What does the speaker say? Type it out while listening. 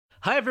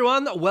Hi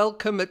everyone,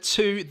 welcome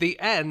to the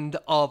end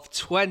of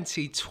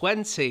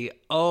 2020.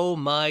 Oh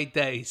my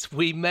days,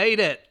 we made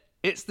it.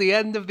 It's the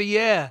end of the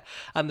year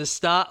and the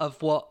start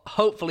of what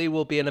hopefully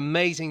will be an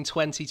amazing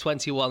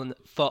 2021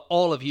 for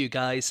all of you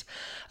guys.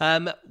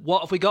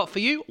 What have we got for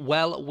you?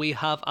 Well, we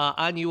have our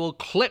annual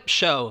clip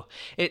show.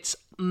 It's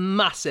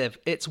massive.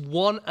 It's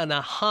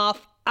 1.5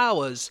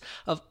 hours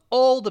of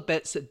all the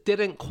bits that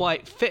didn't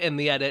quite fit in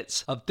the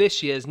edits of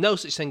this year's No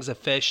Such Thing as a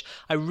Fish.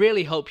 I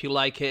really hope you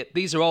like it.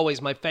 These are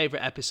always my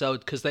favorite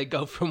episodes because they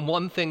go from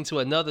one thing to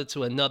another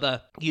to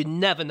another. You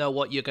never know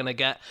what you're going to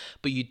get,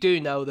 but you do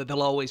know that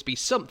there'll always be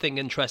something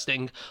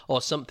interesting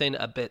or something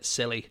a bit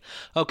silly.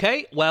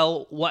 Okay,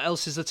 well, what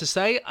else is there to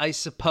say? I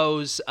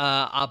suppose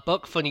our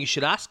book, Funny You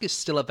Should Ask, is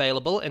still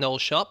available in all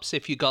shops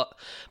if you got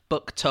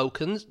book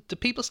tokens. Do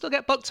people still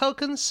get book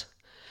tokens?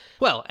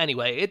 Well,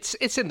 anyway, it's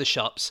in the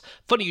shops.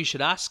 Funny You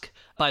Should Ask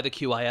by the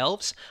QI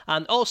Elves.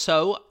 And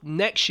also,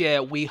 next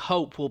year, we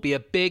hope will be a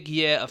big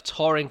year of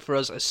touring for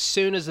us. As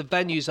soon as the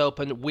venues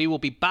open, we will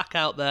be back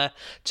out there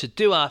to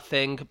do our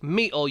thing,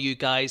 meet all you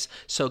guys.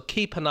 So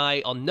keep an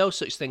eye on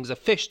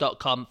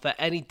nosuchthingsaffish.com for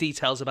any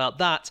details about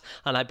that.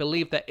 And I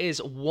believe there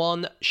is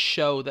one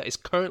show that is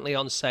currently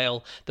on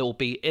sale that will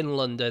be in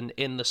London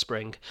in the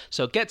spring.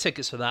 So get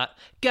tickets for that,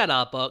 get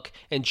our book,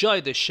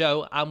 enjoy the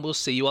show, and we'll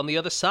see you on the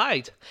other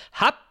side.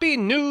 Happy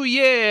New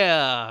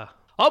Year!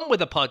 On with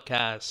the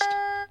podcast.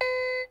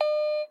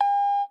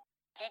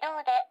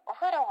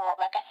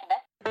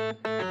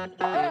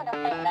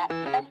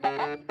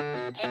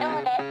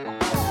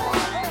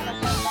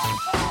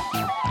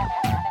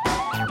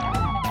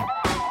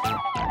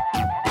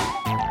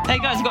 Hey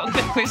guys, I've got a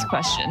quick quiz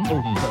question.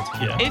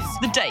 Yeah. If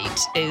the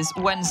date is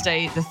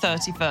Wednesday the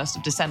 31st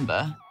of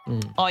December,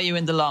 are you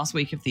in the last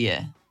week of the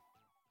year?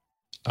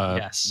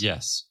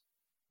 Yes.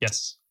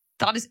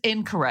 That is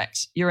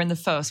incorrect. You're in the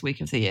first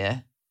week of the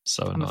year.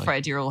 So I'm annoying.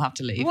 afraid you all have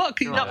to leave. What?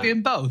 Can you not be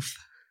in both?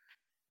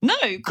 No,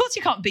 of course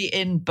you can't be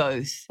in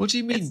both. What do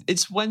you mean?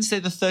 It's Wednesday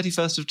the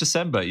 31st of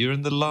December. You're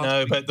in the last No,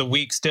 week. but the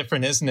week's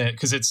different, isn't it?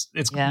 Because it's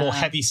Yeah. more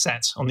heavy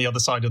set on the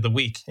other side of the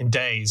week in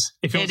days.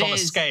 If it was It on a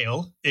is.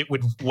 scale, it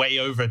would weigh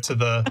over to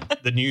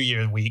the New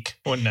Year week,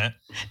 wouldn't it?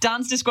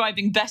 Dan's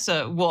describing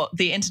better what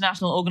the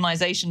International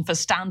Organization for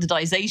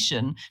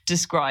Standardization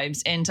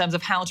describes in terms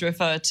of how to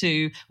refer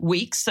to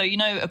weeks. So,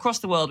 across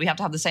the world, we have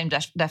to have the same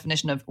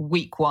definition of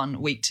week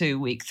 1, week 2,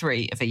 week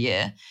 3 of a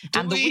year.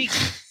 Do we?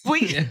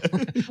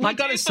 I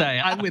gotta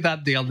say, I'm with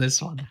Andy on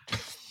this one.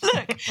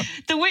 Look,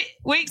 the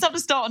weeks have to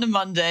start on a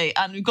Monday,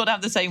 and we've got to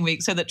have the same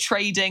week so that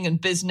trading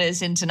and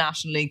business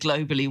internationally,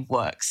 globally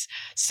works.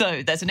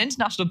 So there's an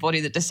international body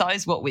that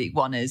decides what week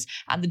 1 is,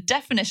 and the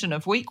definition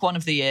of week 1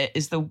 of the year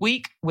is the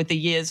week with the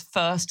year's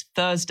first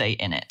Thursday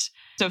in it.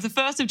 So if the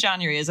 1st of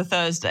January is a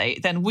Thursday,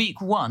 then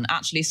week 1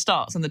 actually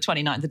starts on the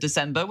 29th of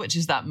December, which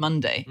is that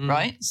Monday,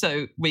 right?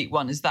 So week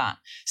 1 is that.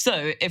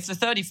 So if the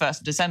 31st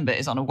of December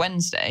is on a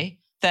Wednesday,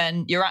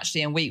 then you're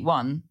actually in week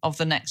 1 of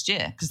the next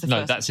year because the 1st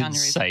No, of that's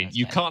January insane. is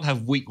You can't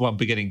have week 1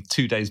 beginning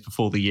 2 days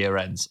before the year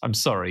ends. I'm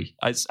sorry.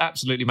 It's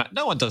absolutely mad.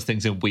 No one does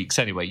things in weeks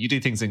anyway. You do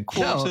things in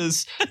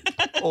quarters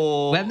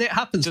or... When it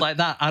happens like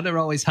that, Anna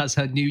always has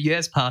her New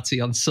Year's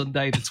party on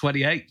Sunday, the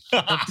 28th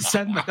of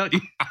December, don't you?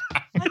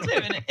 I do,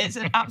 and it's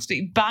an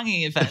absolutely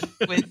banging event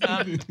with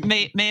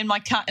me and my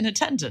cat in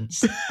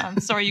attendance. I'm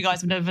sorry you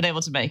guys have never been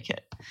able to make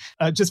it.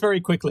 Just very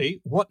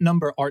quickly, what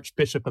number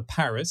Archbishop of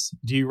Paris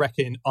do you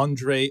reckon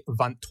André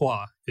 23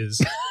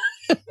 is?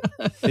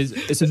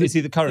 Is he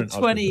the current?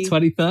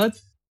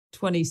 23rd?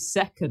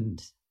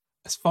 22nd.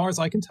 As far as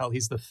I can tell,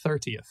 he's the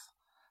 30th.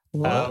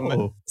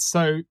 Whoa.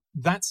 So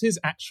that's his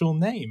actual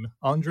name,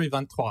 André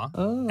 23.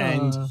 Oh.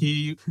 And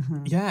he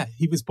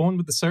was born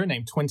with the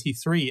surname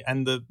 23.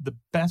 And the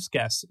best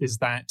guess is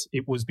that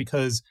it was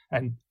because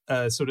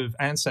a sort of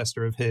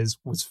ancestor of his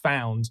was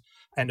found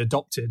and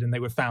adopted, and they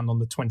were found on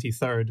the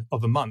 23rd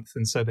of a month.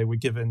 And so they were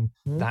given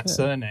that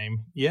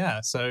surname.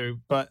 Yeah. So,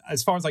 but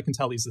as far as I can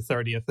tell, he's the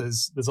 30th.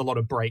 There's a lot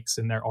of breaks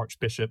in their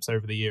archbishops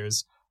over the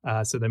years.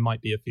 So there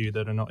might be a few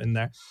that are not in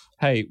there.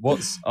 Hey,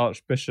 what's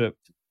Archbishop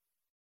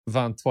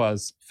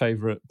 23's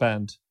favourite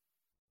band?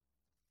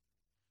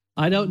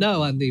 I don't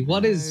know, Andy.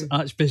 What is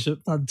Archbishop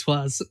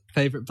Antoine's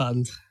favourite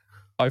band?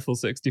 Eiffel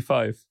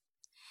 65.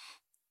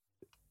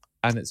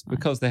 And it's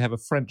because they have a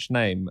French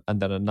name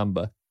and then a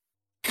number.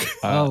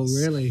 Oh,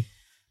 really?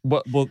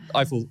 Well,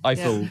 Eiffel.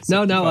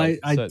 No, 65,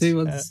 I so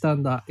do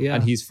understand that. Yeah.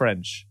 And he's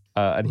French,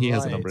 and he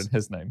has a Right. number in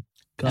his name.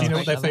 Do you know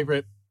what their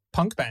favorite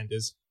punk band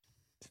is?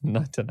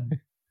 No, I don't know.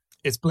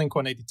 It's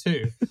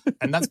Blink-182,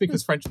 and that's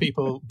because French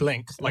people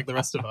blink like the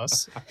rest of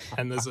us,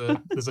 and there's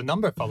a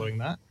number following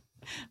that.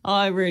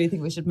 I really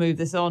think we should move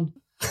this on.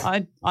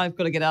 I've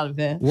got to get out of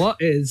here. What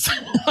is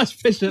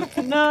Archbishop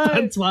No.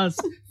 Antoine's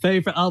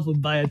favourite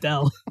album by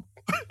Adele?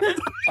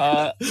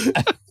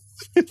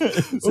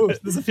 Ooh,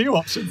 there's a few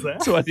options there.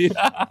 20.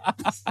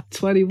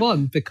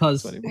 21,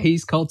 because 21.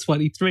 he's called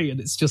 23 and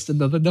it's just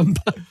another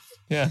number.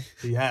 Yeah.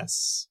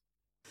 Yes.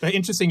 But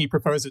interesting he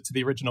prefers it to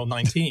the original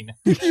 19,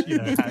 which, had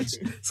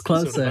It's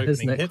closer, sort of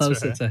isn't opening it? hits for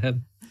Closer her. to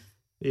him.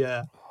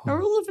 Yeah.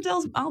 Are all of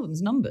Adele's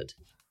albums numbered?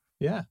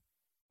 Yeah.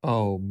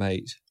 Oh,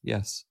 mate.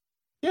 Yes.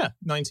 Yeah,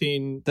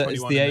 1921. That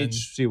is the age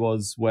she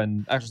was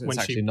when... Actually, When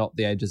it's she- actually not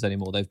the ages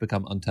anymore. They've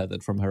become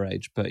untethered from her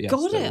age. But yeah,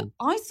 Got still. it.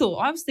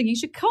 I was thinking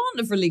she can't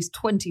have released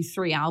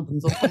 23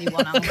 albums or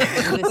 21 albums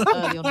this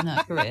early on in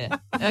her career.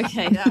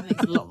 Okay, that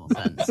makes a lot more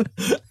sense.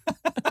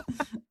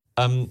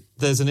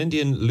 There's an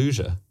Indian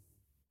luger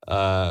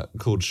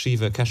called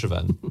Shiva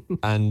Keshavan,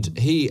 and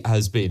he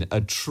has been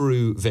a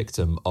true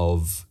victim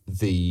of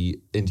the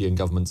Indian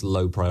government's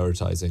low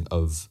prioritising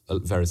of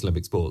various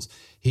Olympic sports.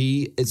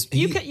 You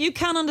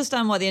can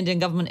understand why the Indian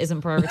government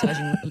isn't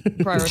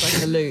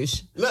prioritising the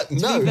luge. Look, To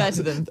be fair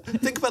to them.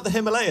 Think about the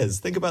Himalayas.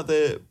 Think about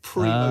the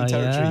primo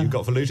territory yeah. you've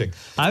got for luging.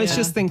 I was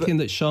just thinking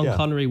that Sean yeah.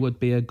 Connery would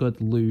be a good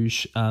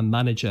luge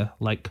manager,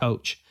 like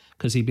coach,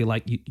 because he'd be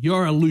like,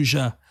 "You're a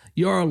loser.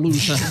 You're a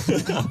loser."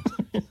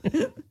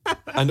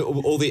 And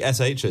all the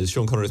SHs,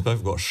 Sean Connery's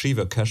perfect, got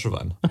Shiva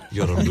Keshavan.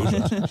 You're a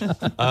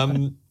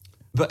loser.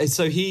 But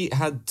so he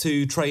had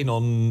to train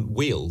on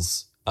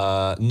wheels,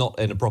 not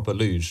in a proper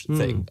luge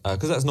thing,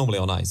 because that's normally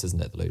on ice,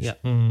 isn't it, the luge?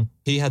 Yeah.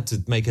 He had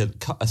to make a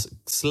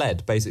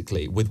sled,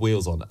 basically, with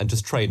wheels on and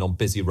just train on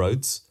busy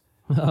roads.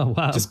 Oh,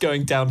 wow. Just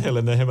going downhill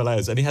in the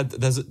Himalayas. And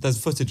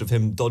there's footage of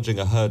him dodging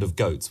a herd of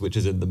goats, which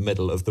is in the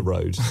middle of the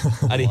road.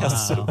 And he has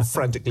to sort of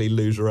frantically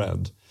luge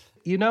around.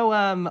 You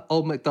know,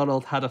 Old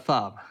MacDonald had a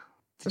farm.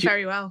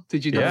 Very well.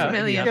 Did you know Yeah. that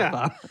he Familiar. had a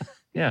farm?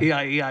 Yeah.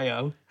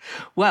 E-I-E-I-O.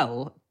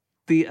 Well,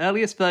 the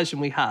earliest version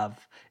we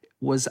have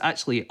was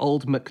actually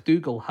Old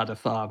MacDougall had a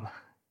farm.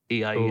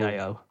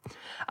 E-I-E-I-O.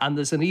 And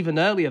there's an even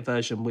earlier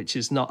version which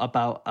is not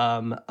about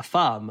a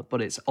farm,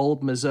 but it's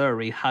Old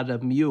Missouri had a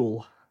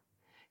mule.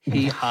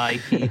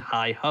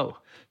 He-hi-ho.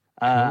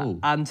 Cool.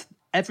 And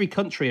every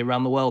country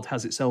around the world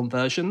has its own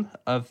version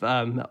of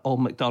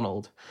Old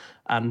MacDonald,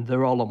 and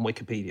they're all on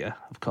Wikipedia,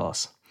 of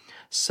course.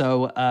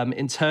 So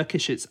in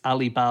Turkish, it's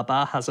Ali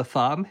Baba has a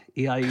farm,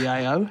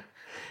 E-I-E-I-O.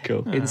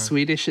 Cool. In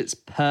Swedish, it's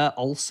Per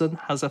Olsen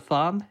has a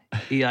farm,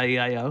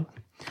 E-I-E-I-O.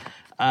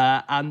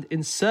 And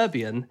in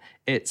Serbian,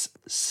 it's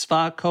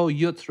Svako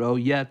jutro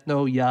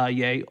jedno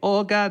jaje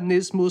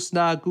organismus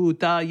nagu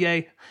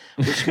daje,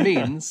 which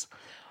means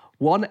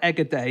one egg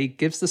a day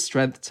gives the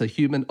strength to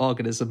human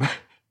organism.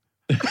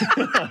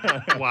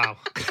 Wow.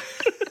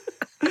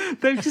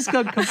 They've just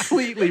gone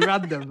completely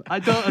random. I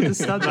don't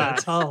understand that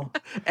at all.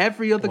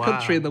 Every other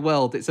country in the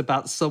world, it's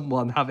about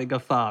someone having a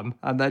farm,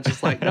 and they're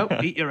just like, nope,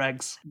 eat your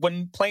eggs.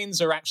 When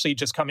planes are actually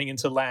just coming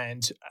into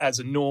land as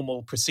a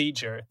normal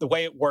procedure, the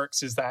way it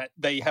works is that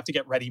they have to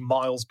get ready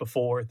miles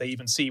before they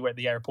even see where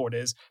the airport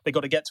is. They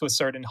got to get to a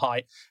certain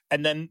height.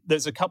 And then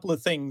there's a couple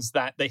of things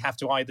that they have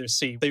to either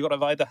see. They've got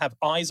to either have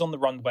eyes on the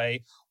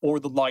runway or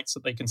the lights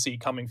that they can see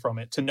coming from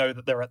it to know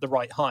that they're at the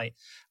right height.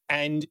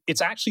 And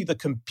it's actually the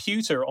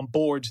computer on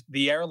board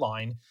the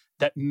airline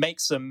that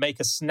makes them make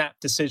a snap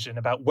decision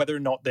about whether or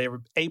not they're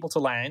able to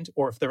land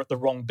or if they're at the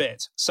wrong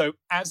bit. So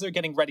as they're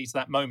getting ready to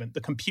that moment,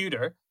 the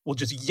computer will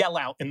just yell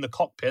out in the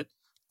cockpit,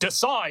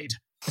 "Decide!"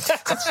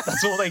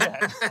 That's all they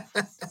get.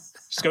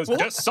 Just goes,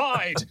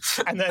 "Decide!"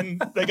 And then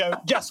they go,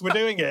 "Yes, we're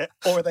doing it,"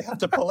 or they have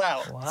to pull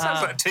out.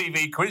 Sounds like a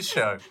TV quiz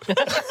show.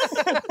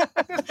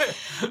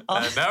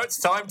 And now it's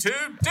time to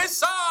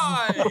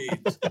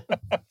decide.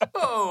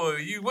 Oh,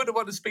 you would have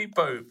won a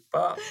speedboat,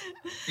 but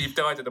you've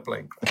died in a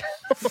plane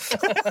crash.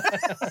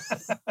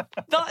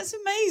 That's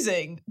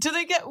amazing. Do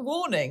they get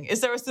warning? Is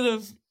there a sort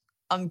of,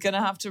 I'm going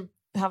to have to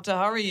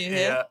hurry you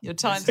here? Your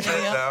time's This is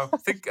nearly it up.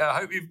 now. I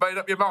hope you've made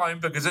up your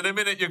mind, because in a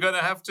minute you're going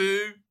to have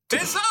to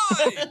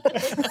decide.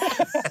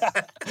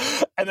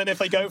 And then if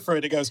they go for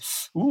it, it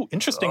goes, "Ooh,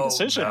 interesting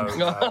decision."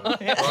 No.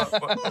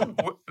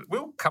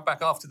 We'll come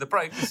back after the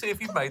break to see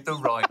if you've made the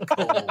right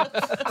call.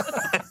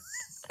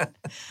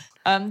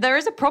 There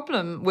is a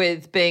problem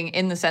with being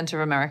in the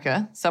center of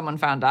America, someone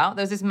found out.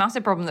 There's this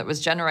massive problem that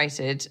was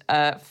generated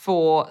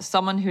for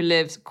someone who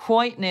lives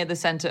quite near the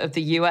center of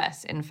the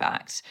US, in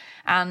fact.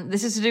 And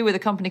this is to do with a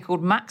company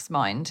called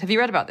MaxMind. Have you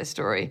read about this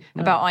story?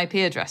 No. About IP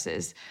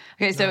addresses?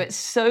 Okay, so it's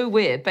so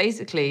weird.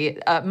 Basically,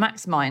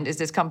 MaxMind is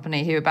this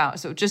company who about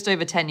sort of just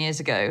over 10 years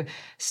ago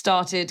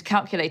started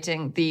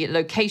calculating the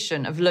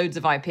location of loads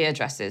of IP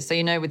addresses. So,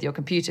 you know, with your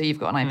computer, you've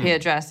got an IP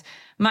address.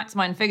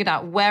 MaxMind figured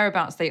out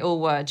whereabouts they all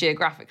were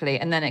geographically,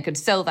 and then it could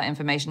sell that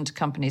information to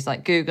companies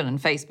like Google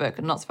and Facebook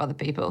and lots of other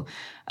people.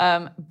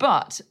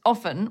 But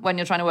often, when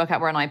you're trying to work out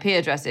where an IP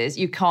address is,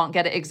 you can't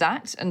get it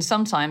exact. And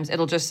sometimes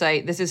it'll just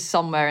say, this is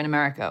somewhere in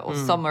America or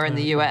somewhere in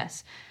the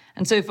US.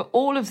 And so for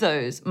all of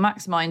those,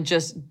 MaxMind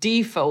just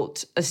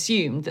default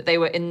assumed that they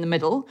were in the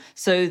middle.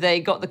 So they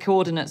got the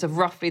coordinates of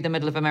roughly the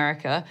middle of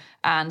America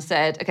and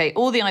said, okay,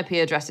 all the IP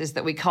addresses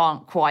that we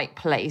can't quite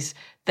place,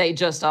 they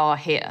just are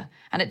here.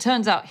 And it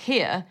turns out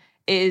here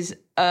is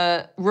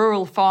a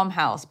rural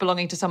farmhouse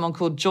belonging to someone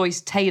called Joyce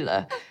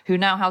Taylor, who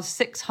now has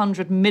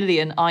 600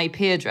 million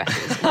IP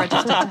addresses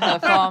registered to her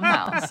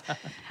farmhouse.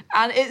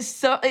 And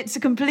it's a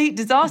complete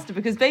disaster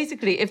because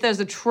basically if there's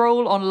a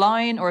troll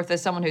online or if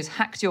there's someone who's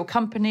hacked your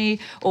company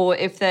or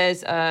if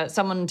there's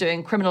someone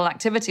doing criminal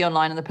activity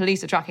online and the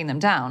police are tracking them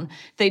down,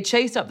 they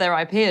chase up their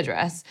IP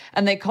address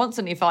and they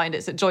constantly find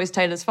it's at Joyce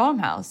Taylor's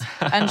farmhouse.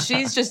 And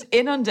she's just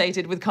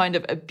inundated with kind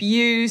of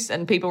abuse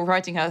and people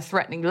writing her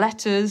threatening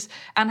letters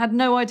and had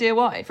no idea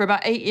why. For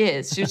about 8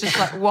 years, she was just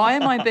like, why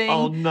am I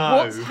being,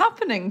 what's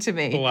happening to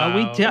me? Wow.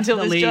 Until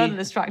this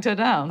journalist tracked her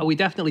down. Are we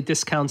definitely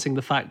discounting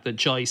the fact that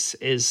Joyce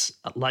is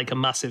like a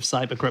massive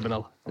cyber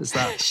criminal? Is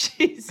that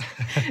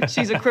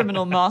she's a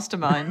criminal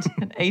mastermind,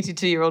 an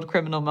 82-year-old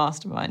criminal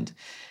mastermind?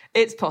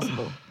 It's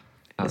possible.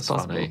 That's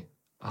funny.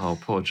 Oh,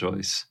 poor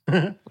Joyce.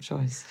 Poor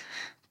Joyce.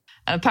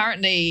 And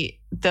apparently,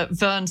 the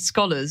Verne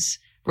scholars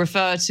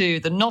refer to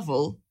the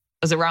novel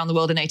as Around the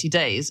World in 80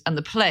 Days and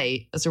the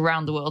play as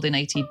Around the World in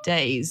 80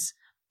 Days,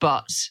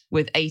 but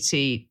with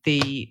 80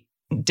 the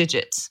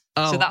digits.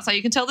 So that's how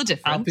you can tell the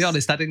difference. I'll be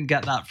honest, I didn't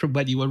get that from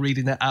when you were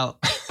reading it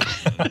out.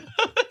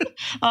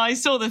 I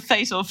saw the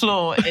fatal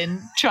flaw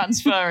in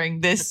transferring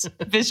this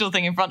visual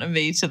thing in front of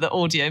me to the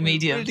audio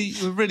medium.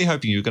 We're really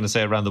hoping you were going to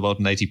say Around the World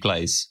in 80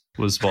 Plays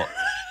was what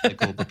they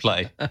called the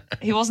play.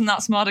 He wasn't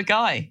that smart a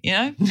guy, you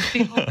know?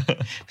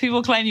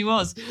 People claim he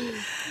was.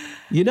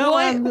 You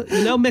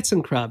know,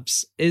 mitten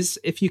crabs is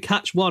if you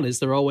catch one, is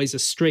there always a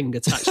string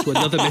attached to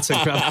another mitten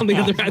crab on the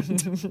other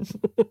end?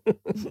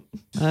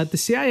 The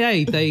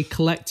CIA, they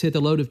collected a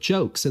load of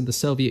jokes in the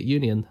Soviet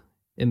Union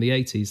in the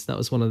 80s. That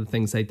was one of the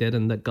things they did,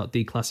 and that got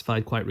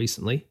declassified quite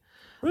recently.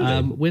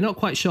 Really? We're not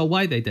quite sure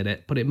why they did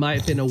it, but it might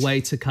have been a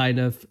way to kind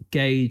of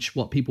gauge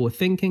what people were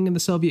thinking in the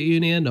Soviet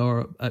Union,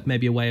 or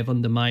maybe a way of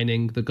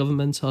undermining the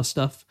government or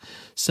stuff.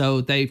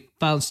 So they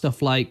found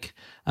stuff like,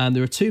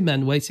 there are two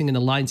men waiting in a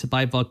line to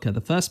buy vodka.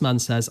 The first man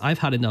says, "I've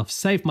had enough,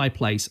 save my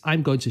place,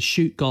 I'm going to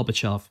shoot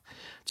Gorbachev."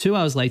 2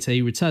 hours later,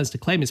 he returns to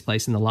claim his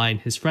place in the line.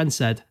 His friend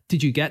said,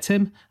 "Did you get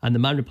him?" And the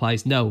man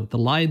replies, "No, the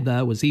line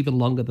there was even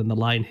longer than the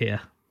line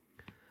here."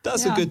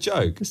 That's a good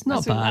joke. It's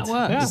not bad.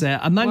 That Yeah.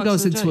 A man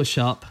goes into a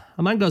shop.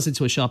 A man goes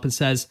into a shop and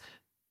says,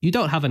 "You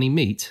don't have any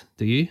meat,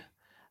 do you?"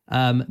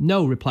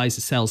 "No," replies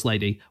the sales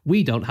lady.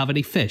 "We don't have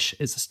any fish.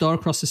 It's a store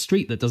across the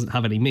street that doesn't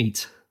have any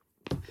meat."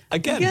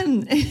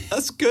 Again.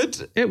 That's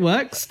good. It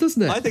works,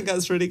 doesn't it? I think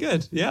that's really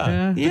good.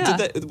 Yeah.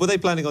 Were they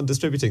planning on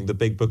distributing the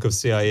big book of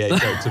CIA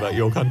jokes about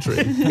your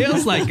country?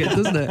 Feels like it,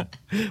 doesn't it?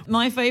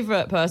 My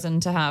favourite person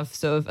to have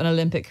sort of an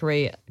Olympic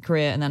career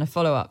and then a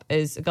follow-up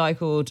is a guy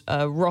called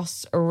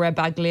Ross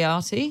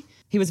Rebagliati.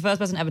 He was the first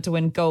person ever to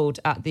win gold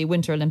at the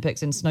Winter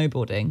Olympics in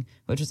snowboarding,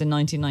 which was in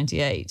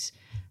 1998.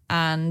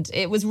 And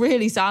it was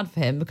really sad for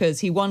him because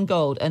he won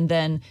gold and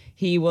then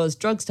he was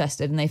drugs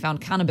tested and they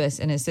found cannabis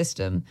in his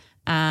system.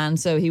 And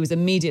so he was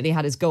immediately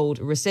had his gold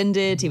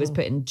rescinded. He was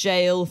put in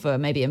jail for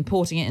maybe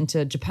importing it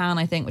into Japan,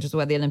 I think, which is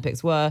where the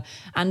Olympics were.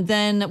 And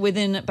then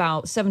within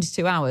about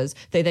 72 hours,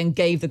 they then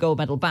gave the gold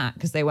medal back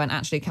because they went,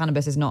 actually,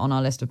 cannabis is not on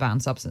our list of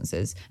banned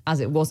substances, as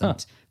it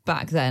wasn't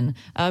back then.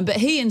 But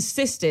he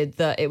insisted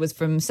that it was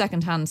from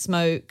secondhand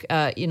smoke.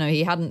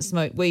 He hadn't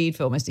smoked weed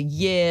for almost a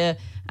year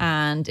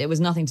and it was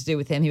nothing to do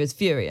with him. He was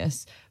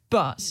furious.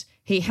 But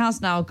he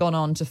has now gone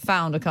on to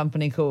found a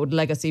company called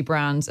Legacy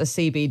Brands, a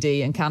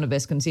CBD and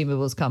cannabis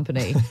consumables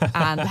company,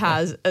 and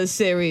has a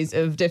series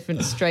of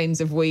different strains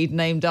of weed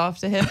named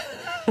after him.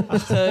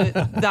 So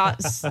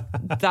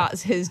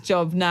that's his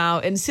job now.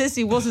 Insists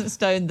he wasn't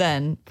stoned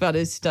then, but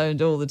is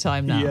stoned all the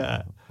time now.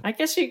 Yeah. I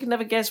guess you can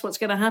never guess what's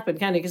going to happen,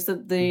 can you? Because the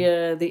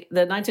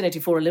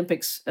 1984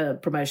 Olympics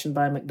promotion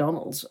by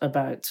McDonald's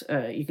about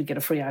you could get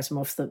a free item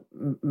off the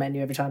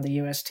menu every time the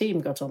US team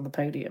got on the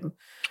podium.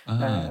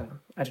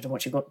 I don't know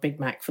what you got, Big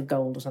Mac for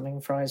gold or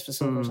something, fries for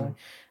silver or something.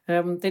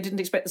 They didn't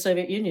expect the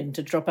Soviet Union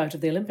to drop out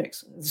of the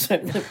Olympics. So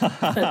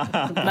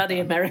the bloody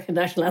American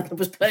national anthem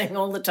was playing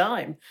all the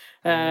time.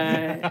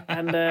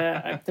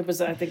 I think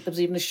there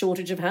was even a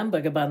shortage of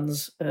hamburger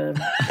buns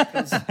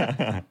because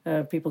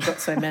people got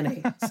so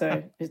many.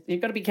 So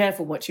you've got to be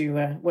careful what you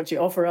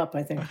offer up,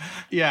 I think.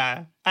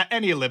 Yeah. At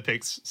any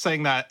Olympics,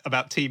 saying that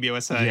about Team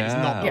USA is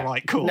not the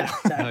right call.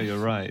 No, you're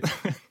right.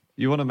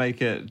 You want to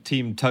make it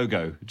Team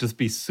Togo. Just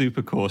be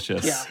super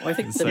cautious. Yeah, well, I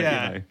think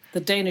the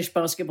Danish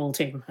basketball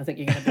team, I think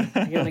you're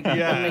going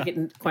to make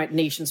it quite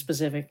niche and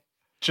specific.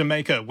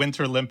 Jamaica,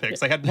 Winter Olympics.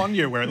 They had 1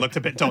 year where it looked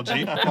a bit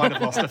dodgy. Might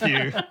have lost a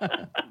few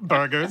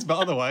burgers, but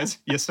otherwise,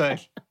 you're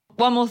safe.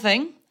 One more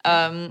thing.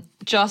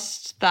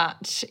 Just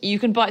that you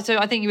can buy. So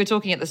I think you were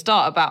talking at the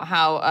start about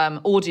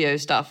how audio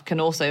stuff can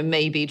also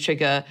maybe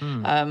trigger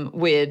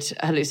weird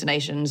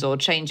hallucinations or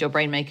change your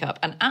brain makeup.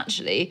 And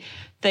actually,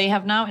 they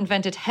have now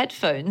invented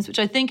headphones, which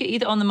I think are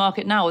either on the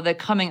market now or they're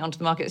coming onto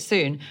the market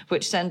soon,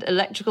 which send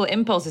electrical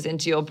impulses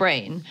into your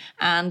brain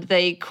and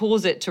they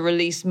cause it to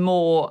release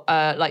more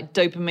like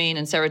dopamine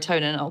and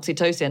serotonin and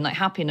oxytocin, like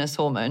happiness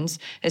hormones,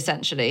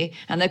 essentially.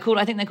 And I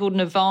think they're called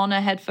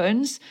Nirvana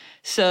headphones.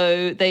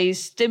 So they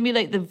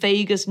stimulate the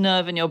vagus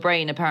nerve in your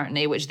brain,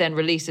 apparently, which then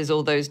releases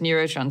all those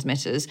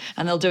neurotransmitters.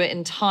 And they'll do it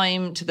in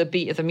time to the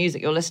beat of the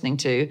music you're listening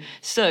to.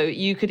 So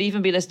you could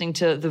even be listening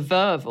to The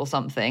Verve or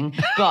something,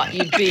 but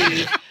you'd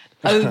be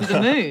over the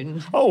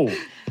moon. Oh,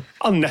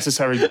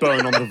 unnecessary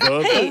burn on the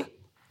verb. Hey,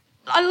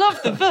 I love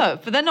the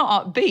verb, but they're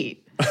not upbeat.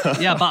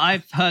 Yeah, but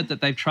I've heard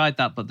that they've tried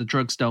that, but the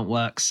drugs don't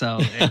work, so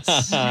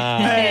it's...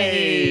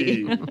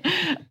 Hey!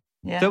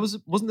 Yeah.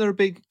 Wasn't there a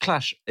big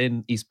clash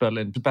in East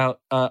Berlin about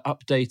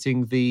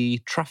updating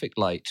the traffic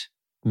light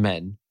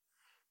men?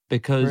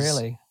 Because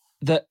Really?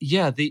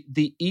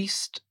 The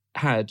East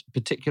had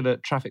particular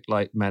traffic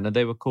light men, and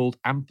they were called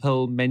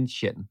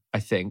Ampelmännchen, I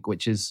think,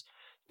 which is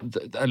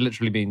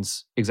literally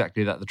means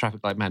exactly that, the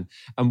traffic light men.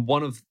 And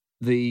one of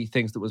the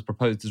things that was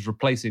proposed is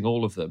replacing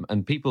all of them.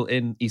 And people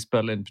in East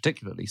Berlin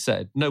particularly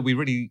said, no, we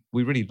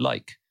really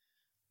like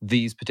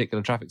these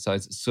particular traffic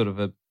signs. It's sort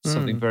of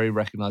something very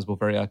recognizable,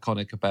 very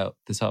iconic about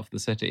this half of the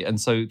city.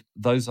 And so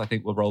those, I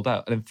think, were rolled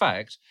out. And in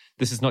fact,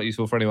 this is not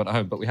useful for anyone at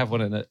home, but we have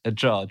one in a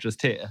jar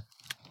just here.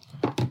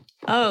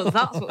 Oh,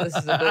 that's what this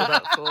is a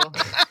build-up for.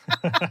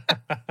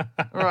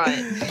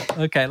 Right.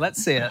 Okay,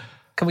 let's see it.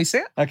 Can we see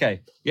it?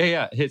 Okay.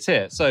 Yeah, it's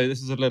here. So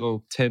this is a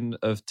little tin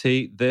of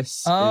tea. This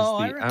is the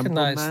I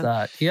recognise Ampelmann.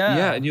 that. Yeah.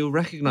 Yeah, and you'll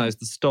recognise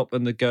the stop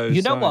and the go.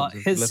 You know signs what?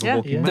 of the little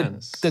walking man.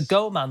 The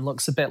Go Man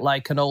looks a bit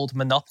like an old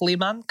Monopoly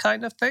man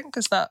kind of thing.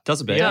 Is that?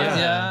 Does a bit.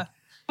 Yeah.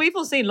 We've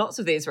all seen lots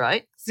of these,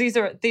 right? These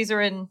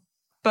are in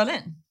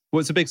Berlin. Well,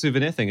 it's a big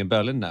souvenir thing in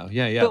Berlin now.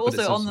 Yeah. But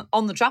also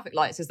on the traffic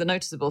lights is the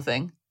noticeable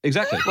thing.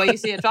 Exactly. Where you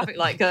see a traffic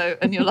light go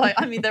and you're like,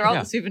 I mean, there are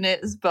the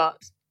souvenirs,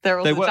 but they're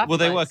also traffic lights.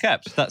 They were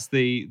kept. That's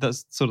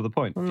sort of the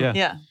point.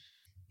 Yeah.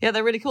 Yeah,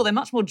 they're really cool. They're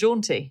much more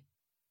jaunty.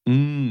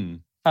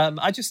 I'm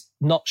just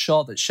not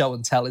sure that Show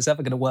and Tell is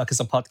ever going to work as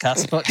a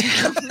podcast, but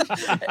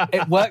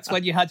it worked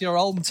when you had your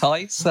own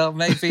toy, so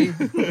maybe.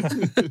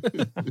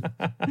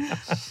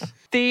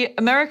 The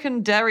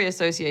American Dairy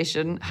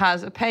Association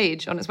has a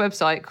page on its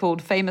website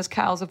called Famous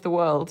Cows of the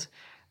World.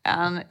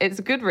 And it's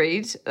a good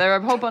read. There are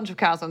a whole bunch of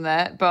cows on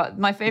there, but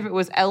my favourite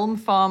was Elm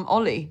Farm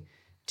Ollie.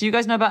 Do you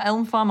guys know about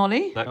Elm Farm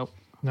Ollie? No.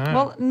 No.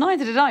 Well,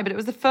 neither did I, but it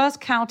was the first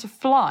cow to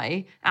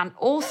fly and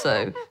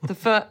also the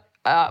first...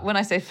 when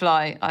I say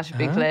fly, I should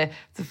be clear.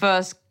 The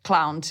first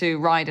clown to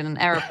ride in an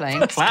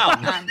aeroplane.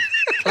 Clown?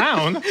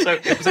 Clown? So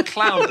it was a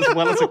clown as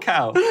well as a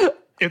cow.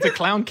 It's a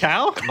clown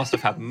cow? Must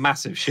have had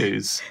massive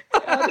shoes.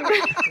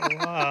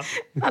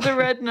 Had a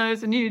red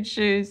nose and huge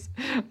shoes.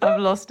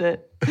 I've lost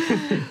it.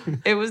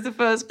 It was the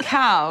first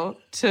cow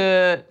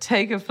to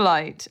take a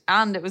flight,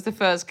 and it was the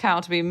first cow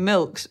to be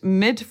milked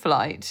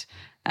mid-flight.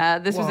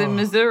 This was in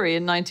Missouri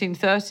in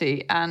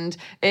 1930, and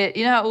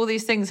all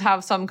these things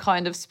have some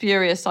kind of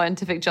spurious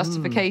scientific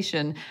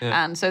justification.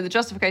 And so the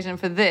justification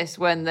for this,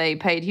 when they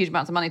paid huge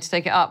amounts of money to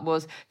take it up,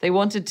 was they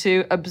wanted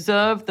to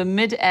observe the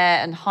mid-air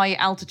and high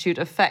altitude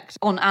effect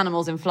on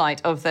animals in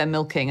flight of their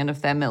milking and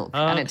of their milk.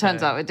 And it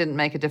turns out it didn't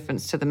make a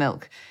difference to the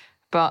milk.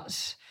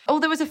 But,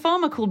 there was a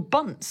farmer called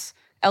Bunce,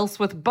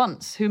 Ellsworth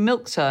Bunce, who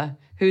milked her,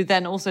 who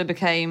then also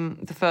became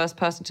the first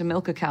person to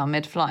milk a cow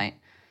mid-flight.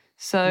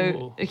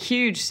 So a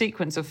huge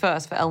sequence of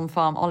firsts for Elm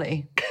Farm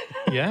Ollie.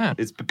 Yeah.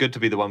 It's good to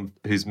be the one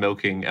who's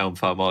milking Elm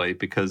Farm Ollie,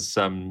 because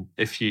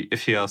if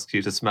she asks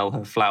you to smell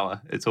her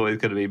flour, it's always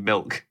going to be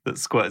milk that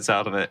squirts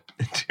out of it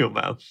into your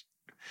mouth.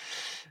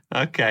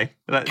 Okay.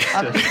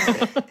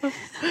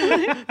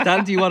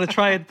 Dan, do you want to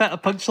try a better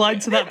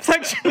punchline to that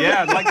section?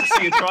 Yeah, I'd like to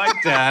see you try it,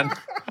 Dan.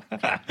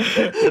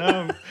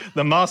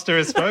 The master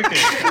has spoken.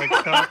 I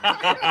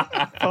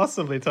can't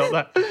possibly top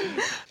that.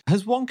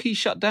 Has Wonky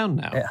shut down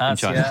now? It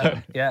has, in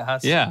China? yeah, it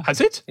has. Yeah.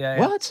 Has it? Yeah.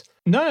 What?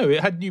 No, it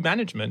had new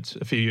management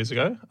a few years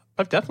ago.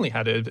 I've definitely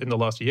had it in the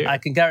last year. I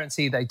can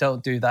guarantee they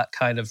don't do that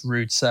kind of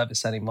rude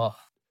service anymore.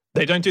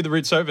 They don't do the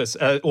rude service.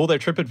 All their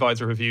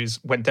TripAdvisor reviews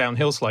went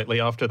downhill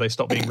slightly after they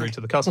stopped being rude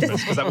to the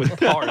customers, because that was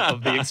part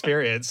of the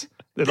experience.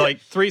 They're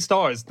like 3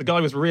 stars. The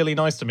guy was really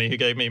nice to me who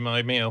gave me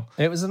my meal.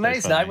 It was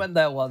amazing. I went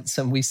there once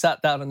and we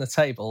sat down on the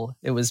table.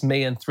 It was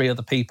me and 3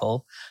 other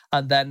people.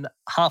 And then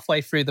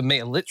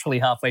literally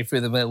halfway through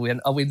the meal, we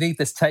went, we need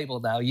this table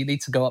now. You need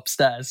to go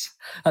upstairs.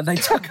 And they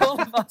took all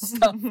of our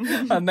stuff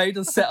and made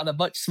us sit on a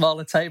much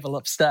smaller table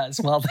upstairs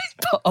while they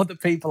put other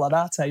people on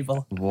our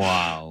table.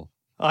 Wow.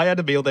 I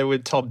had a meal there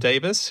with Tom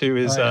Davis, who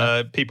is,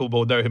 people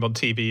will know him on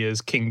TV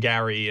as King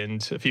Gary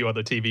and a few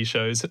other TV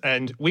shows.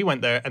 And we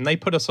went there and they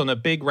put us on a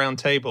big round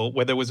table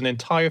where there was an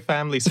entire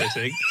family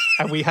sitting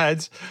and we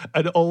had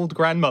an old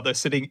grandmother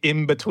sitting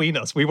in between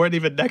us. We weren't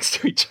even next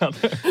to each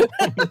other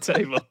on the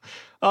table.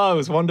 Oh, it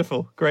was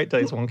wonderful. Great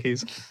days,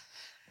 Wonkies.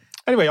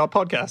 Anyway, our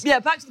podcast. Yeah,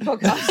 back to the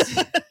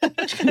podcast.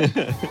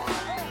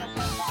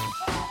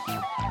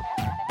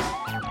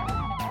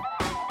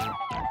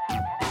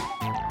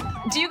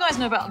 Do you guys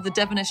know about the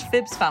Devonish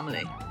Phibbs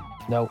family?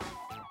 No.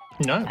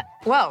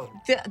 Well,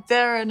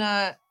 they're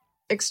an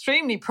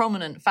extremely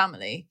prominent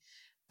family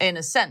in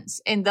a sense,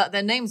 in that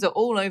their names are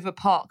all over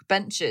park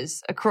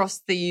benches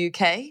across the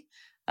UK.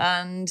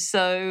 And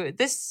so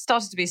this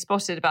started to be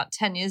spotted about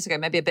 10 years ago,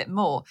 maybe a bit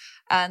more.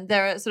 And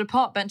there are sort of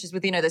park benches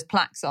with, those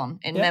plaques on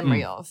in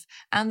memory of.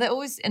 And they're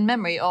always in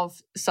memory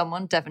of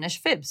someone Devonish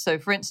Phibbs. So,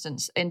 for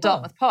instance, in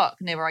Dartmouth Park,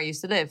 near where I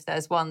used to live,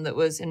 there's one that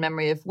was in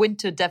memory of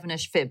Winter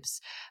Devonish Phibbs.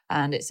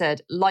 And it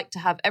said, like to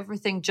have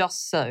everything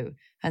just so.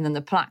 and then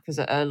the plaque was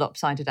at a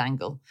lopsided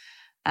angle.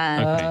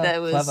 And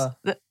clever.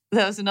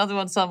 there was another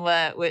one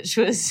somewhere which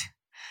was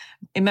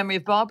in memory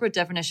of Barbara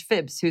Devonish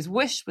Phibbs, whose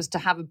wish was to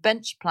have a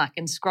bench plaque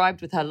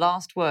inscribed with her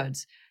last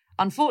words.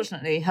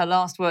 Unfortunately, her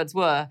last words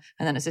were,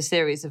 and then it's a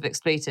series of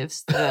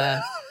expletives,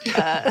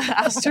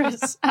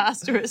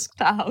 asterisked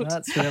out.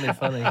 That's really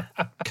funny.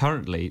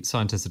 Currently,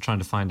 scientists are trying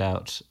to find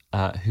out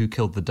who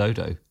killed the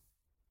dodo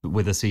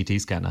with a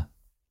CT scanner.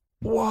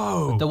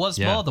 Whoa. There was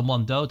more than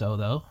one dodo,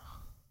 though.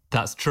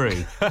 That's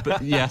true.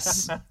 But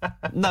yes.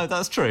 No,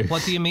 that's true.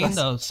 What do you mean,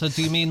 though? So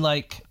do you mean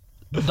like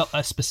not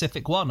a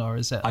specific one, or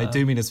is it? I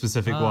do mean a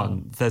specific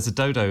one. There's a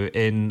dodo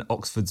in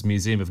Oxford's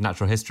Museum of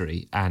Natural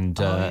History, and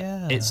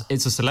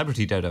it's a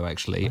celebrity dodo,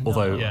 actually,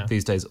 although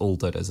these days all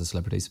dodos are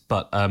celebrities.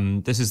 But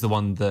this is the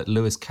one that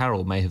Lewis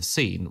Carroll may have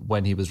seen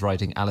when he was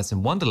writing Alice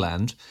in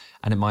Wonderland,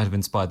 and it might have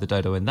inspired the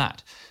dodo in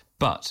that.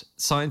 But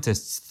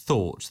scientists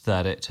thought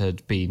that it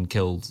had been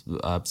killed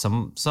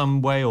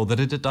some way, or that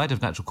it had died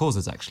of natural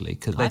causes, actually,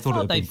 because they thought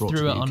it had been brought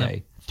to the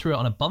UK. Threw it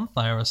on a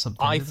bonfire or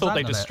something. I thought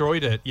they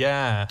destroyed it.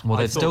 Yeah. Well,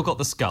 they've still got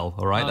the skull,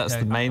 all right? Okay. That's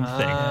the main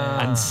thing.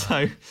 And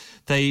so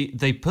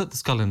they put the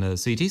skull in a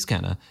CT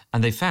scanner,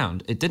 and they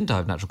found it didn't die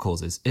of natural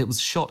causes. It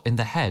was shot in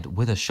the head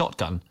with a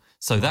shotgun.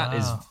 So that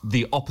is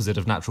the opposite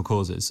of natural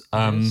causes.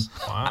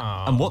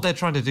 Wow. And what they're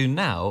trying to do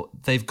now,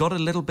 they've got a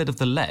little bit of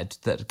the lead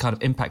that kind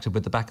of impacted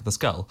with the back of the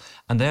skull,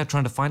 and they're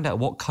trying to find out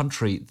what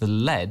country the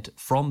lead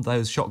from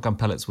those shotgun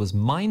pellets was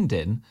mined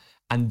in,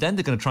 and then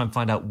they're going to try and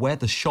find out where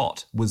the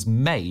shot was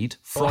made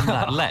from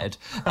that lead.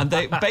 And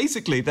they're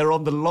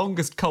on the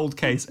longest cold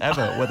case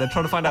ever, where they're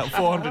trying to find out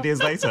 400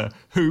 years later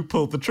who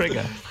pulled the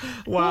trigger.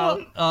 Wow.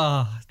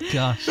 Oh,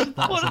 gosh.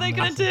 What are they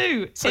going to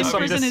do?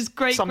 Imprison his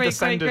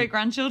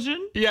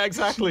great-great-great-great-grandchildren? Yeah,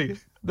 exactly.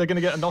 They're going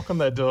to get a knock on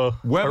their door.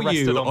 Where were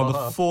you on the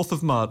 4th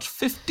of March,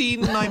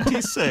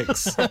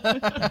 1596?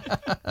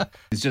 I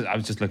was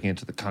just looking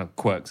into the kind of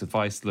quirks of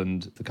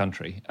Iceland, the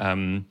country.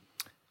 I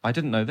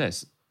didn't know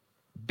this.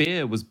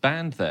 Beer was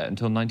banned there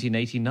until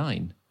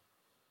 1989.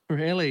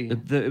 Really?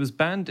 It was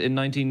banned in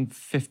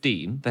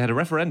 1915. They had a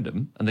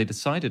referendum and they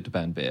decided to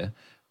ban beer.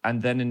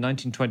 And then in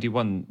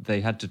 1921,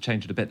 they had to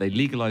change it a bit. They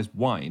legalized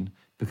wine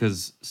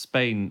because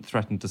Spain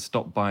threatened to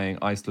stop buying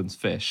Iceland's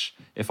fish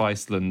if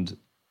Iceland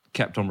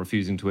kept on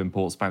refusing to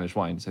import Spanish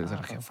wine. So they said,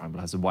 okay, fine,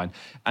 we'll have some wine.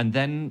 And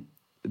then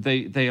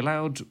they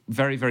allowed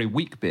very, very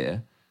weak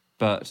beer,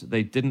 but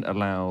they didn't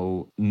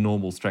allow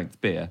normal strength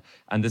beer.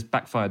 And this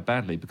backfired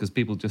badly because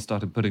people just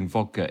started putting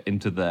vodka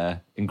into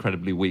their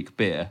incredibly weak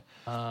beer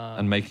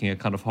and making a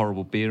kind of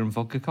horrible beer and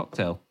vodka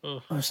cocktail.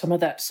 Some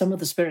of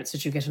the spirits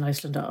that you get in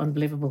Iceland are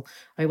unbelievable.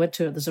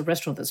 There's a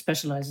restaurant that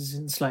specialises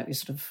in slightly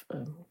sort of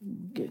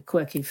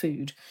quirky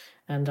food,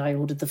 and I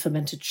ordered the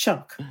fermented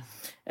shark.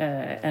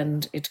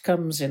 And it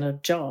comes in a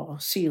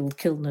jar, sealed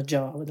Kilner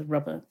jar with a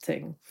rubber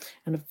thing,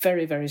 and a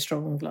very, very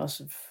strong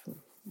glass of...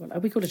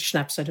 Well, we call it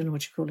schnapps. I don't know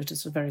what you call it.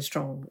 It's a very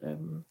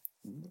strong,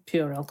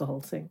 pure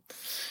alcohol thing.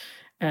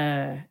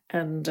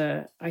 And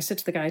I said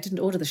to the guy, I didn't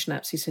order the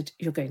schnapps. He said,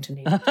 you're going to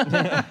need it.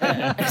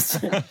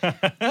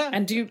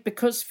 And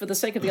because for the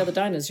sake of the other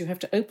diners, you have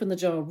to open the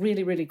jar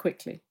really, really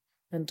quickly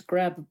and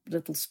grab a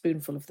little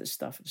spoonful of this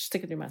stuff and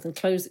stick it in your mouth and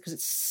close it because it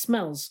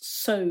smells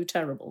so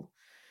terrible.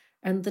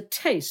 And the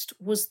taste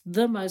was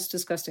the most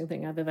disgusting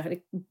thing I've ever had.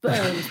 It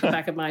burned the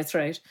back of my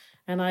throat.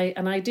 And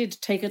I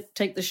did take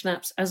the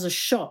schnapps as a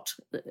shot.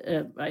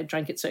 I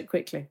drank it so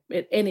quickly.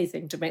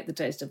 Anything to make the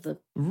taste of the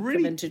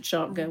fermented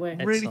shark go away.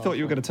 I really thought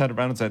you were going to turn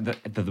around and say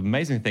that the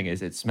amazing thing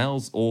is it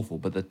smells awful,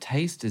 but the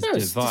taste is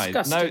divine.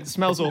 Disgusting. No, it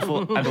smells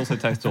awful and also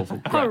tastes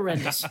awful.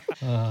 Horrendous.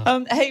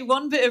 Hey,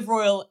 one bit of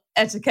royal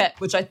etiquette,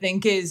 which I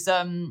think is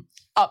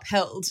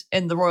upheld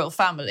in the royal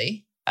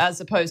family,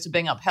 as opposed to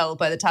being upheld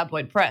by the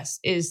tabloid press,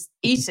 is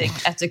eating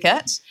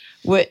etiquette,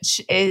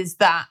 which is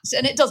that,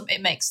 and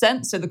it makes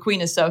sense. So the Queen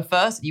is served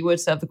first. You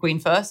would serve the Queen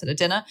first at a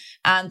dinner.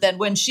 And then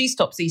when she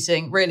stops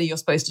eating, really you're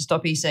supposed to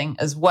stop eating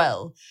as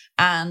well.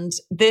 And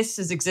this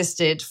has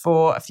existed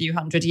for a few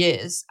hundred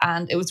years.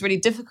 And it was really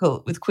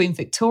difficult with Queen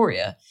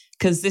Victoria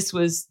because this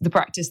was the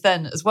practice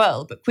then as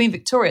well. But Queen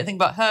Victoria, the thing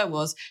about her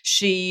was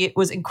she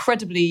was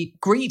incredibly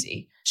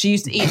greedy. She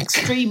used to eat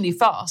extremely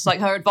fast. Like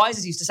her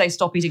advisors used to say,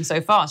 stop eating so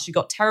fast. She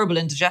got terrible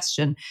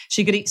indigestion.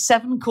 She could eat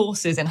 7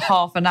 courses in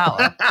half an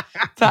hour,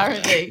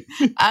 apparently.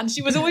 And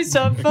she was always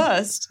served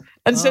first.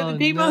 And so the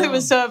people who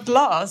were served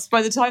last,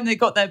 by the time they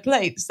got their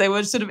plates, they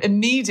were sort of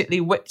immediately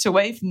whipped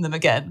away from them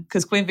again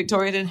because Queen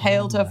Victoria had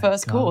inhaled her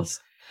first course.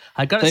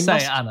 I got to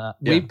say, Anna,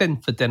 we've been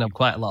for dinner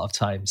quite a lot of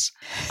times,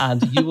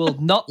 and you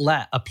will not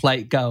let a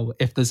plate go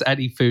if there's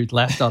any food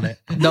left on it,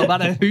 no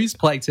matter whose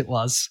plate it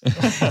was.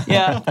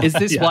 Yeah. Is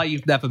this why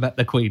you've never met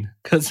the Queen?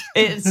 Because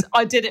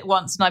I did it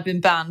once, and I've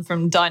been banned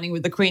from dining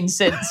with the Queen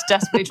since,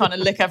 desperately trying to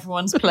lick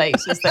everyone's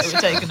plates as they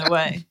were taken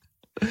away.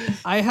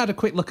 I had a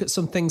quick look at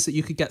some things that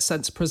you could get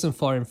sent to prison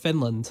for in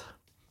Finland.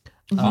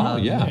 In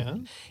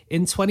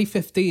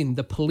 2015,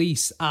 the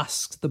police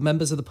asked the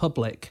members of the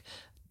public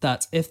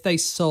that if they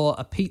saw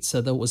a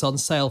pizza that was on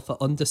sale for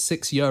under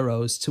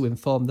 €6 to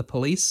inform the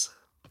police.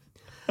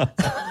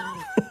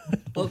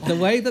 Well, the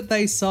way that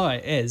they saw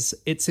it is,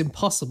 it's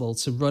impossible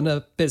to run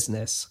a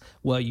business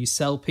where you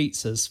sell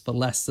pizzas for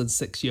less than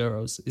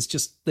 €6. It's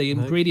just the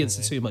ingredients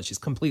are too much. It's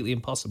completely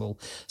impossible.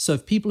 So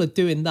if people are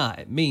doing that,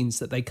 it means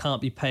that they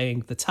can't be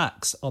paying the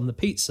tax on the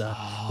pizza,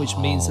 which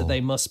means that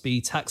they must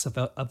be tax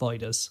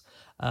avoiders.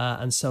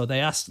 And so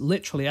they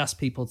literally asked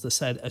people to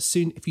said,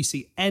 if you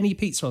see any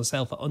pizza on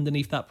sale for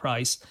underneath that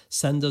price,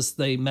 send us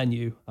the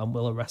menu and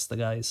we'll arrest the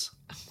guys.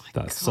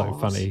 That's so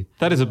funny.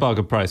 That is a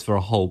bargain price for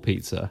a whole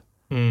pizza.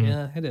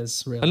 Yeah, it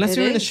is. Really. Unless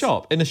you're in a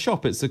shop. In a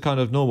shop, it's the kind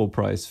of normal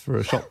price for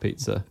a shop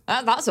pizza.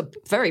 That's a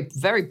very,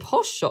 very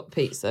posh shop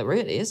pizza,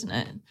 really, isn't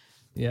it?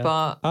 Yeah.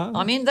 But,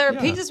 I mean, there are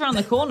pizzas around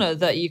the corner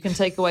that you can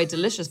take away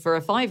delicious for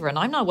 £5, and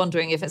I'm now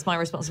wondering if it's my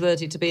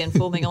responsibility to be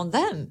informing on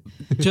them.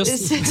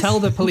 Just tell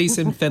the police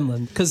in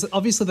Finland, because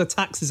obviously the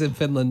taxes in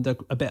Finland are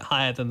a bit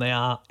higher than they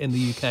are in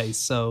the UK,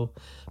 so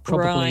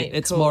probably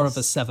it's more of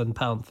a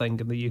 £7 thing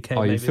in the UK.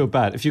 Oh, maybe. you feel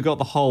bad. If you got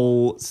the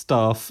whole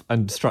staff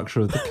and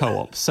structure of the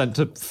co-op sent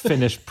to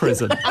Finnish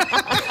prison,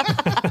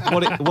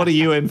 what are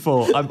you in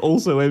for? I'm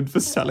also in for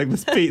selling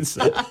this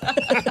pizza.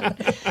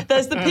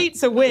 There's the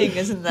pizza wing,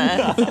 isn't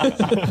there?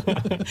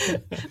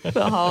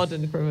 For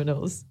hardened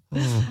criminals.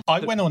 I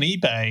went on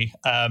eBay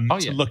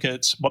to look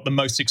at what the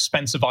most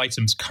expensive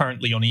items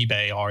currently on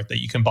eBay are that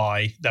you can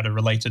buy that are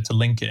related to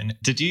Lincoln.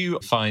 Did you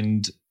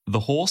find the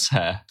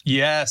horsehair?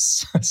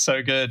 Yes,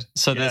 so good.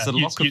 So there's a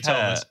lock of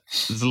hair.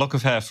 There's a lock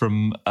of hair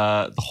from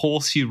the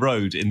horse he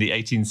rode in the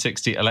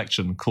 1860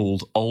 election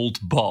called Old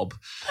Bob,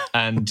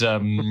 and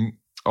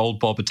Old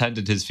Bob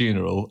attended his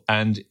funeral.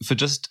 And for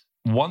just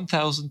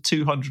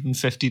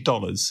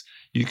 $1,250,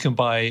 you can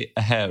buy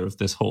a hair of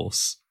this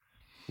horse.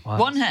 Wow.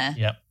 One hair?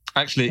 Yep.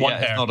 Actually,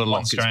 it's not a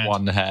lock, it's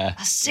one hair.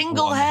 A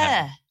single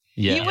hair.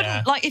 Yeah. You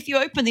wouldn't, like, if you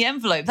open the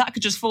envelope, that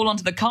could just fall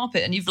onto the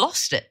carpet and you've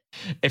lost it.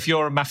 If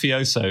you're a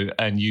mafioso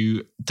and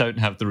you don't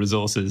have the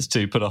resources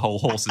to put a whole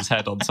horse's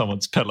head on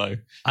someone's pillow.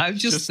 I'm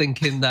just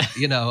thinking that,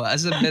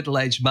 as a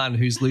middle-aged man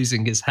who's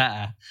losing his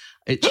hair,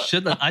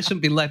 I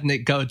shouldn't be letting it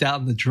go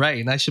down the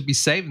drain. I should be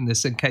saving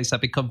this in case I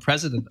become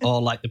president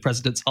or like the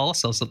president's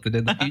horse or something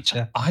in the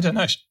future. I don't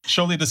know.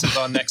 Surely this is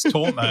our next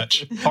tour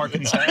match.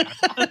 Harkin's hair.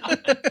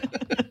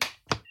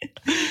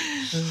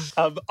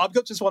 I've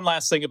got just one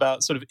last thing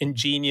about sort of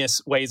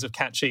ingenious ways of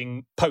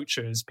catching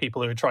poachers,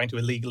 people who are trying to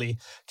illegally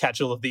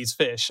catch all of these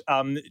fish.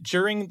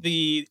 During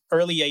the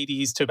early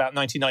 80s to about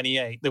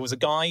 1998, there was a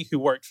guy who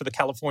worked for the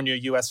California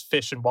U.S.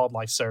 Fish and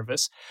Wildlife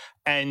Service,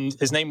 and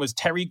his name was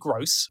Terry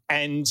Gross,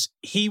 and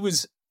he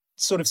was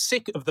sort of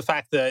sick of the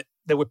fact that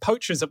there were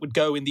poachers that would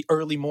go in the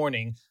early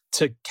morning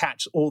to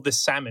catch all this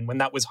salmon when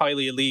that was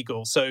highly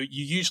illegal. So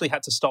you usually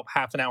had to stop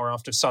half an hour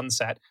after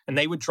sunset, and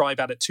they would drive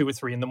out at 2 or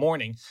 3 in the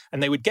morning,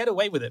 and they would get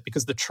away with it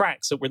because the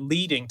tracks that were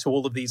leading to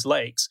all of these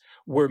lakes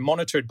were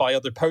monitored by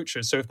other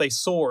poachers. So if they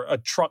saw a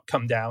truck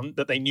come down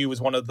that they knew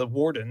was one of the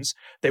wardens,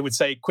 they would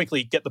say,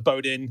 quickly, get the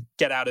boat in,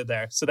 get out of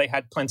there. So they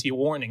had plenty of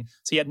warning.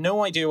 So he had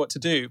no idea what to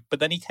do, but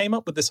then he came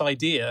up with this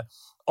idea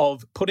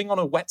of putting on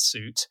a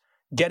wetsuit,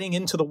 getting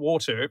into the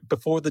water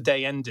before the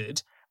day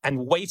ended,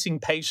 and waiting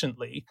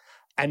patiently.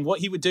 And what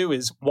he would do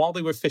is, while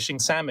they were fishing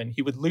salmon,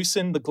 he would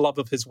loosen the glove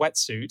of his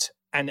wetsuit.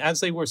 And as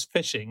they were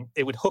fishing,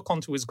 it would hook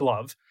onto his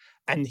glove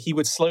and he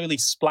would slowly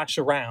splash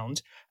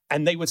around.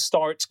 And they would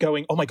start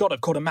going, oh my God,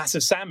 I've caught a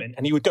massive salmon.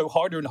 And he would go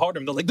harder and harder.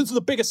 And they're like, this is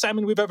the biggest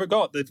salmon we've ever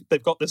got.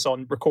 They've got this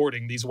on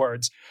recording, these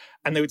words.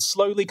 And they would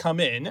slowly come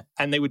in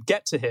and they would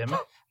get to him.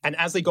 And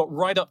as they got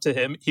right up to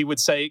him, he would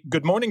say,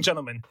 good morning,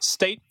 gentlemen.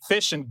 State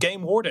Fish and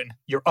Game Warden,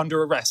 you're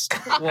under arrest.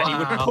 Wow. And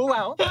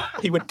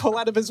he would pull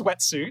out of his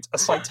wetsuit a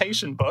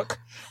citation book,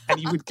 and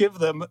he would give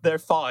them their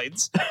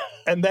fines.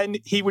 And then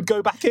he would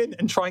go back in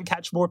and try and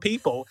catch more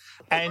people.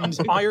 And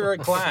Ira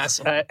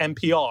Glass at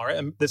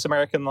NPR, This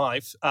American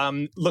Life,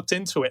 looked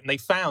into it, and they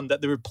found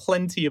that there were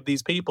plenty of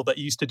these people that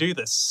used to do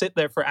this, sit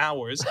there for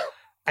hours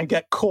and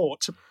get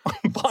caught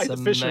by the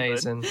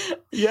fishermen.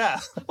 Yeah.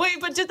 Wait,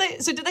 but did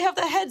they have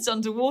their heads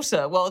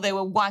underwater while they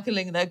were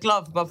waggling their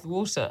glove above the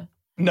water?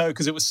 No,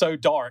 because it was so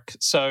dark.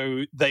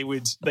 So they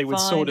would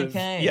sort of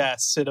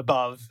sit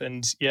above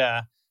and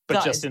but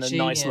that just in a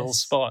nice little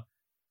spot.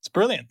 It's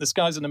brilliant. This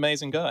guy's an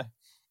amazing guy.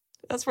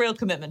 That's real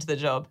commitment to the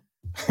job.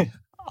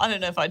 I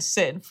don't know if I'd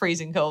sit in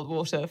freezing cold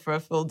water for a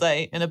full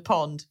day in a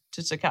pond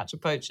just to catch a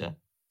poacher.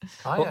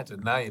 I had a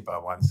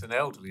neighbour once, an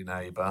elderly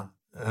neighbour,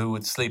 who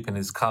would sleep in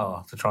his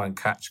car to try and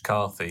catch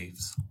car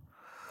thieves.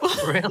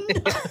 Really?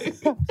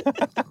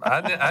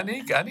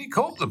 and he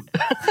caught them.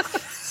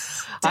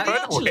 Did he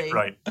actually?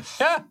 Right.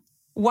 Yeah.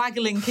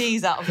 Waggling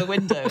keys out of the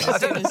window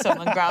as soon as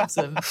someone grabs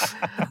them.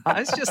 I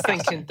was just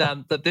thinking,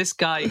 Dan, that this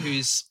guy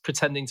who's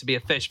pretending to be a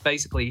fish,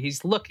 basically,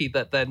 he's lucky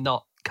that they're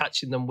not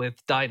catching them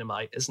with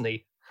dynamite, isn't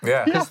he?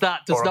 Yeah. Because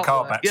that does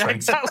not work. Yeah,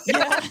 exactly.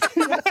 Yeah.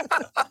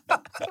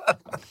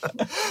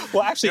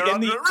 Well, actually,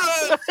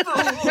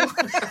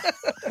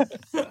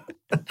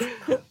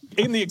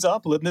 in the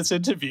example in this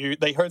interview,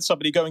 they heard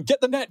somebody going,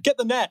 get the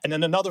net. And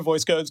then another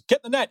voice goes,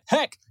 get the net.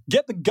 Heck,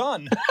 get the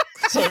gun.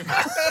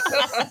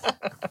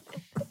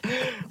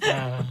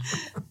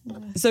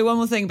 So one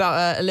more thing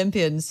about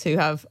Olympians who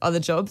have other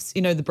jobs.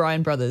 You know, the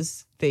Bryan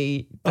brothers.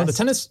 The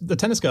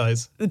tennis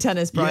guys. The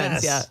tennis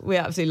Bryans, Yes. yeah. We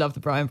absolutely love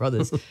the Bryan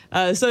brothers.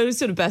 So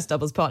sort of best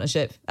doubles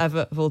partnership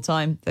ever of all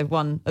time. They've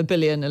won 1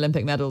 billion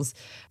Olympic medals.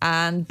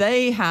 And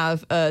they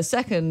have a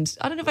second,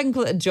 I don't know if I can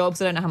call it a job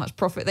because I don't know how much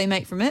profit they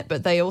make from it,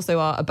 but they also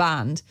are a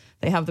band.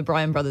 They have the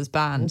Bryan brothers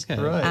band.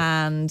 Okay. Right.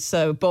 And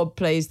so Bob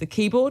plays the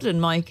keyboard and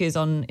Mike is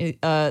on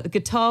the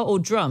guitar or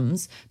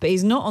drums, but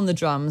he's not on the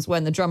drums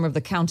when the drummer of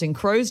the Counting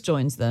Crows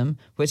joins them,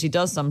 which he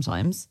does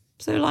sometimes.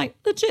 So like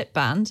legit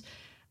band.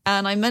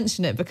 And I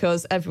mention it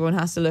because everyone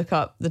has to look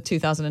up the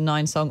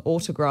 2009 song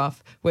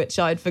Autograph, which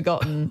I'd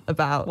forgotten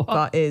about,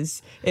 but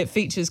it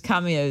features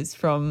cameos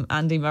from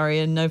Andy Murray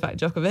and Novak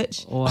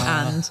Djokovic. Wow.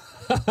 And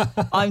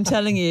I'm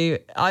telling you,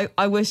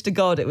 I wish to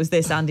God it was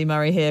this Andy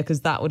Murray here,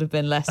 because that would have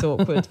been less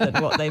awkward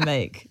than what they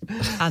make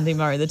Andy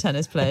Murray, the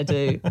tennis player,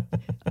 do.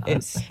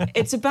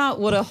 It's about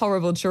what a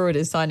horrible chore it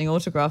is signing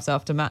autographs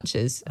after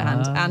matches.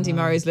 And Andy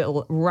Murray's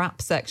little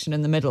rap section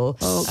in the middle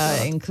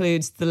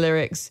includes the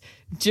lyrics,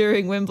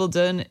 "During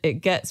Wimbledon,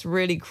 it gets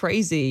really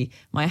crazy.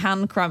 My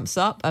hand cramps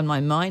up and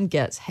my mind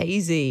gets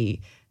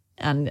hazy."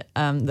 And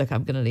look,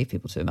 I'm going to leave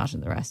people to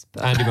imagine the rest.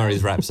 But Andy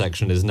Murray's rap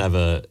section is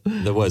never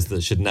the words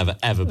that should never,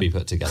 ever be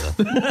put together.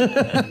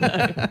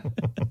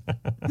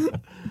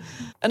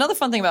 Another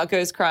fun thing about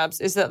ghost crabs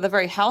is that they're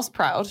very house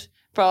proud,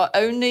 but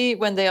only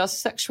when they are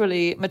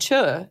sexually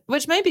mature,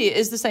 which maybe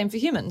is the same for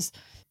humans.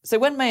 So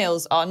when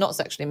males are not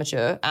sexually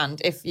mature, and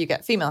if you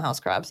get female house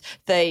crabs,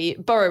 they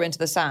burrow into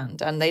the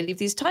sand and they leave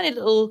these tiny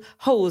little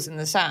holes in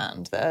the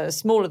sand that are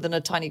smaller than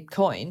a tiny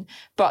coin,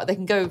 but they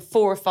can go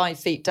 4 or 5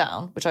 feet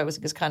down, which I always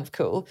think is kind of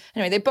cool.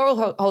 Anyway, they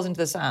burrow holes into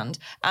the sand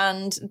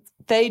and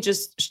they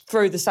just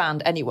throw the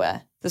sand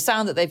anywhere. The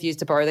sand that they've used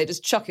to burrow, they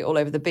just chuck it all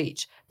over the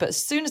beach. But as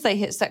soon as they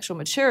hit sexual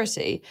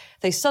maturity,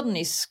 they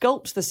suddenly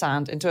sculpt the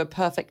sand into a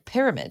perfect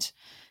pyramid.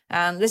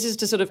 And this is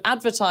to sort of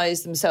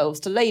advertise themselves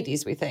to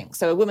ladies, we think.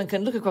 So a woman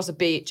can look across a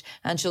beach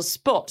and she'll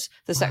spot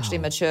the sexually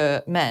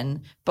mature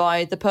men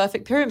by the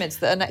perfect pyramids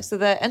that are next to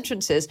their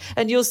entrances.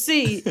 And you'll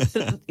see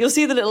the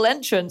little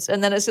entrance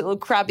and then it's little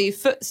crabby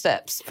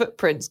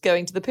footprints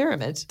going to the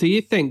pyramid. Do you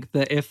think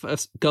that if a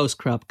ghost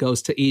crab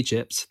goes to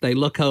Egypt, they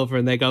look over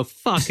and they go,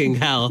 fucking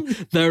hell,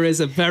 there is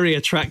a very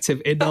attractive,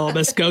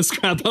 enormous ghost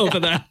crab over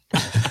there?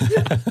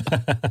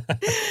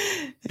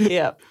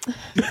 Yeah.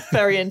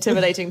 Very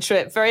intimidating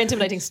trip. Very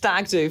intimidating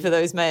stag do for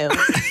those males.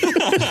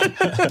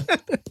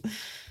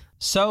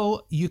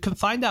 So you can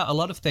find out a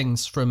lot of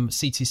things from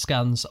CT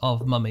scans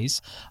of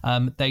mummies.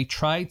 They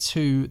CT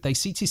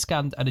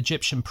scanned an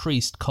Egyptian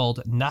priest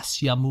called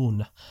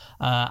Nasyamun,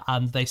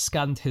 and they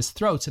scanned his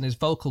throat and his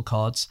vocal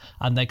cords,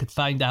 and they could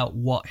find out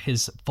what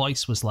his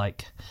voice was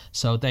like.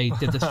 So they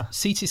did the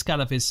CT scan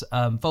of his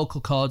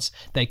vocal cords.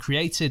 They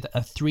created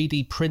a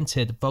 3D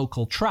printed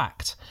vocal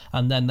tract,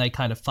 and then they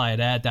kind of fired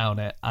air down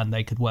it, and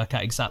they could work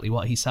out exactly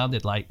what he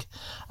sounded like.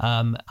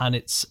 And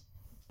it's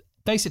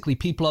basically,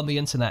 people on the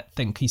internet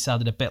think he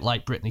sounded a bit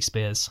like Britney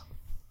Spears.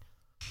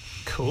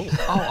 Cool.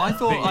 Oh, I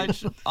thought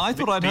I'd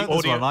heard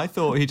this one. I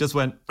thought he just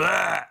went.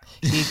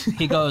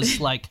 He goes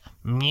like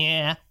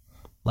meow,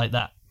 like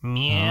that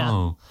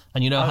meow,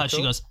 and you know how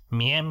she goes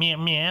meow meow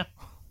meow.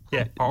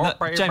 Yeah,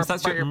 James,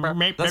 that's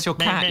your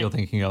cat you're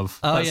thinking of.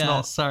 Oh, that's yeah,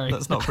 not, sorry.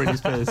 That's not Britney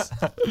Spears.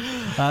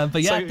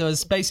 But yeah, there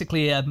was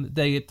basically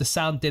the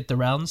sound did the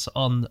rounds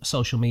on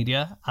social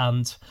media,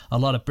 and a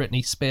lot of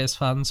Britney Spears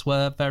fans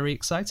were very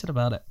excited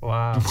about it.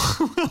 Wow.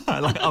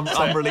 Like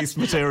unreleased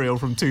material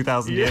from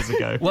 2,000 years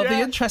ago. Well, the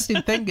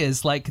interesting thing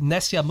is, like,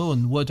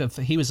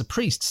 Nesyamun he was a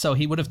priest, so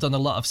he would have done a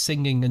lot of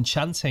singing and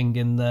chanting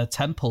in the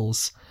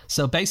temples.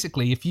 So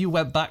basically, if you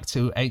went back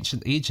to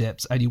ancient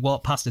Egypt and you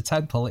walked past a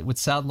temple, it would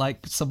sound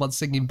like someone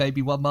singing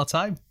Baby One More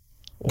Time.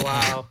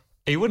 Wow.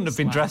 He wouldn't have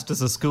been dressed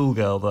as a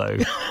schoolgirl, though.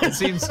 It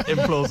seems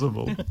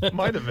implausible.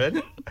 Might have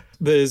been.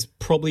 There's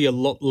probably a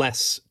lot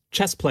less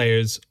chess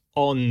players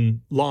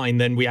online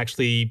than we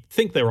actually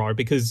think there are,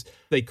 because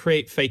they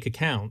create fake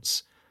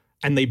accounts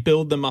and they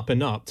build them up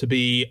and up to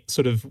be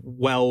sort of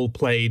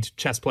well-played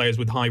chess players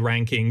with high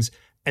rankings.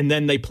 And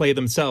then they play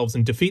themselves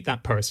and defeat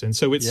that person.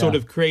 So it's sort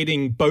of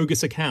creating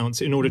bogus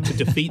accounts in order to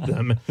defeat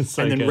them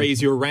and then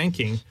raise your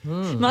ranking.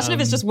 Imagine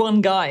if it's just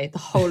one guy, the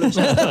whole of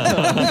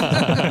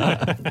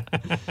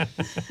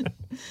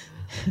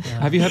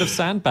Have you heard of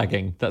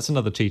sandbagging? That's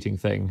another cheating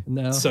thing.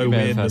 No. So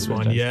weird, this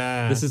one,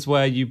 yeah. This is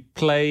where you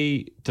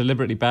play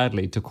deliberately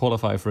badly to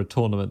qualify for a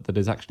tournament that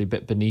is actually a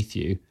bit beneath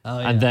you.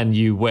 And then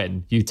you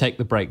win. You take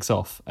the brakes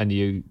off and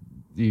you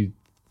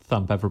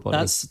thump everybody.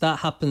 That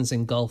happens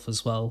in golf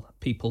as well.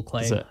 People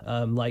claim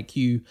like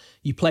you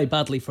play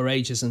badly for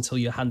ages until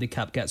your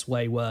handicap gets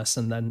way worse,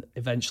 and then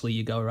eventually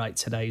you go, right,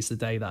 today's the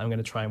day that I'm going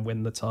to try and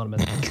win the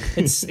tournament.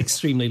 It's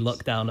extremely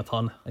looked down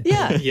upon.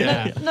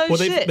 Yeah. No well,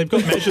 shit. they've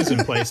got measures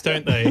in place,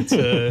 don't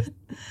they?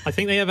 I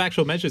think they have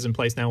actual measures in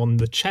place now on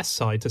the chess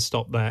side to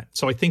stop that.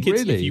 So I think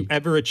it's if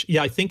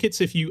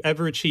you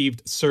ever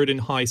achieved certain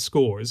high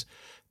scores,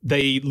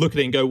 they look at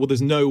it and go, well,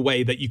 there's no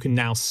way that you can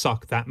now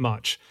suck that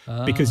much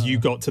because you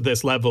got to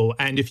this level.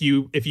 And if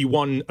you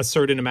won a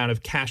certain amount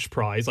of cash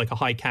prize, like a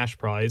high cash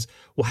prize,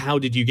 well, how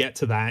did you get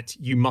to that?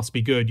 You must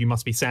be good. You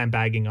must be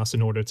sandbagging us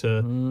in order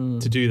to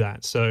do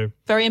that. So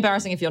very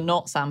embarrassing if you're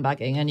not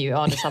sandbagging and you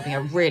are just having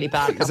a really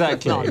bad couple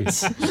of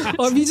months.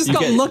 Or if you just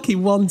got lucky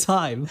one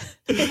time.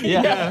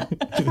 Yeah.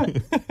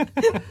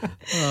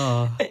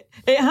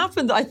 It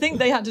happened. I think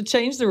they had to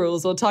change the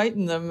rules or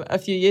tighten them a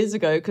few years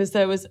ago because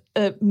there was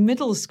a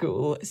middle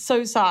school. It's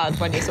so sad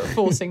when you're sort of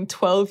forcing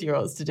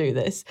 12-year-olds to do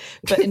this.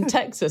 But in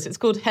Texas, it's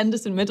called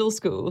Henderson Middle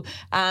School.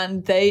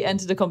 And they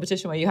entered a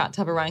competition where you had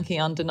to have a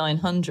ranking under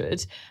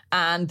 900.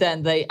 And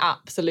then they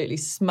absolutely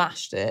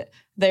smashed it.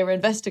 They were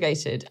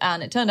investigated,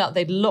 and it turned out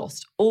they'd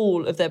lost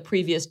all of their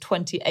previous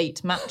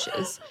 28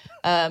 matches,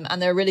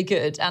 and they were really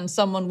good. And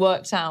someone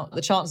worked out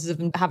the chances of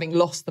them having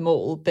lost them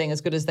all being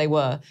as good as they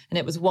were, and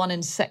it was 1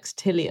 in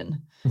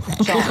sextillion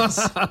chance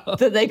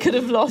that they could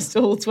have lost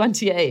all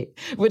 28,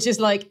 which is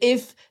like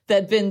if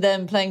there'd been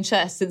them playing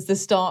chess since the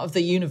start of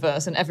the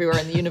universe and everywhere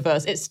in the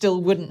universe, it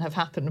still wouldn't have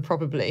happened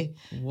probably.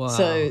 Wow.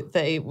 So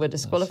they were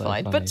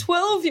disqualified. But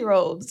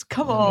 12-year-olds,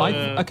 come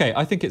on.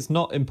 I think it's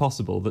not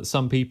impossible that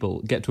some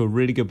people get to a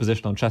really good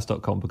position on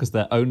chess.com because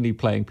they're only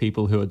playing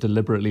people who are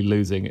deliberately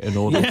losing in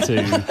order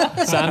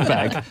to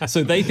sandbag.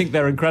 So they think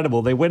they're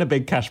incredible. They win a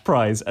big cash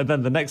prize, and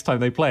then the next time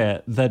they play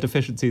it, their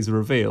deficiencies are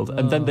revealed,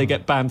 and then they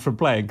get banned from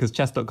playing because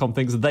chess.com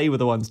thinks they were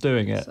the ones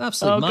doing it. It's an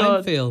absolute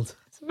minefield.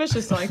 It's a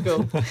vicious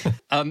cycle.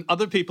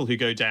 Other people who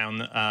go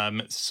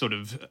down sort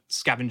of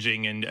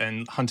scavenging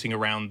and hunting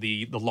around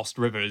the lost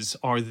rivers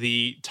are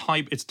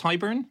it's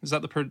Tyburn? Is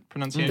that the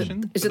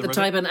pronunciation? Is it the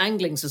Tyburn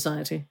Angling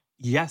Society?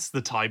 Yes,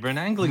 the Tyburn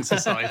Angling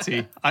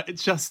Society.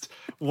 It's just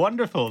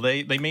wonderful.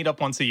 They meet up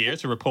once a year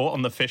to report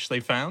on the fish they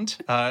found.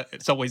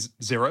 It's always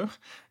 0.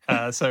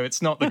 So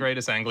it's not the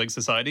greatest angling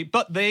society,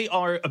 but they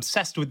are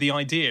obsessed with the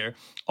idea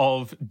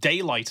of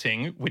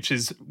daylighting, which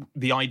is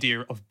the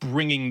idea of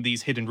bringing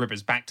these hidden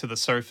rivers back to the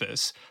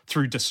surface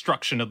through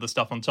destruction of the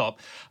stuff on top,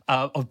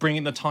 of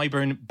bringing the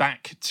Tyburn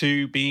back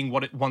to being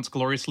what it once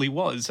gloriously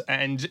was.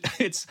 And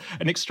it's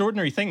an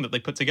extraordinary thing that they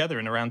put together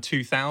in around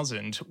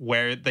 2000,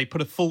 where they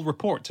put a full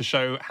report to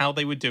show how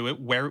they would do it,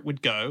 where it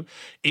would go.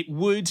 It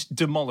would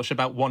demolish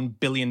about £1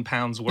 billion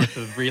worth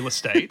of real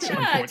estate,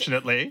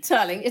 unfortunately.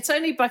 Darling, it's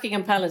only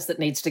Buckingham Palace that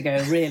needs to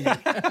go, really.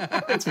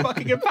 It's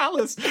Buckingham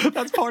Palace.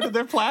 That's part of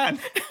their plan.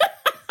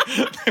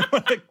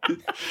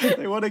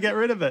 They want to get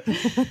rid of it.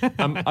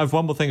 I have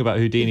one more thing about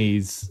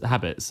Houdini's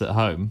habits at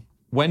home.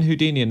 When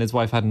Houdini and his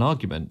wife had an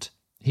argument,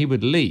 he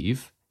would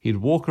leave, he'd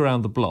walk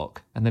around the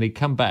block, and then he'd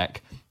come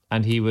back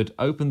and he would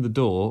open the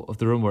door of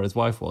the room where his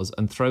wife was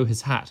and throw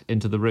his hat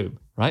into the room,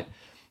 right?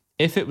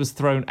 If it was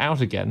thrown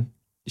out again,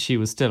 she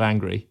was still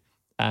angry,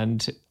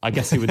 and I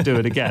guess he would do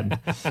it again.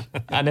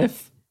 And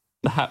if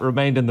the hat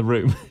remained in the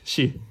room,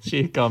 she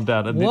calmed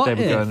down and they would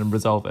go in and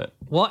resolve it.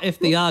 What if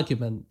the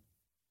argument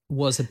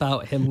was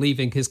about him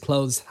leaving his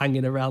clothes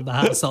hanging around the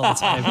house all the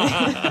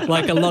time?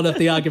 Like a lot of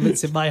the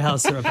arguments in my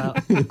house are about.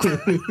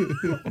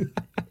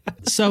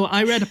 So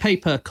I read a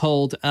paper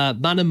called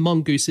Man and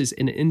Mongooses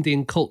in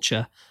Indian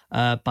Culture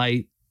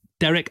by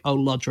Derek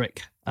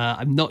O'Lodrick.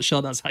 I'm not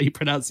sure that's how you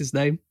pronounce his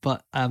name,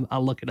 but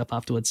I'll look it up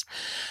afterwards.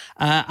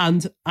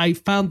 And I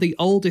found the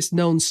oldest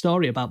known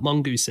story about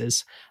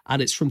mongooses,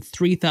 and it's from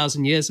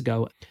 3,000 years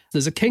ago.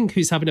 There's a king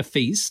who's having a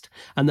feast,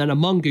 and then a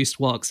mongoose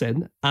walks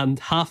in, and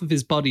half of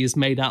his body is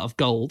made out of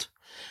gold.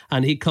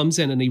 And he comes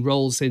in and he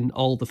rolls in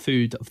all the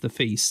food of the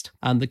feast.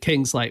 And the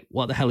king's like,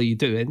 what the hell are you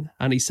doing?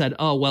 And he said,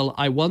 oh, well,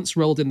 I once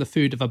rolled in the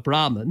food of a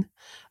Brahmin,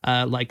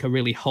 like a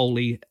really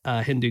holy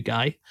Hindu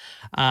guy.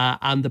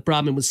 And the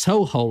Brahmin was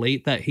so holy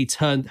that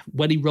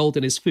when he rolled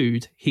in his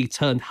food, he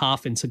turned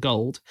half into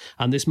gold.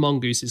 And this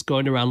mongoose is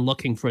going around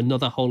looking for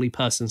another holy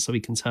person so he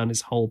can turn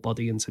his whole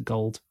body into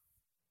gold.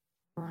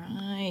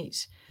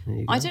 Right.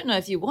 I don't know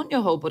if you want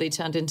your whole body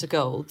turned into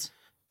gold.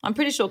 I'm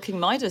pretty sure King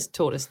Midas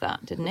taught us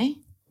that, didn't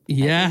he?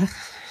 Yeah.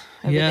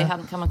 Maybe they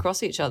hadn't come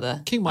across each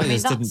other. King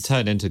Midas didn't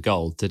turn into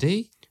gold, did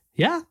he?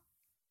 Yeah.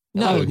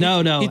 No.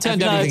 He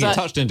turned everything he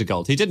touched into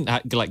gold. He didn't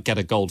get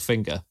a gold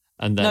finger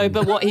and then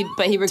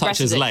he regretted touch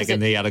his leg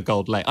and he had a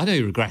gold leg. I know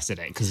he regretted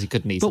it because he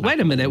couldn't eat. But wait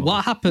a minute, anymore.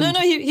 what happened? No,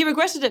 he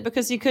regretted it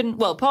because you couldn't.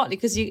 Well, partly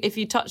because if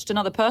you touched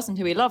another person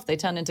who he loved, they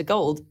turned into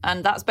gold,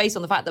 and that's based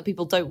on the fact that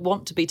people don't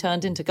want to be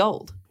turned into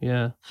gold.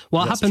 Yeah.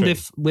 What happened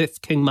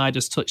if King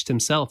Midas touched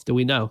himself? Do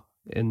we know?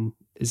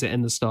 Is it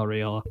in the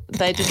story or?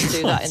 They didn't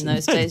do that in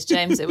those days,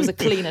 James. It was a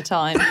cleaner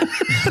time.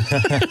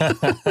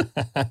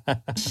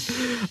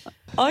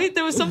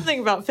 There was something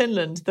about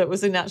Finland that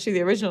was in actually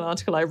the original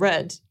article I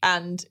read,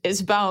 and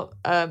it's about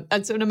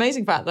it's an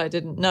amazing fact that I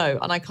didn't know,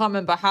 and I can't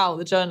remember how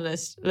the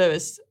journalist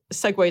Lewis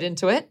segued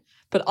into it,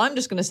 but I'm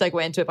just going to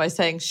segue into it by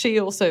saying she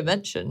also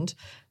mentioned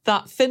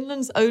that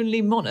Finland's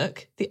only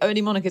monarch, the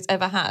only monarch it's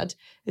ever had,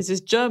 is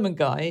this German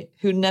guy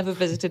who never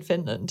visited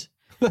Finland.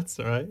 That's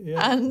all right,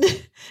 yeah. And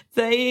this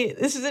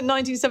is in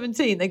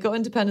 1917. They got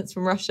independence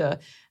from Russia.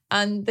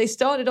 And they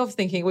started off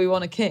thinking, we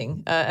want a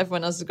king.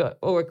 Everyone else has got,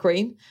 or a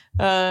queen.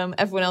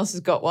 Everyone else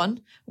has got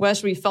one. Where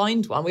should we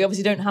find one? We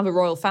obviously don't have a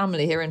royal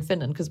family here in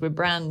Finland because we're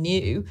brand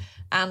new.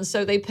 And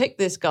so they picked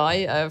this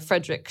guy,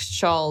 Frederick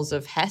Charles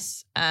of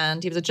Hesse,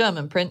 and he was a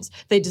German prince.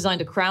 They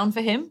designed a crown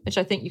for him, which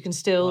I think you can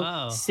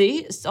still see.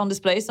 It's on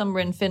display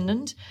somewhere in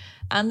Finland.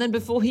 And then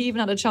before he even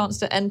had a chance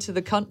to enter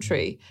the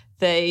country,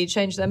 they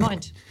changed their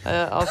mind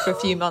after a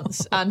few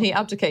months, and he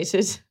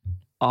abdicated.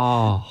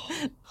 Oh.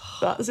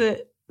 That's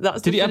it.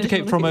 Did he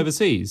abdicate from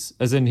overseas?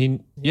 As in he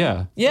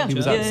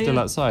was still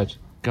outside.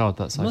 God,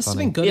 that's so must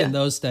funny. have been good in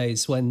those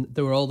days when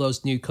there were all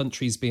those new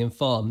countries being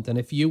formed, and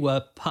if you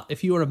were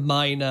a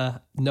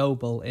minor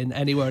noble in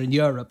anywhere in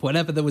Europe,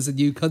 whenever there was a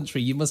new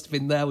country, you must have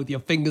been there with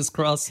your fingers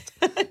crossed,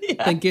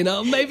 thinking,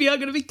 "Oh, maybe I'm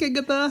going to be king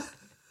of there."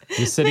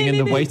 You're sitting in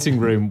the waiting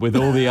room with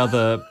all the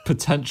other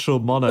potential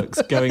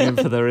monarchs going in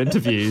for their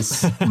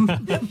interviews. Hope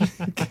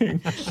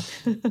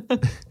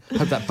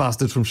that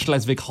bastard from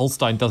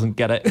Schleswig-Holstein doesn't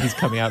get it. He's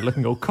coming out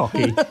looking all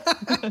cocky.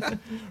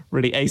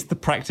 Really aced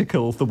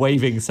the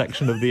waving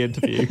section of the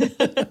interview.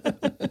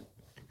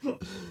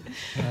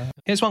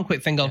 Here's one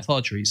quick thing on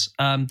forgeries.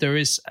 There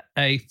is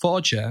a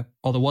forger,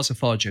 or there was a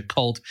forger,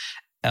 called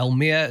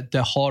Elmir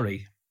de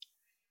Hori.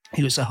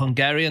 He was a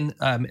Hungarian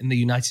in the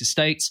United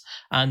States,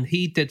 and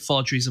he did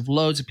forgeries of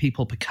loads of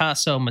people,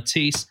 Picasso,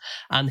 Matisse,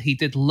 and he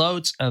did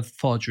loads of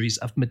forgeries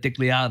of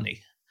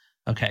Modigliani.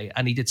 Okay,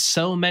 and he did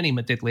so many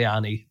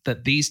Modigliani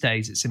that these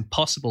days it's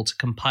impossible to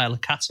compile a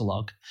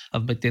catalogue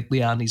of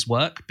Modigliani's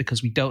work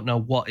because we don't know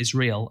what is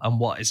real and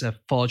what is a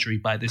forgery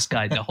by this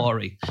guy, de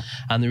Hori.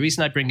 And the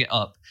reason I bring it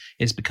up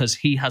is because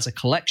he has a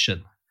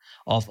collection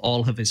of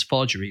all of his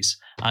forgeries,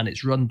 and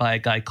it's run by a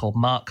guy called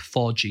Mark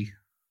Forgy.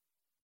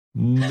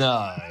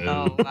 No.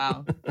 Oh,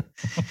 wow.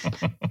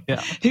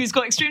 Yeah. Who's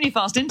got extremely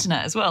fast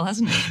internet as well,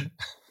 hasn't he?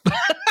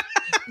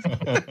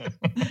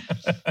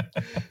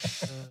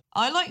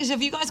 I like this.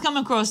 Have you guys come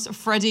across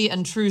Freddie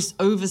and Truus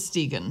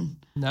Overstegen?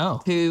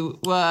 No. Who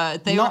were...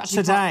 Not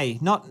today.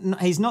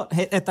 He's not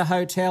at the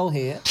hotel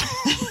here.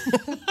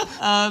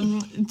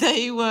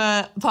 They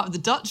were part of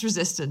the Dutch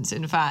resistance,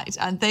 in fact,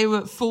 and they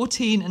were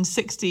 14 and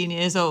 16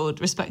 years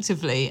old,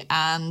 respectively,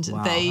 and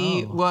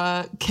they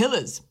were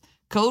killers.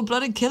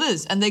 Cold-blooded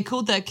killers, and they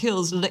called their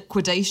kills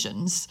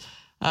liquidations,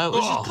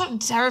 which is kind of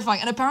terrifying.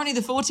 And apparently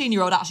the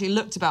 14-year-old actually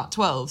looked about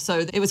 12,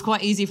 so it was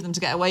quite easy for them to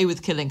get away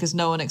with killing because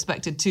no one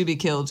expected to be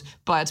killed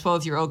by a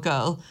 12-year-old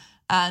girl.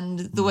 And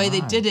the way they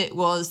did it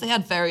was they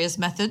had various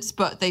methods,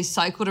 but they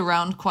cycled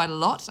around quite a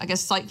lot. I guess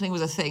cycling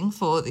was a thing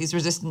for these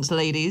resistance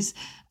ladies.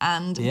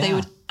 And they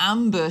would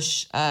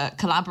ambush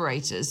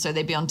collaborators. So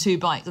they'd be on two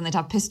bikes and they'd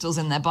have pistols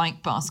in their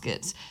bike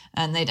baskets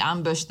and they'd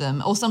ambush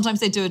them. Or sometimes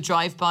they'd do a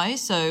drive-by.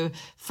 So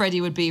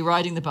Freddie would be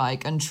riding the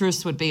bike and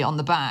Truus would be on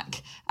the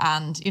back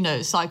and,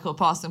 cycle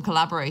past some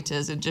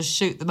collaborators and just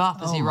shoot them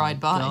up as you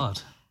ride by.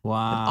 God.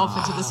 Wow. Off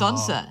into the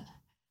sunset.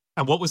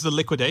 And what was the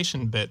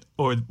liquidation bit?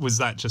 Or was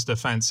that just a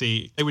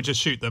fancy... They would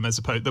just shoot them as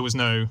opposed... There was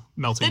no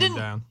melting them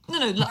down?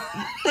 No.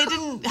 They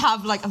didn't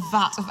have like a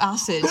vat of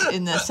acid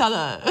in their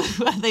cellar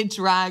where they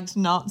dragged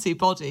Nazi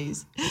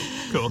bodies.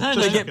 Cool. No,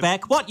 They get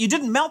back. What? You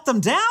didn't melt them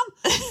down?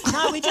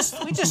 No, we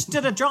just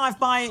did a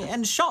drive-by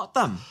and shot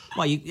them.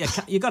 Well,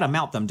 you got to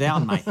melt them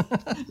down, mate.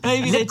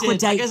 Maybe they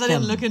did. I guess I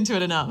didn't them. look into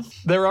it enough.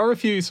 There are a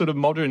few sort of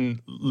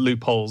modern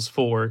loopholes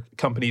for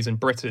companies in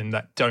Britain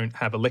that don't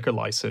have a liquor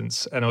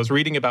license. And I was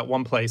reading about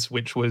one place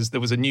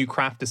there was a new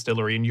craft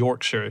distillery in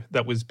Yorkshire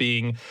that was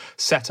being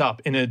set up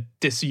in a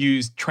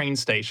disused train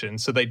station.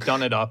 So they'd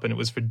done it up and it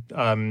was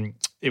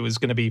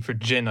going to be for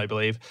gin, I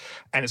believe.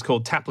 And it's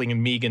called Tapling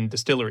and Meagan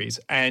Distilleries.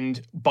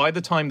 And by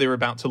the time they were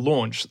about to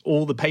launch,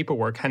 all the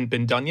paperwork hadn't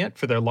been done yet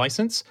for their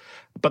license.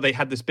 But they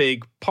had this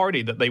big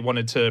party that they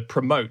wanted to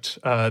promote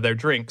their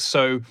drinks.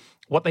 So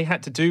what they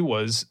had to do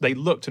was they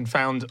looked and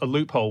found a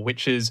loophole,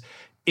 which is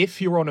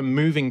if you're on a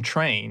moving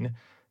train,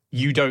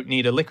 you don't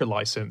need a liquor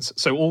license.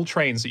 So all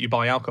trains that you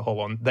buy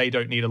alcohol on, they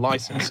don't need a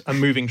license. A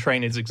moving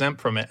train is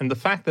exempt from it. And the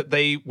fact that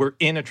they were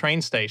in a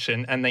train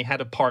station and they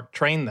had a parked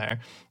train there,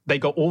 they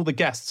got all the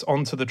guests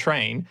onto the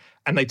train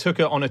and they took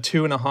it on a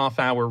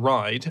 2.5-hour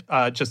ride.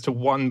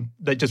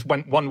 They just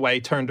went one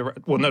way,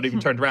 not even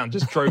turned around,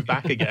 just drove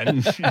back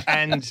again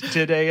and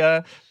did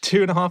a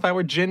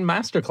 2.5-hour gin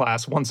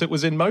masterclass once it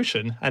was in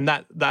motion. And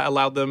that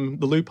allowed them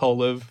the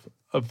loophole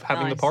of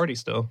having the party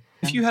still.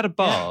 If you had a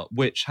bar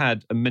which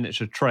had a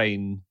miniature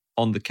train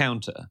on the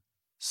counter,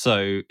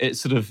 so it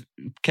sort of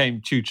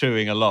came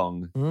choo-chooing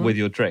along with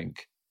your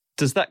drink,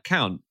 does that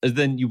count?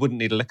 Then you wouldn't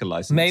need a liquor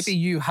license. Maybe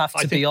you have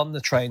to be on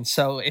the train.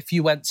 So if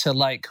you went to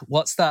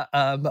what's that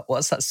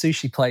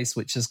sushi place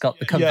which has got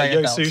the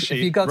conveyor belt? Sushi.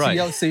 If you go to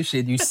Yo Sushi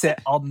and you sit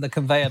on the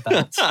conveyor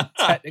belt,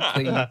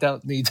 technically you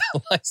don't need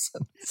a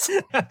license.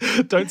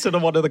 Don't sit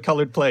on one of the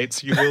coloured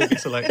plates. You will be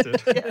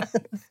selected.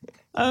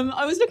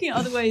 I was looking at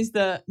other ways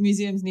that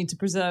museums need to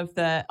preserve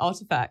their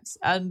artifacts,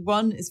 and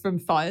one is from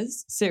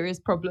fires, serious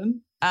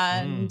problem.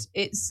 And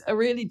it's a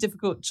really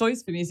difficult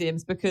choice for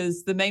museums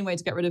because the main way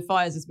to get rid of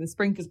fires is with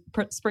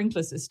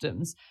sprinkler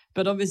systems.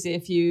 But obviously,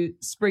 if you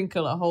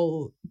sprinkle a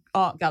whole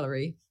art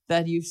gallery,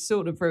 then you've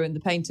sort of ruined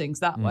the paintings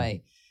that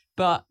way.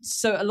 But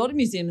so a lot of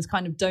museums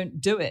kind of don't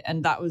do it.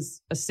 And that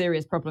was a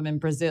serious problem in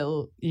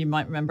Brazil. You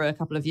might remember a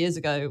couple of years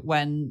ago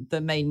when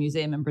the main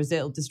museum in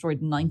Brazil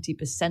destroyed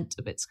 90%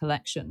 of its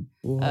collection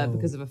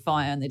because of a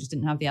fire, and they just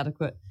didn't have the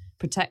adequate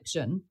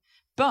protection.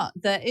 But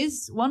there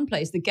is one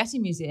place, the Getty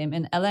Museum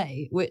in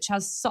LA, which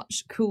has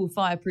such cool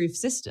fireproof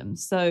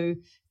systems. So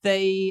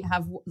they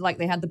have, like,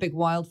 they had the big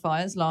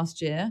wildfires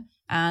last year,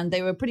 and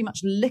they were pretty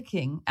much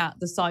licking at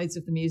the sides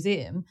of the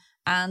museum.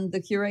 And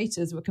the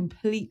curators were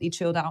completely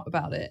chilled out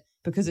about it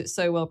because it's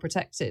so well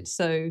protected.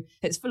 So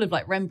it's full of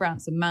like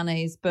Rembrandts and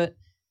Manets, but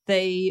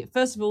they,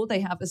 first of all, they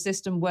have a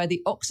system where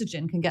the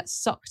oxygen can get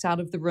sucked out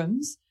of the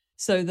rooms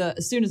so that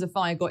as soon as a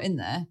fire got in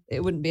there,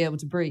 it wouldn't be able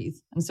to breathe.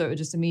 And so it would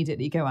just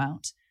immediately go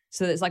out.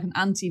 So it's like an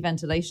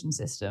anti-ventilation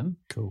system.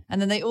 Cool.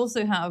 And then they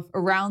also have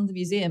around the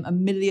museum a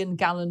 1 million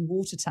gallon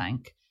water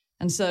tank.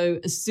 And so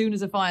as soon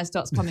as a fire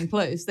starts coming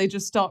close, they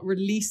just start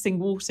releasing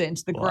water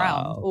into the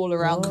ground all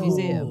around the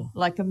museum,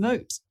 like a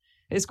moat.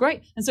 It's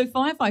great. And so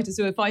firefighters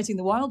who are fighting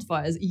the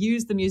wildfires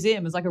use the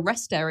museum as like a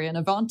rest area and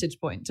a vantage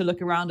point to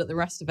look around at the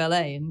rest of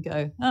LA and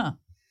go,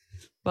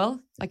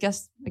 well, I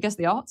guess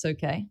the art's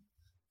okay.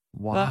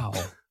 Wow.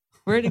 But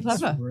really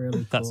clever. Really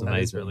cool. That's amazing.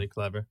 That is really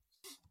clever.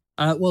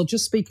 Well,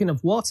 just speaking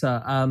of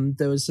water,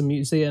 there was a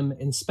museum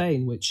in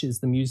Spain, which is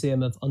the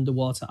Museum of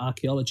Underwater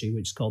Archaeology,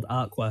 which is called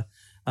Aqua.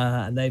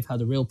 And they've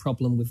had a real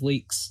problem with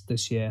leaks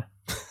this year.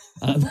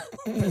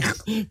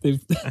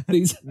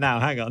 Now,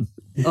 hang on.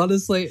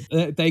 Honestly,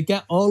 they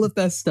get all of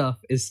their stuff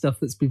is stuff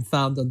that's been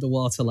found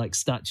underwater, like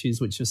statues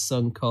which are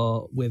sunk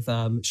or with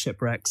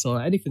shipwrecks or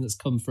anything that's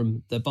come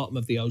from the bottom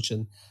of the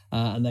ocean.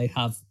 And they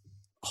have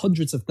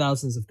hundreds of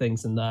thousands of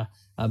things in there,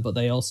 but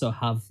they also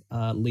have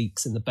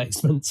leaks in the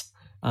basement.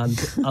 And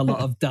a lot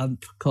of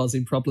damp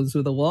causing problems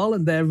with the wall,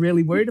 and they're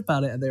really worried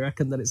about it, and they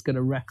reckon that it's going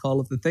to wreck all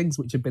of the things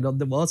which have been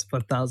underwater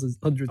for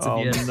hundreds of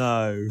years.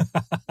 Oh,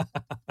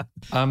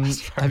 no.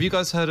 Have you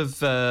guys heard of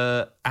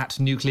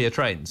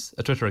 @NuclearTrains,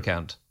 a Twitter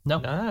account?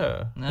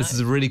 No. This is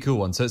a really cool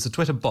one. So it's a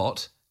Twitter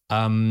bot,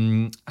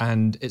 and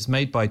it's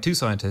made by two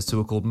scientists who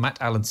are called Matt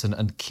Allenson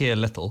and Keir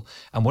Little.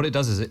 And what it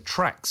does is it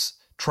tracks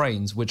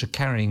trains which are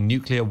carrying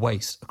nuclear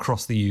waste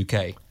across the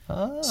UK.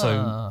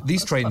 So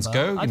these trains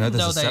go. I didn't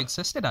know they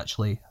existed,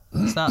 actually.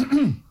 Is that?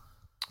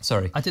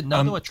 Sorry, I didn't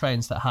know there were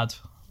trains that had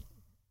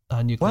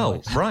nuclear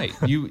waste. Well, right.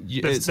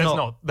 There's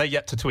not. They're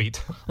yet to tweet.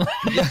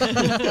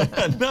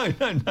 No.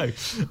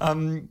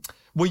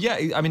 Well,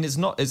 yeah. I mean, it's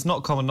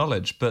not common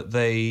knowledge, but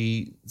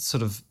you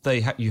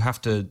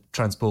have to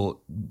transport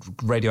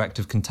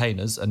radioactive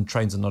containers, and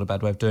trains are not a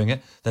bad way of doing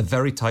it. They're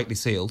very tightly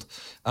sealed,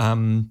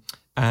 and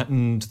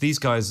these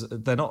guys,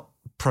 they're not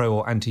pro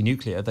or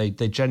anti-nuclear. They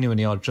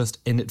genuinely are just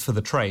in it for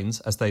the trains,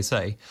 as they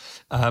say.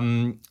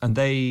 And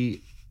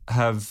they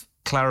have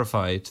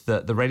clarified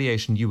that the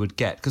radiation you would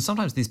get, because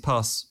sometimes these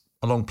pass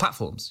along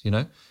platforms,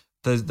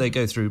 they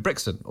go through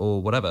Brixton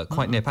or whatever,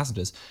 quite near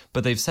passengers.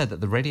 But they've said that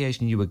the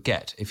radiation you would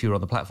get if you were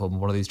on the platform and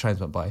one of these trains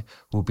went by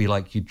would be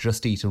like you'd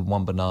just eaten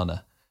one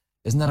banana.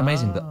 Isn't that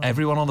amazing that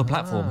everyone on the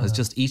platform has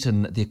just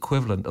eaten the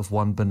equivalent of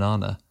one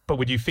banana? But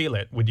would you feel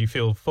it? Would you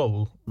feel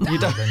full? You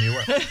don't. Than you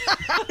were?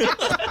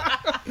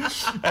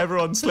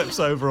 Everyone slips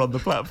over on the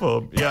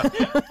platform. Yeah.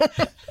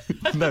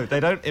 No, they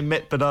don't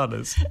emit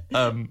bananas.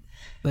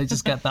 They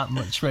just get that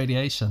much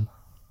radiation.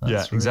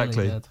 That's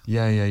exactly. Really good.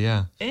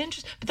 Yeah.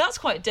 Interesting. But that's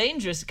quite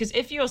dangerous, because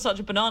if you're such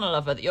a banana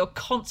lover that you're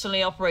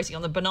constantly operating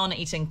on the banana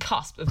eating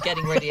cusp of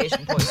getting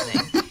radiation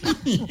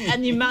poisoning,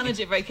 and you manage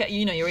it very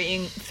carefully, you're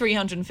eating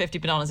 350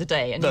 bananas a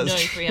day, and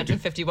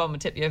 351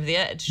 would tip you over the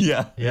edge.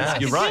 Yeah,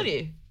 you're right.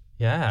 You.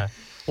 Yeah.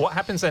 What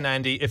happens then,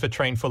 Andy, if a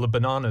train full of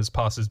bananas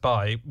passes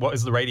by? What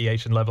is the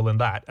radiation level in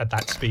that at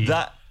that speed?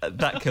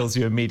 That kills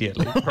you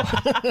immediately.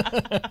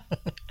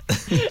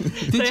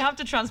 They have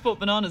to transport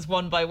bananas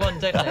one by one,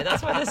 don't they?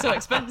 That's why they're so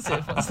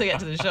expensive once they get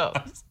to the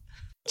shops.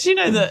 Do you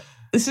know that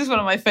this is one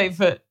of my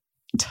favourite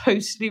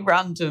totally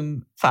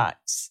random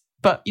facts?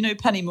 But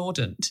Penny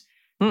Mordaunt,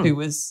 who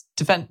was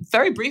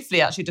very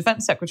briefly actually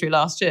Defence Secretary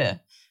last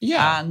year.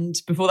 Yeah. And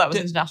before that was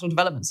International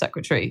Development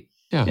Secretary.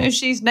 Yeah.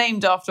 She's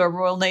named after a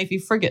Royal Navy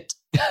frigate.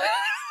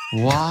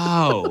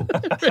 Wow.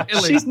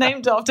 Really? She's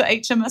named after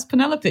HMS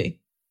Penelope.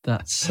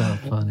 That's so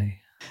funny.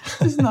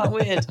 Isn't that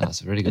weird?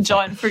 That's a really good A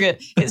giant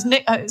frigate. It's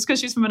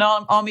because she's from an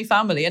army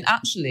family, and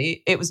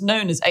actually it was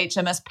known as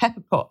HMS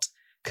Pepperpot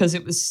because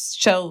it was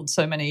shelled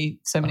so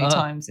many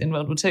times in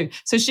World War II.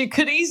 So she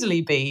could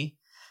easily be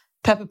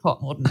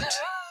Pepperpot Mordaunt.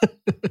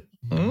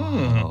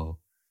 Wow.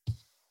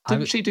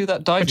 Didn't she do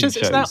that diving show?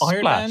 Is that Iron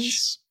Splash?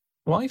 Man's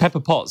wife? Pepper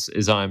Potts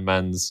is Iron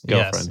Man's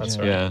girlfriend. Yes, that's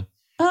right. Yeah.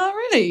 Oh,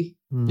 really?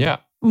 Yeah.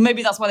 Well,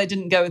 maybe that's why they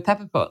didn't go with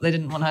Pepperpot. They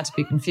didn't want her to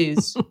be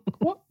confused.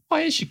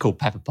 Why is she called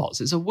Pepper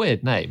Potts? It's a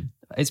weird name.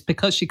 It's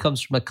because she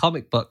comes from a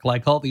comic book,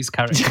 like all these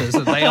characters,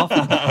 and they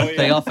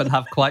often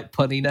have quite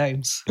punny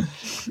names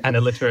and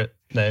illiterate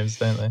names,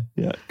 don't they?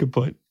 Yeah, good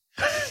point.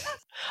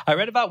 I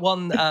read about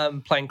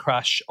one plane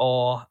crash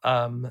or,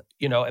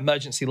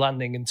 emergency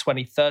landing in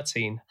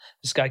 2013.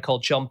 This guy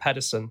called John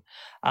Pedersen,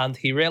 and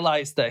he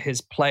realized that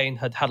his plane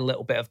had had a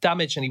little bit of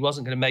damage and he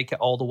wasn't going to make it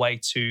all the way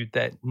to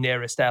the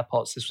nearest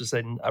airports. This was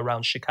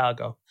around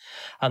Chicago.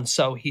 And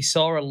so he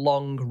saw a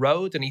long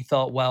road and he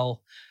thought,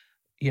 well,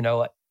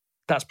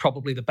 that's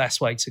probably the best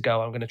way to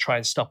go. I'm going to try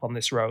and stop on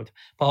this road.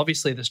 But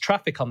obviously there's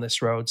traffic on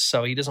this road,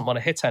 so he doesn't want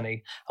to hit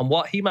any. And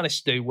what he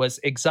managed to do was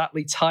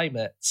exactly time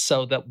it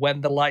so that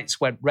when the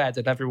lights went red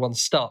and everyone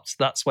stopped,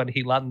 that's when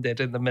he landed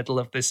in the middle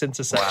of this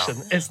intersection.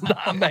 Wow. Isn't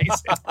that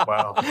amazing?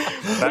 Wow.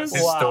 That's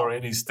his story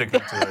and he's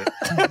sticking to it.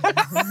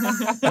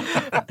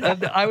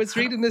 And I was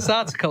reading this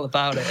article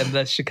about it in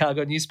the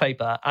Chicago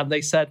newspaper, and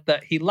they said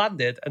that he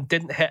landed and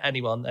didn't hit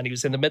anyone, and he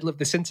was in the middle of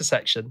this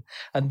intersection,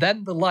 and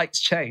then the lights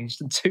changed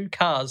and two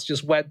cars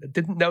just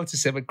didn't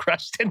notice him and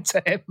crashed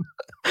into him.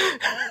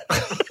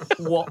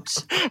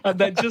 What? And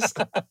then just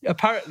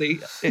apparently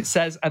it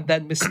says, and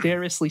then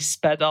mysteriously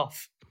sped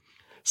off.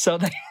 So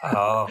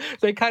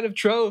they kind of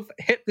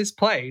hit this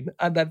plane,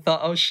 and then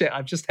thought, oh shit,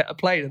 I've just hit a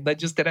plane, and then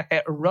just did a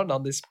hit and run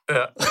on this.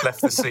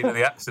 Left the scene of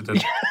the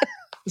accident.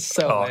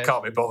 I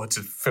can't be bothered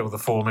to fill the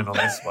form in on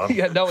this one.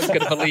 Yeah, no one's going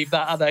to believe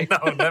that, are they? No,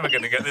 I'm never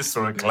going to get this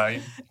sort of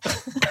claim.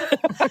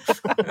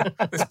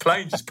 This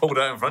plane just pulled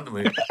out in front of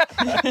me.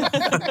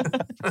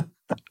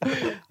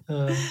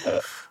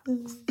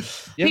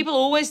 People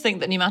always think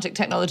that pneumatic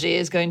technology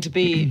is going to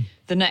be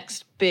the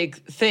next big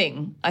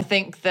thing. I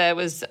think there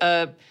was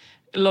a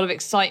lot of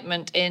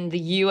excitement in the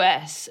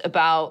US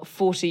about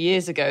 40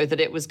 years ago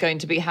that it was going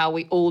to be how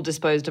we all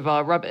disposed of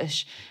our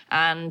rubbish.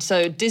 And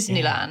so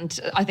Disneyland,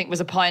 I think, was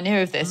a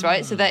pioneer of this,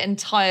 right? So their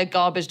entire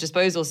garbage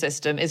disposal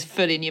system is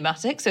fully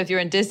pneumatic. So if you're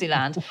in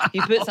Disneyland,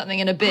 you put something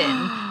in a bin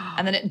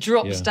and then it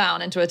drops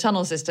down into a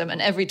tunnel system,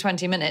 and every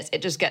 20 minutes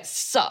it just gets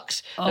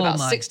sucked about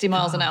 60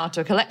 miles an hour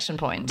to a collection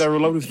point. There are a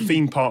load of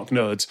theme park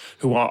nerds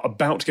who are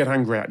about to get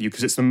angry at you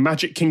because it's the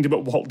Magic Kingdom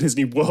at Walt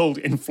Disney World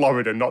in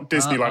Florida, not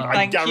Disneyland.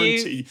 I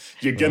guarantee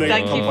you're going to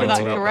get Thank you for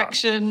that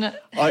correction.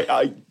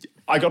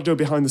 I got to do a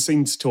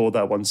behind-the-scenes tour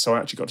there once, so I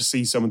actually got to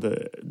see some of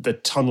the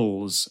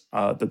tunnels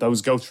that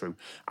those go through.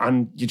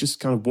 And you're just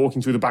kind of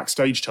walking through the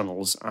backstage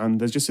tunnels,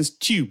 and there's just this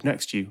tube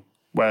next to you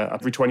where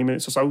every 20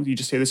 minutes or so, you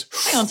just hear this...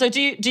 Hang on, so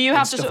do you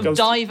have to sort of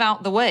dive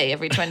out the way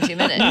every 20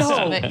 minutes?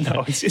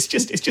 No, it's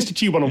just a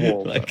tube on a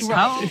wall.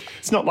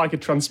 It's not like a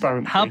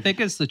transparent How thing.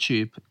 big is the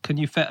tube? Can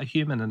you fit a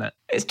human in it?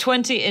 It's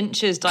 20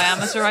 inches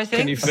diameter, I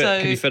think.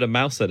 Can you fit a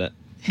mouse in it?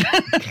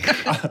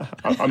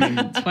 I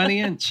mean, 20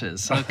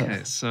 inches.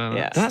 Okay, so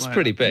that's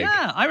pretty big.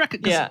 Yeah, I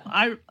reckon.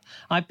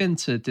 I've been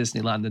to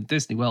Disneyland and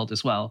Disney World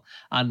as well,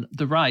 and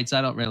the rides,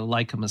 I don't really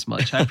like them as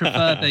much. I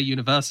prefer the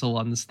Universal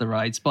ones, the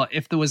rides. But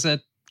if there was a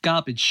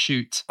garbage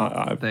chute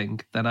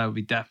thing, then I would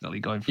be definitely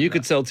going for You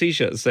could sell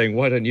T-shirts saying,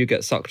 "Why don't you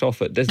get sucked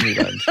off at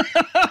Disneyland?"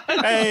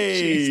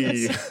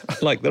 Hey,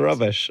 like the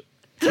rubbish.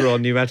 Through our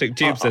pneumatic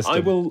tube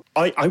system.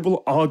 I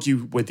will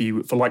argue with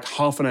you for like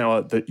half an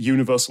hour that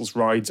Universal's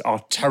rides are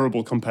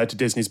terrible compared to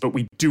Disney's, but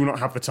we do not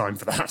have the time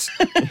for that.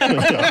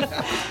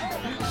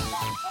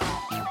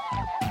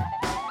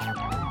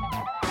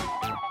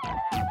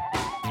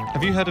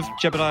 Have you heard of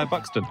Jebediah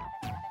Buxton?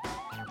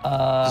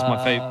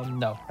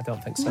 No, I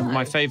don't think so.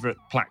 My favourite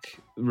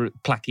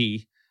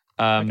plaquey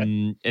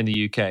in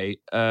the UK.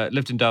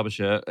 Lived in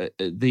Derbyshire.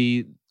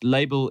 The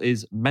label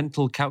is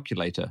mental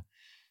calculator.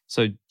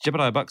 So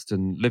Jebediah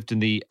Buxton lived in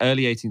the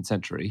early 18th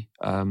century.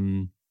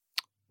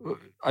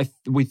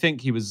 We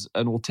think he was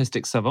an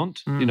autistic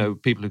savant,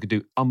 people who could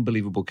do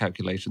unbelievable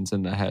calculations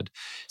in their head.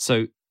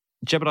 So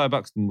Jebediah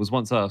Buxton was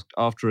once asked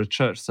after a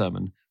church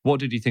sermon, what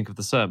did you think of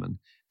the sermon?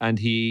 And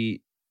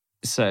he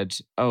said,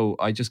 oh,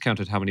 I just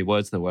counted how many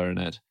words there were in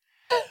it.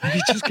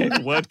 He just gave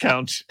a word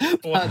count.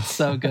 That's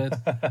so good.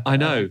 I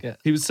know.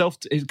 He was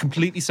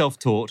completely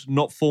self-taught,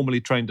 not formally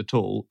trained at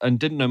all, and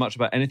didn't know much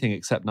about anything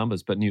except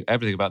numbers, but knew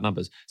everything about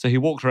numbers. So he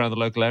walked around the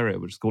local area,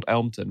 which is called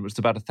Elmton, which is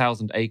about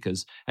 1,000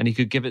 acres, and he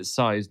could give its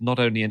size not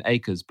only in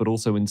acres, but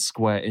also in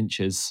square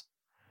inches.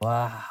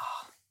 Wow.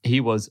 He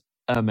was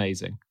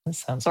amazing.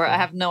 Sorry, I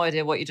have no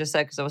idea what you just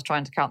said because I was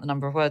trying to count the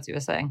number of words you were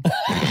saying.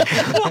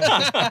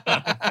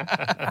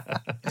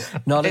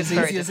 Not as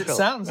easy as it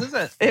sounds, is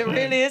it? It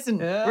really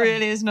isn't. Yeah.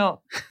 Really is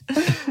not.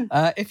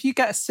 If you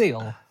get a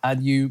seal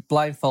and you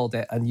blindfold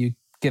it and you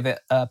give it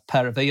a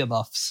pair of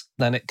earmuffs,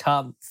 then it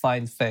can't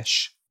find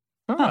fish.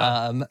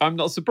 I'm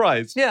not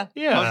surprised. Yeah.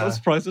 I'm not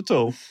surprised at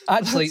all.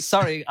 Actually,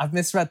 sorry, I've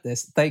misread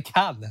this. They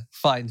can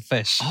find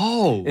fish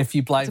if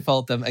you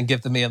blindfold them and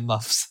give them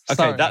earmuffs. Okay,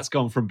 Sorry. that's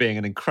gone from being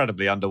an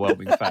incredibly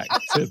underwhelming fact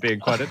to being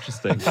quite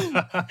interesting.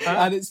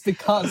 And it's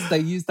because they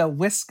use their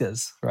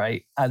whiskers,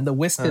 right? And the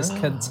whiskers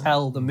can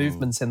tell the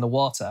movements in the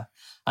water.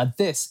 And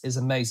this is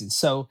amazing.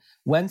 So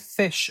when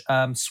fish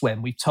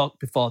swim, we've talked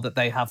before that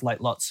they have like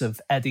lots of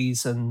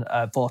eddies and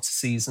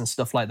vortices and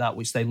stuff like that,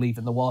 which they leave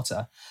in the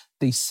water.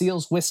 The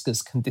seal's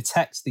whiskers can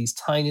detect these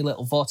tiny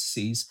little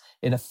vortices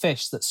in a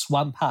fish that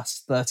swam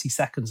past 30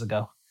 seconds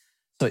ago.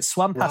 So it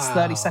swam past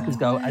 30 seconds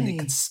ago and it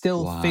can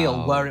still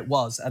feel where it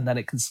was, and then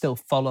it can still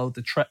follow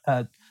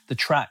the the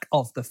track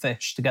of the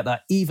fish to get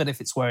that, even if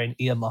it's wearing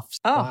earmuffs.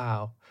 Oh,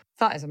 Wow.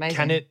 that is amazing.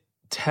 Can it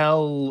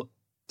tell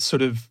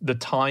sort of the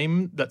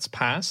time that's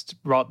passed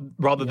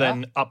rather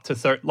than up to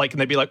 30? Like, can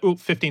they be like,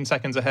 15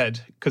 seconds ahead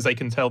because they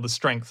can tell the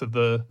strength of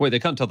the... Wait, they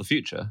can't tell the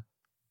future.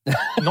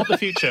 Not the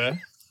future.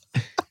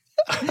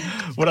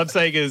 What I'm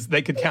saying is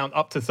they could count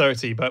up to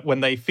 30, but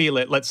when they feel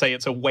it, let's say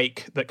it's a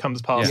wake that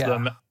comes past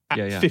them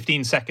at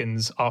 15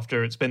 seconds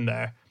after it's been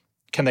there,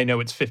 can they know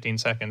it's 15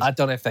 seconds? I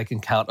don't know if they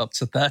can count up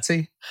to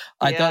 30.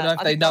 I don't know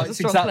if they know it's that's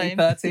a strong exactly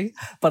claim. 30,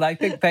 but I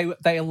think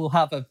they will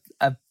have a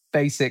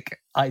basic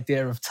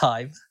idea of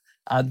time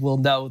and will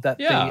know that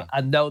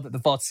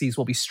the vortices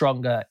will be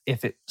stronger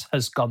if it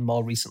has gone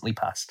more recently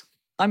past.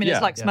 I mean,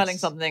 it's like smelling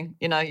something.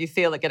 You know, you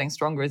feel it getting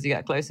stronger as you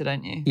get closer,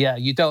 don't you? Yeah,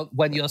 you don't,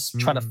 when you're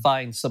trying to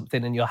find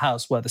something in your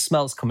house where the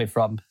smell's coming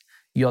from,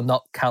 you're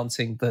not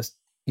counting the,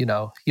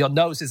 your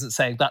nose isn't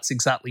saying that's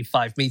exactly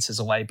 5 meters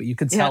away, but you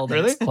can tell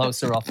that it's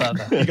closer or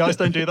further. You guys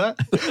don't do that?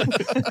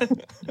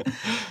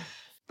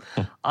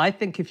 I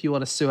think if you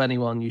want to sue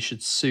anyone, you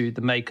should sue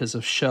the makers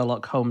of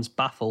Sherlock Holmes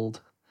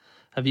Baffled.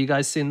 Have you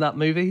guys seen that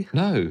movie?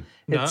 No.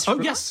 It's from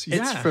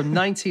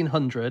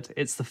 1900.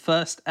 It's the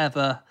first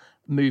ever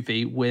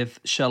movie with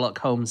Sherlock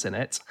Holmes in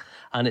it,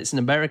 and it's an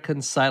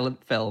American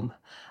silent film.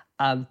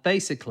 And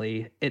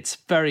basically, it's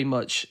very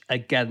much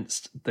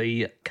against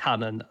the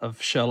canon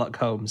of Sherlock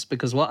Holmes,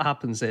 because what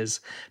happens is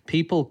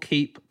people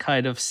keep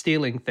kind of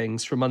stealing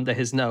things from under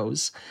his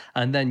nose,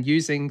 and then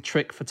using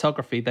trick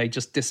photography, they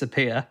just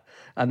disappear.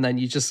 And then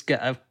you just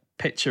get a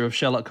picture of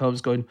Sherlock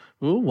Holmes going,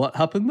 "Oh, what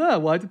happened there?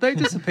 Why did they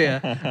disappear?"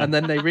 And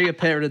then they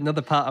reappear in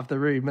another part of the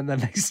room, and then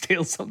they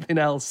steal something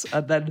else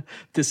and then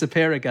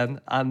disappear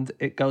again. And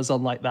it goes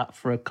on like that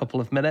for a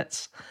couple of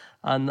minutes.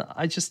 And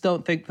I just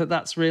don't think that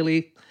that's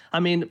really... I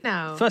mean,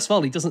 first of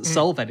all, he doesn't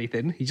solve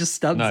anything. He just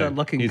stands there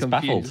looking confused.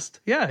 Baffled.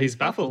 Yeah, he's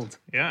baffled.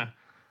 Yeah.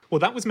 Well,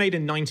 that was made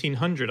in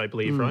 1900, I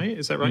believe, right?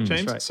 Is that right,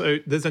 James? right. So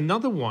there's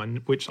another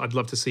one, which I'd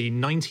love to see,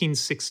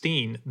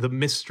 1916, The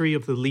Mystery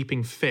of the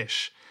Leaping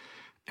Fish.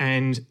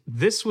 And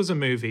this was a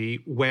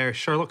movie where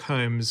Sherlock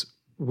Holmes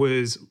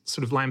was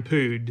sort of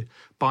lampooned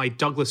by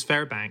Douglas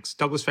Fairbanks.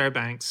 Douglas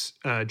Fairbanks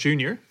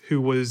Jr., who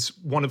was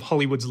one of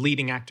Hollywood's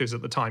leading actors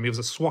at the time. He was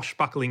a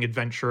swashbuckling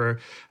adventurer,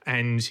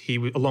 and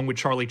along with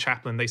Charlie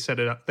Chaplin, they set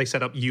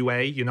up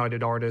UA,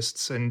 United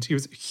Artists, and he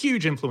was a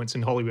huge influence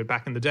in Hollywood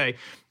back in the day.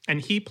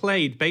 And he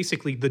played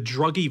basically the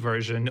druggy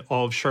version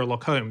of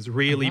Sherlock Holmes,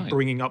 really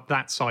bringing up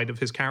that side of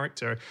his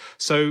character.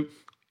 So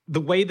the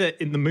way that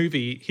in the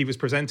movie he was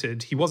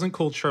presented, he wasn't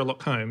called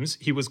Sherlock Holmes.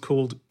 He was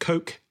called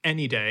Coke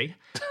Anyday,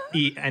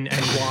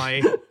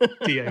 ENNYDAY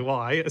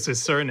as his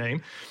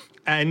surname.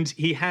 And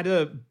he had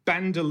a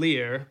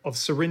bandolier of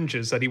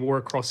syringes that he wore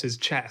across his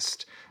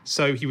chest.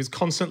 So he was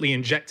constantly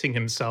injecting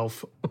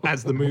himself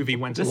as the movie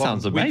went along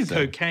sounds amazing.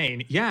 with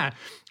cocaine. Yeah.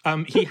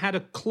 He had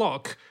a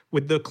clock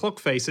with the clock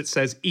face. It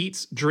says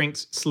eats,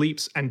 drinks,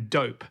 sleeps, and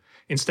dope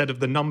instead of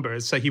the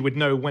numbers. So he would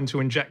know when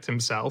to inject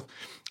himself.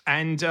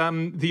 And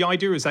the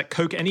idea is that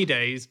Coke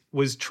Anyday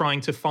was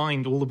trying to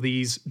find all of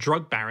these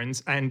drug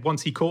barons. And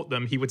once he caught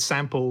them, he would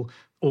sample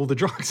all the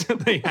drugs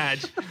that they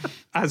had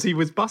as he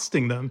was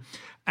busting them.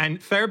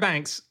 And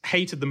Fairbanks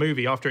hated the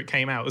movie after it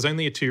came out. It was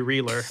only a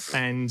 2-reeler.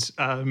 And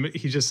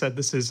he just said,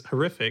 this is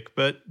horrific.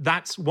 But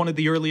that's one of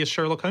the earliest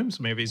Sherlock Holmes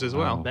movies as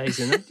well.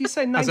 Amazing. Did you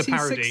say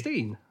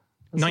 1916?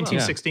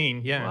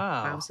 1916, yeah.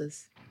 Wow.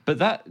 Wowzers. But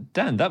that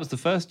was the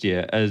first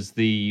year as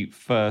the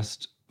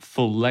first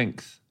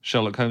full-length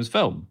Sherlock Holmes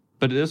film.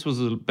 But this was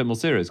a bit more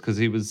serious because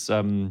he was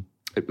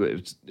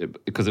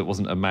because it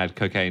wasn't a mad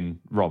cocaine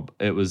romp.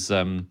 It was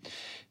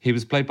he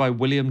was played by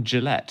William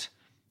Gillette,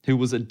 who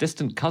was a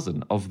distant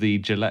cousin of the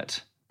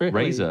Gillette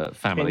razor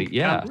family.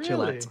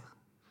 Gillette.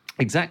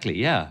 Exactly,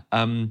 yeah.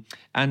 And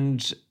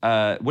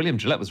William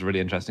Gillette was a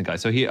really interesting guy.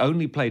 So he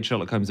only played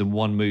Sherlock Holmes in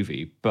one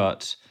movie,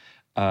 but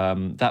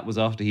that was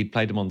after he'd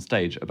played him on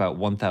stage about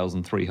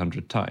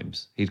 1,300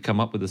 times. He'd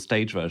come up with a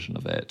stage version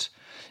of it.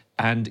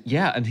 And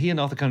he and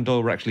Arthur Conan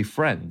Doyle were actually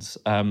friends.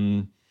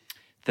 Arthur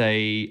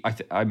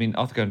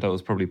Conan Doyle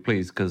was probably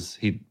pleased because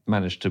he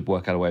managed to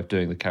work out a way of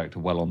doing the character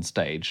well on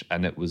stage,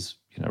 and it was,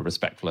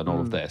 respectful and all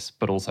of this,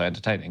 but also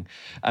entertaining.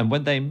 And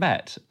when they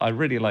met, I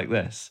really like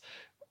this.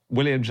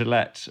 William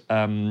Gillette,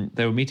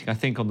 they were meeting, I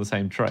think, on the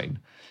same train,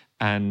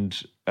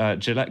 and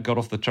Gillette got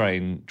off the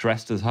train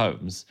dressed as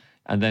Holmes,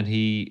 and then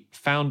he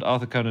found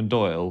Arthur Conan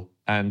Doyle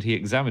and he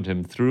examined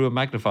him through a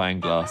magnifying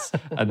glass.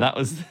 And that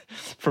was,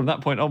 from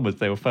that point onwards,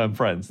 they were firm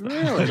friends.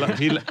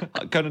 Really?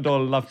 Conan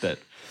Doyle loved it.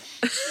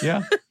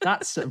 Yeah.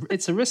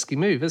 It's a risky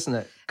move, isn't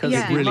it? Because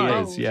it really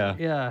is, yeah.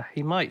 Yeah,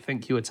 he might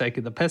think you were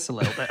taking the piss a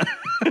little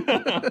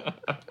bit.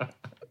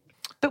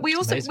 But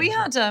we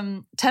had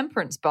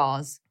temperance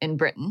bars in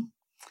Britain,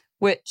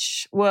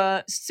 which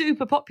were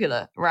super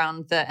popular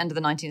around the end of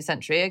the 19th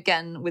century,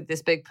 again, with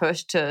this big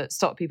push to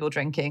stop people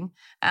drinking.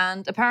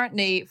 And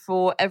apparently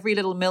for every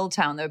little mill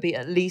town, there would be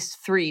at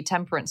least 3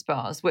 temperance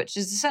bars, which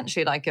is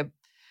essentially like a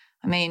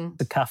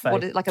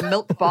cafe. Like a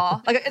milk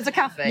bar. It's a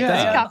cafe. Yeah.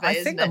 It's a cafe, I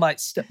think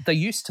there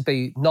used to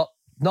be, not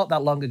not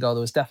that long ago,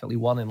 there was definitely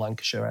one in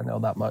Lancashire. I know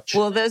that much.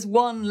 Well, there's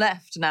one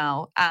left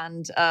now,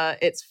 and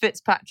it's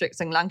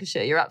Fitzpatrick's in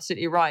Lancashire. You're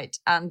absolutely right.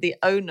 And the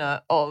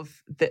owner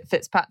of the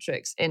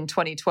Fitzpatrick's in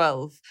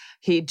 2012,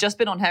 he'd just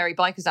been on Hairy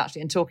Bikers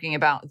actually and talking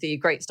about the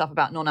great stuff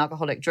about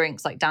non-alcoholic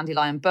drinks like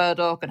Dandelion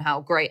Burdock and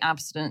how great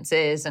abstinence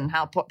is and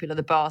how popular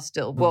the bar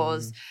still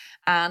was.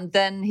 And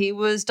then he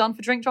was done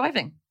for drink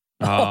driving.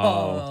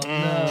 Oh,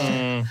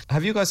 no.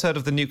 Have you guys heard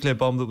of the nuclear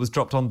bomb that was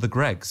dropped on the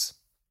Greggs?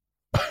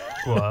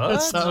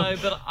 What? No,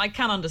 but I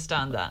can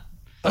understand that.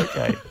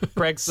 Okay.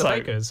 Greg's the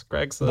bakers.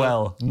 Greg's the...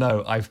 Well,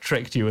 no, I've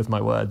tricked you with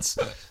my words.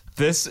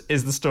 This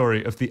is the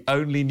story of the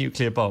only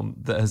nuclear bomb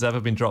that has ever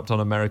been dropped on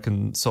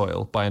American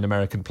soil by an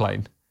American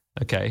plane.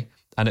 Okay.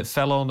 And it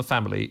fell on a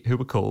family who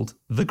were called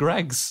the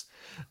Greggs.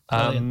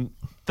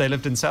 They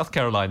lived in South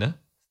Carolina.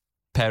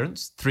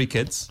 Parents, 3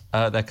 kids,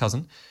 their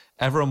cousin.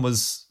 Everyone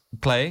was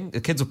playing.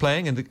 The kids were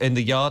playing in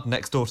the yard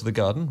next door to the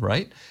garden,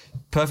 right?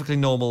 Perfectly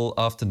normal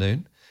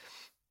afternoon.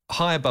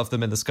 High above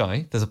them in the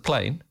sky, there's a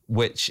plane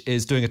which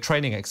is doing a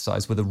training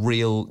exercise with a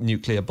real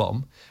nuclear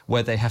bomb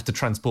where they have to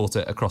transport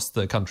it across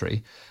the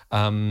country.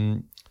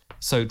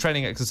 So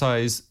training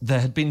exercise, there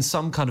had been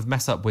some kind of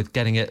mess up with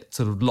getting it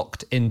sort of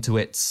locked into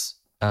its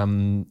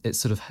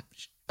sort of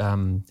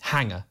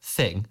hanger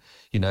thing.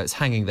 You know, it's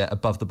hanging there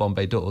above the bomb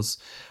bay doors.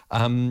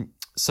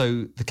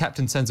 So the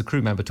captain sends a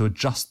crew member to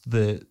adjust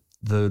the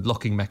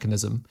locking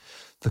mechanism.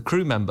 The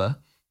crew member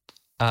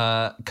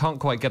can't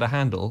quite get a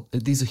handle.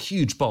 These are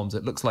huge bombs.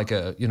 It looks like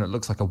a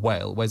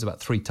whale. It weighs about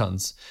 3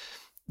 tons.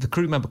 The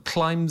crew member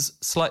climbs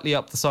slightly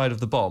up the side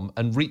of the bomb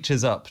and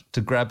reaches up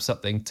to grab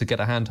something to get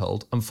a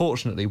handhold.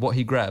 Unfortunately, what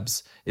he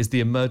grabs is the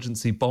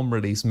emergency bomb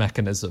release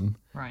mechanism.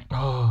 Right.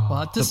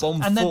 Well,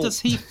 then does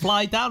he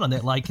fly down on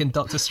it like in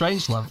Doctor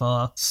Strangelove?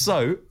 Or?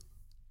 So,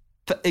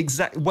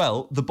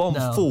 the bomb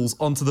falls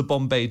onto the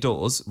bomb bay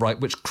doors, right,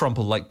 which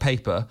crumple like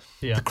paper.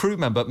 Yeah. The crew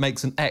member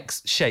makes an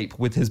X shape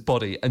with his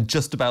body and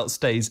just about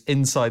stays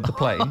inside the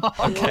plane.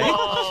 Okay.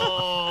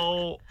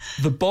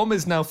 The bomb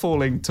is now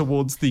falling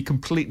towards the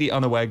completely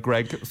unaware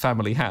Gregg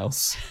family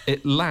house.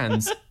 It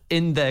lands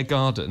in their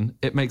garden.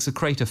 It makes a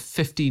crater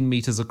 15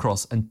 meters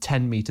across and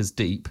 10 meters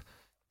deep.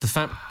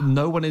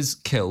 No one is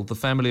killed. The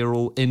family are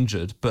all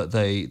injured, but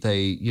they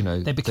became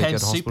go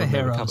to hospital and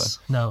they recover. superheroes.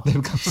 No, they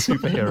become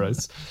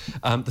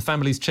superheroes. The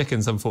family's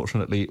chickens,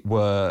 unfortunately,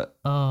 were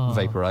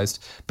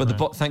vaporized.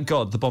 But thank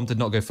God, the bomb did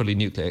not go fully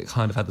nuclear. It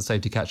kind of had the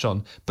safety catch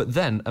on. But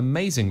then,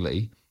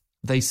 amazingly,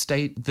 they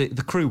stayed. The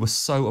crew were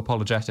so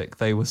apologetic.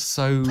 They were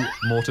so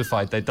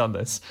mortified they'd done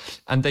this,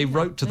 and they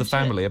wrote to the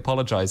family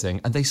apologizing.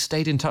 And they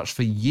stayed in touch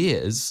for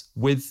years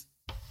with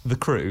the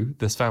crew,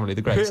 this family,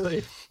 the Greggs,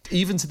 Really?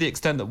 even to the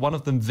extent that one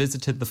of them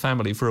visited the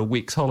family for a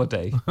week's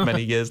holiday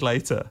many years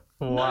later.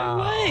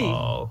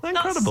 Wow. No way.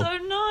 That's incredible. so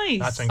nice.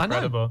 That's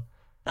incredible.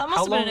 That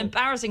must have been an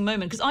embarrassing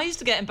moment, because I used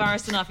to get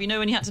embarrassed enough, you know,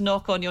 when you had to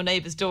knock on your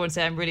neighbour's door and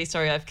say, I'm really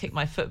sorry, I've kicked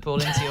my football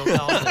into your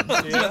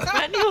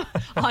garden.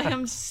 I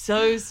am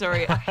so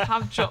sorry, I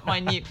have dropped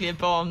my nuclear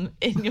bomb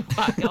in your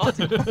back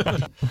garden.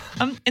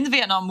 In the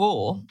Vietnam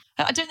War,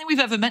 I don't think we've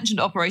ever mentioned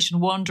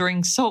Operation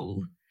Wandering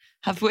Soul,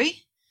 have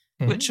we?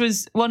 Which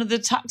was one of the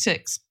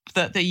tactics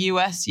that the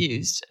US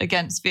used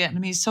against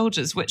Vietnamese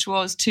soldiers, which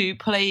was to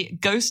play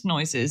ghost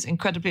noises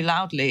incredibly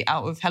loudly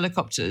out of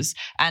helicopters.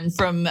 And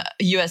from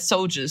US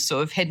soldiers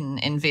sort of hidden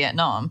in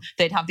Vietnam,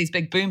 they'd have these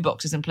big boom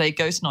boxes and play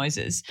ghost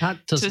noises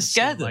that doesn't to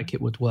scare seem them. like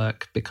it would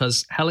work,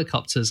 because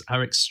helicopters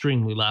are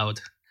extremely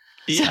loud.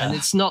 Yeah. And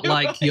it's not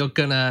like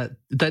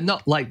they're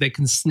not like they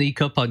can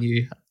sneak up on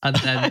you and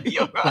then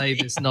play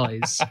this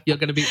noise. You're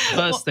going to be,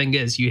 first thing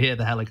is you hear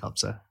the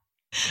helicopter.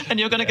 And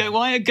you're going to go,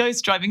 why are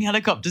ghosts driving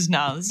helicopters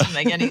now? This doesn't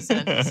make any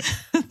sense.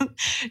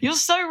 You're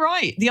so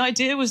right. The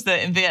idea was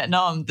that in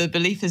Vietnam, the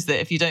belief is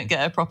that if you don't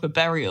get a proper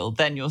burial,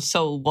 then your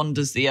soul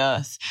wanders the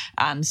earth.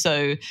 And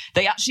so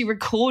they actually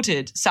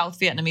recorded South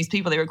Vietnamese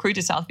people. They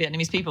recruited South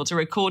Vietnamese people to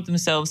record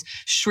themselves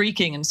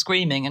shrieking and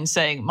screaming and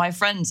saying, my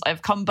friends,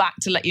 I've come back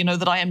to let you know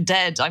that I am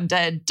dead. I'm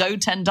dead.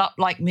 Don't end up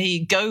like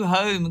me. Go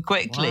home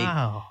quickly.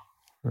 Wow.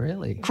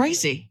 Really?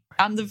 Crazy.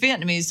 And the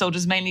Vietnamese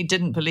soldiers mainly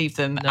didn't believe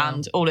them,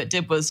 and all it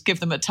did was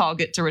give them a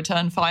target to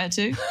return fire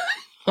to.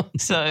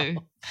 So,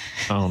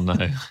 oh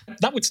no,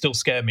 that would still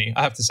scare me.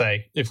 I have to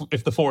say,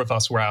 if the 4 of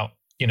us were out,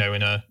 you know,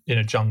 in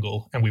a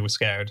jungle and we were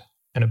scared,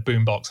 and a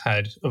boombox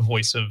had a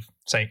voice of,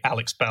 say,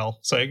 Alex Bell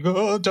saying,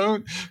 "Oh,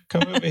 don't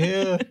come over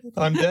here,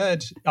 I'm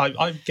dead,"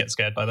 I'd get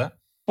scared by that.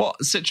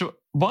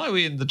 Why are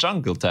we in the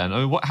jungle, Dan?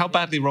 I mean, how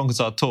badly wrong has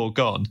our tour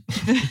gone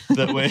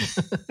that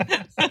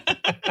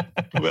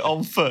we're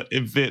on foot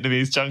in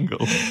Vietnamese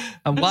jungle?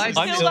 And why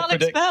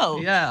Alex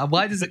Bell? Yeah, and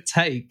why does it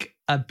take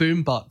a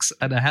boombox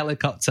and a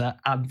helicopter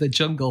and the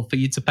jungle for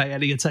you to pay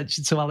any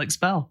attention to Alex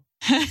Bell?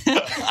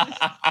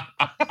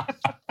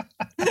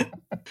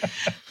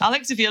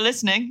 Alex, if you're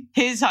listening,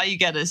 here's how you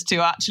get us to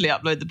actually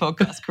upload the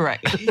podcast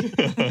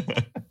correctly.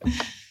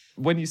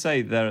 When you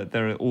say there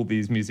are all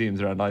these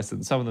museums around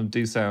Iceland, some of them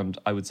do sound,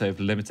 I would say, of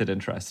limited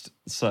interest.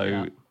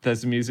 So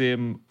there's a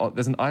museum,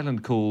 there's an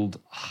island called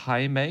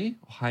Jaime,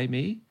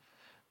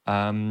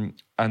 and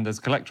and there's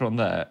a collector on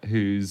there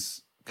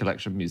whose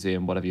collection,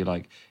 museum, whatever you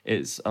like,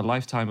 it's a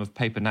lifetime of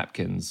paper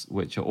napkins,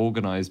 which are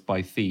organised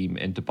by theme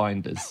into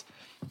binders.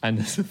 And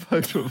there's a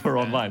photo of her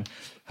online.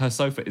 Her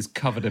sofa is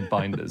covered in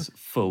binders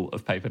full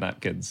of paper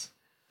napkins.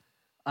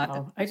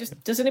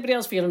 Does anybody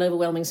else feel an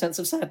overwhelming sense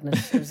of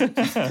sadness? Or is it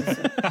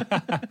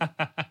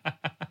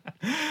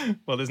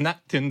Well, there's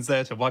napkins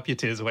there to wipe your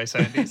tears away,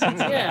 Sandy.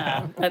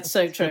 Yeah, that's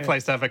so true. Good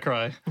place to have a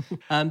cry.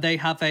 They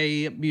have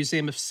a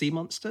museum of sea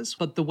monsters,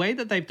 but the way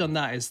that they've done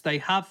that is they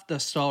have the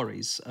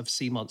stories of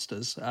sea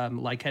monsters,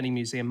 like any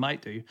museum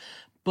might do.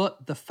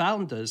 But the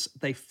founders,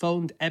 they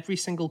phoned every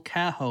single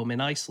care home in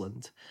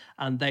Iceland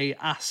and they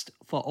asked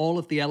for all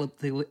of the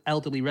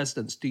elderly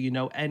residents, do you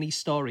know any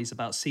stories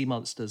about sea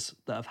monsters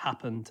that have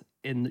happened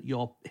in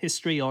your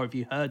history, or have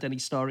you heard any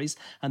stories?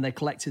 And they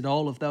collected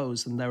all of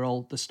those, and they're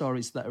all the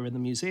stories that are in the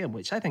museum,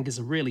 which I think is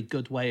a really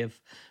good way of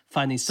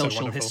finding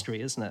social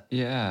history, isn't it?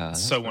 Yeah.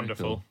 So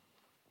wonderful. Cool.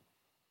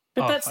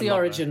 But that's the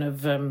origin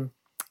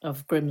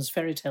of Grimm's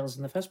fairy tales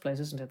in the first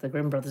place, isn't it? The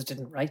Grimm brothers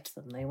didn't write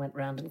them. They went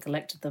round and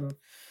collected them.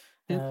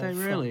 Did they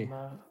really?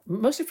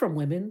 Mostly from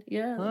women,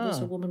 yeah. There's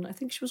a woman, I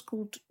think she was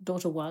called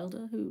Daughter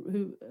Wilder,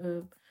 who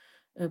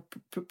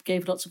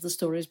gave lots of the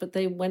stories, but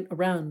they went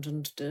around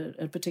and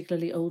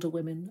particularly older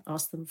women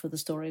asked them for the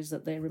stories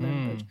that they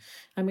remembered.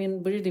 I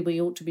mean, really,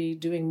 we ought to be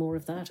doing more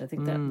of that. I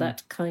think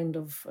that kind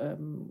of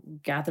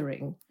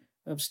gathering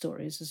of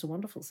stories is a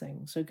wonderful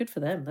thing. So good for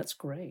them. That's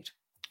great.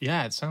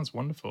 Yeah, it sounds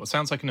wonderful. It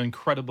sounds like an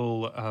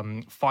incredible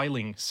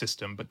filing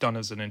system, but done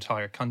as an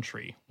entire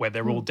country, where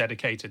they're all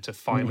dedicated to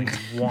filing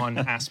one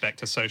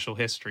aspect of social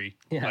history.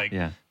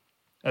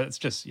 It's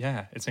just,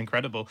 it's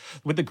incredible.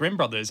 With the Grimm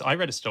brothers, I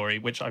read a story,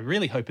 which I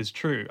really hope is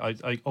true.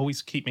 I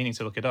always keep meaning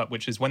to look it up,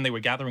 which is when they were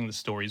gathering the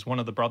stories, one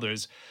of the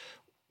brothers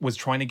was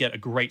trying to get a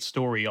great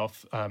story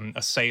off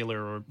a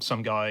sailor or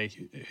some guy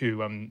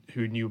who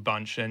knew a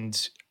bunch,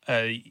 and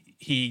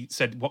he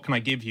said, "What can I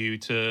give you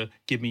to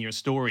give me your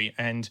story?"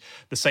 And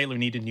the sailor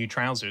needed new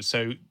trousers,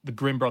 so the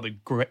Grimm brother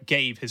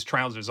gave his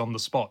trousers on the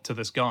spot to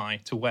this guy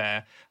to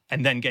wear,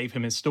 and then gave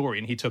him his story,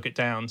 and he took it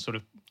down, sort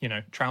of,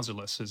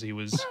 trouserless as he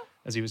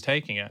was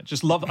taking it.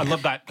 I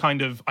love that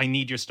kind of, I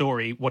need your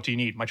story. What do you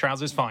need? My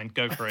trousers? Fine,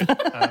 go for it.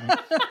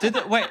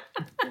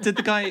 Did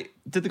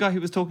the guy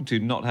who was talking to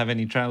not have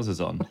any trousers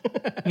on?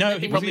 No,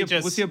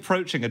 was he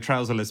approaching a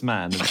trouserless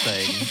man and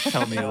saying,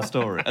 "Tell me your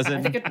story"? As in,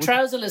 I think a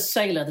trouserless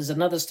sailor. There's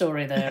another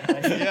story there.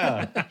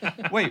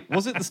 Yeah. Wait,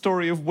 was it the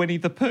story of Winnie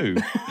the Pooh?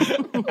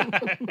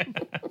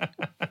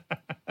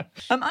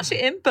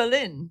 Actually, in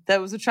Berlin,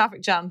 there was a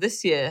traffic jam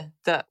this year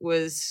that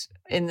was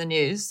in the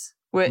news,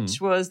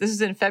 which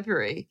was in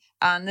February.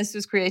 And this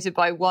was created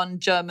by one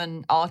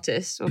German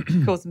artist, or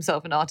calls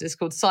himself an artist,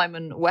 called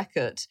Simon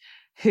Weckert,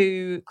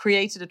 who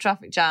created a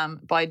traffic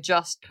jam by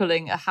just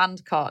pulling a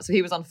handcart. So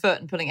he was on foot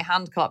and pulling a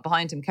handcart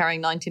behind him,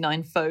 carrying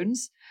 99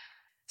 phones.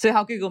 So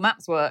how Google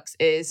Maps works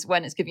is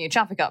when it's giving you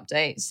traffic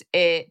updates,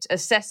 it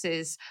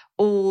assesses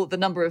all the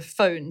number of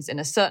phones in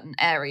a certain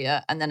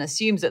area and then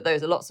assumes that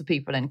those are lots of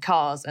people in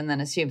cars, and then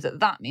assumes that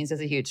that means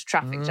there's a huge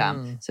traffic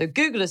jam. So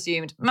Google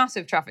assumed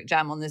massive traffic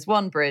jam on this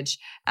one bridge,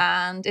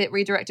 and it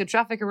redirected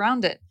traffic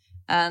around it.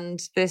 And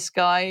this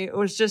guy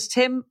was just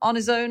him on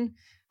his own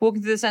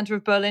walking through the center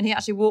of Berlin. He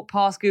actually walked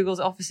past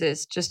Google's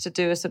offices just to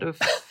do a sort of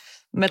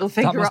middle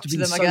finger up to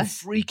them, I guess.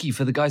 So freaky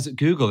for the guys at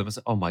Google. They must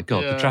say, "Oh my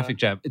God, the traffic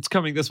jam, it's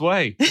coming this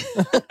way."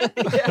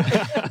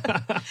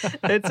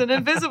 It's an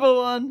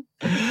invisible one.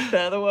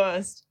 They're the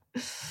worst.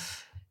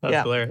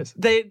 That's hilarious.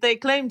 They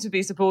claim to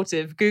be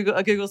supportive.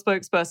 A Google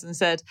spokesperson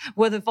said,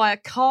 "Whether via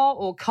car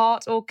or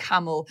cart or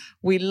camel,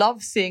 we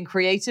love seeing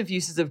creative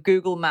uses of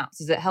Google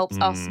Maps as it helps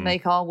us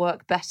make our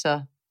work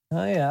better."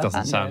 Oh yeah,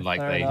 doesn't sound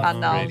like they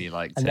really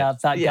liked it. And now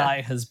that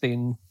guy has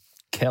been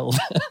killed.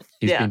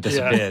 He's been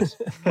disappeared.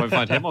 Won't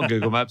find him on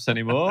Google Maps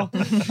anymore.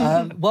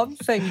 One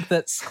thing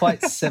that's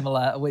quite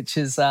similar, which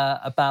is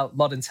about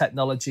modern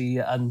technology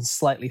and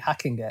slightly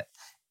hacking it,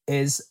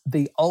 is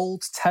the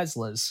old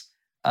Teslas,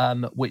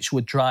 which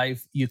would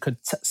drive, you could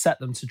set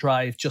them to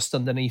drive just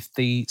underneath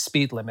the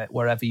speed limit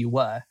wherever you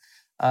were.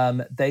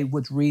 They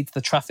would read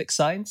the traffic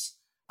signs.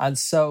 And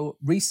so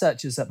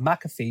researchers at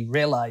McAfee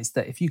realized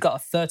that if you got a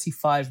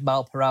 35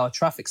 mile per hour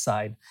traffic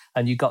sign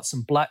and you got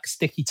some black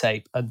sticky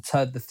tape and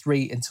turned the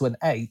 3 into an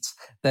 8,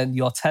 then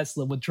your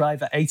Tesla would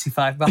drive at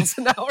 85 miles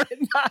an hour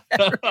in that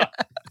area.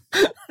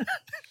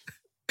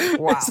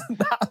 Wow. Isn't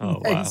that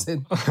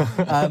amazing?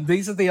 Wow.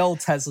 These are the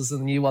old Teslas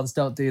and the new ones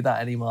don't do that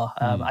anymore.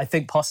 I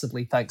think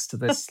possibly thanks to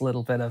this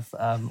little bit of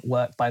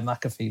work by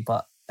McAfee,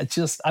 but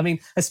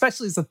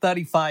especially as the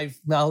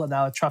 35 mile an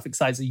hour traffic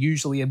signs are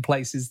usually in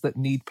places that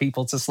need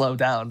people to slow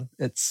down.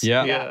 It's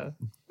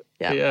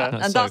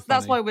and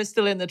that's why we're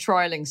still in the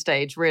trialing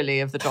stage,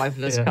 really, of the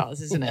driverless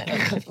cars, isn't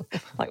it?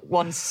 Like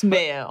one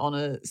smear on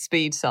a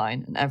speed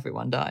sign and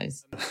everyone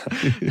dies.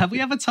 Have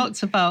we ever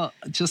talked about,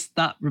 just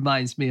that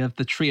reminds me of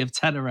the Tree of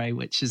Tenere,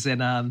 which is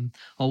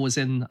was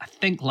in, I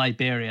think,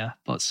 Liberia,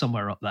 but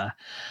somewhere up there.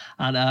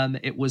 And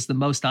it was the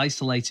most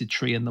isolated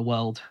tree in the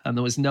world. And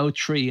there was no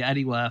tree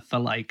anywhere for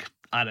like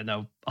I don't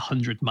know,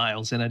 100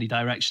 miles in any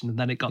direction, and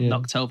then it got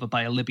knocked over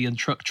by a Libyan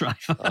truck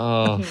driver.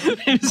 Oh,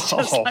 It was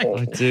just like,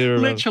 I do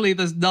remember. literally,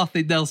 there's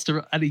nothing else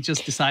to, and he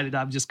just decided,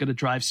 I'm just going to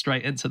drive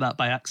straight into that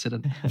by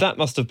accident. That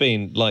must have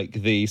been like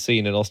the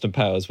scene in Austin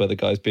Powers where the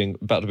guy's being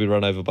about to be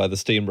run over by the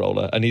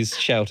steamroller, and he's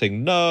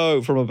shouting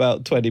 "no" from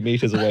about 20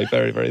 meters away,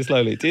 very, very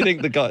slowly. Do you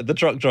think the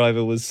truck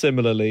driver was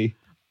similarly?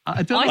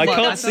 I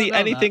can't see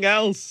anything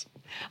else.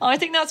 I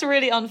think that's a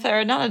really unfair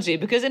analogy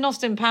because in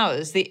Austin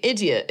Powers, the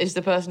idiot is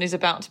the person who's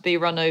about to be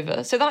run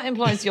over. So that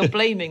implies you're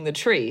blaming the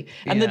tree.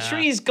 And the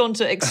tree's gone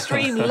to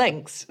extreme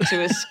lengths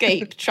to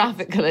escape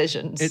traffic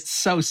collisions. It's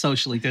so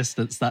socially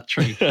distanced, that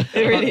tree. It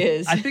really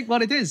is. I think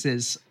what it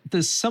is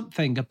there's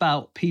something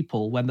about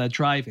people when they're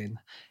driving.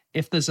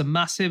 If there's a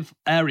massive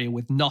area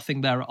with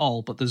nothing there at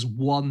all, but there's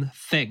one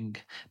thing,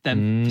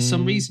 then for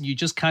some reason you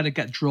just kind of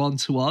get drawn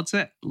towards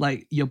it.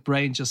 Like your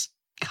brain just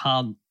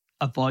can't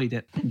avoid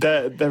it.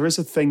 There is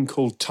a thing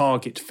called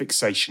target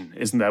fixation,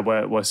 isn't there,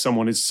 where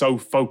someone is so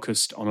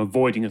focused on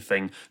avoiding a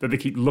thing that they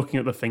keep looking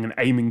at the thing and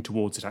aiming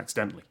towards it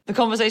accidentally. The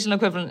conversational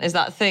equivalent is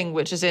that thing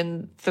which is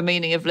in The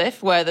Meaning of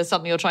Life, where there's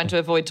something you're trying to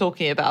avoid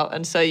talking about,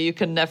 and so you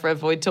can never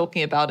avoid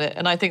talking about it.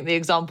 And I think the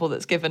example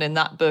that's given in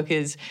that book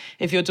is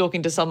if you're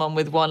talking to someone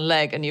with one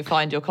leg and you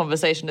find your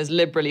conversation is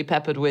liberally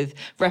peppered with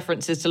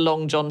references to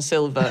Long John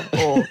Silver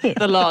or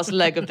the last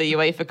leg of the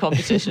UEFA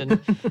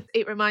competition.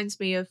 It reminds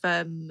me of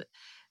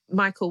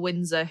Michael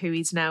Windsor, who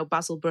is now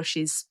Basil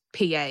Brush's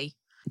PA.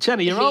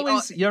 Jenny,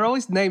 you're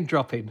always name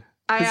dropping.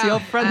 Because you're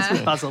friends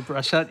with Basil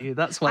Brush, aren't you?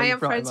 That's why I am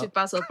friends with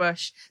Basil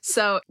Brush.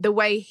 So the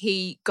way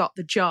he got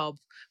the job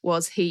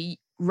was he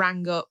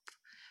rang up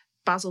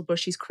Basil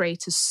Brush's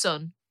creator's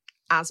son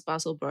as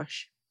Basil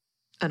Brush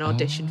and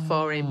auditioned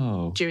for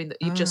him during the.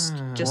 He just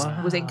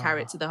was in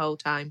character the whole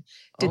time,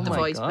 did the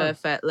voice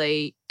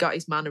perfectly, got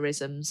his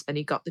mannerisms, and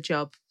he got the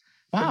job.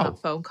 From that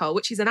phone call,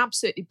 which is an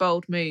absolutely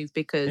bold move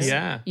because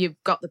you've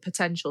got the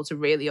potential to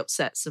really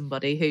upset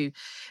somebody who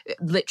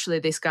literally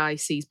this guy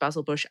sees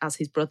Basil Brush as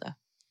his brother.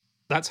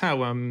 That's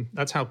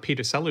how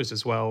Peter Sellers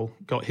as well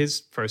got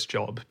his first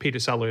job. Peter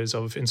Sellers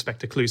of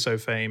Inspector Clouseau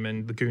fame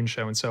and The Goon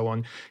Show and so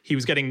on. He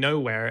was getting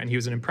nowhere and he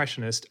was an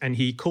impressionist, and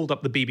he called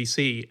up the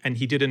BBC and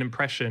he did an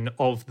impression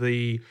of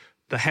the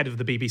head of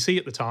the BBC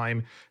at the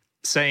time,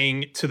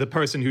 saying to the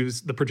person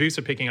who's the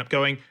producer picking up,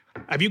 going,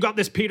 "Have you got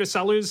this Peter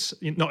Sellers?"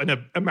 Not in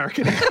an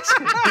American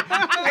accent.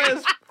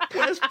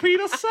 Where's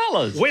Peter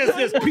Sellers? Where's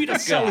this Peter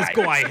Sellers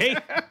guy, hey?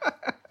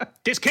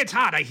 This kid's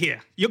hot, I hear.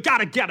 You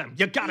gotta get him.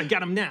 You gotta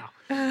get him now.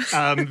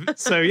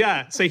 So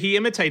he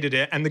imitated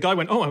it, and the guy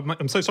went, "Oh,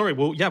 I'm so sorry.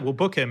 Well, yeah, we'll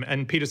book him."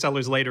 And Peter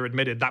Sellers later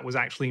admitted that was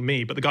actually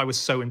me, but the guy was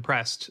so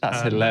impressed.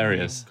 That's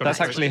hilarious. That's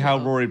actually how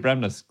Rory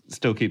Bremner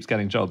still keeps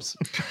getting jobs.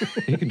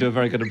 He can do a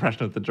very good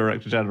impression of the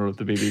Director General of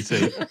the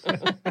BBC.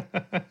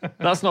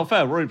 That's not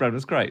fair. Rory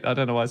Bremner's great. I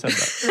don't know why I said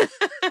that.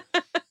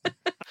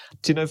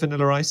 Do you know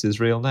Vanilla Ice's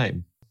real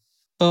name?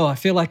 Oh, I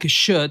feel like I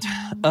should.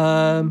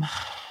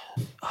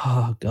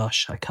 Oh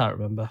gosh, I can't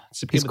remember.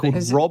 It's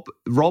called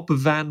Rob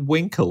Van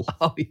Winkle.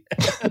 Oh yeah,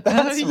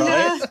 that's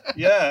right.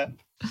 Yeah.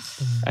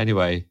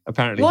 Anyway,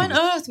 apparently. Why on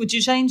earth would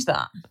you change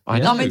that? I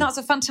know. I mean, that's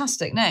a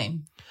fantastic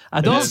name.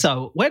 And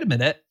also, wait a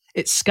minute,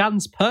 it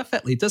scans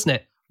perfectly, doesn't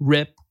it?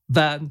 Rip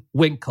Van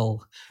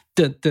Winkle.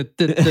 Dun, dun,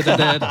 dun, dun,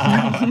 dun,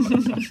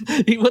 dun.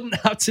 He wouldn't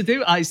have to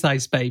do Ice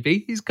Ice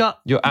Baby. He's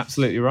got. You're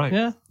absolutely right.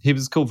 Yeah. He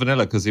was called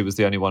Vanilla because he was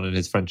the only one in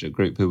his friendship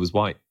group who was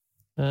white.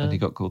 And he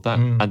got called that.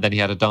 And then he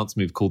had a dance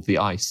move called the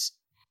Ice.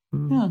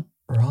 Yeah.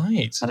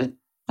 Right. I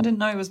didn't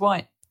know he was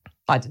white.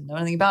 I didn't know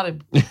anything about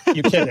him.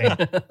 You're kidding.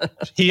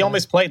 He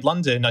almost played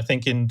London, I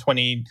think, in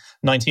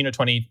 2019 or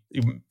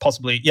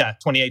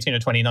 2018 or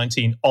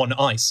 2019 on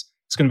Ice.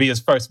 It's going to be his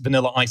first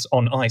Vanilla Ice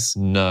on Ice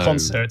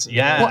concert.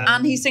 Yeah. Well,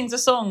 and he sings a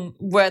song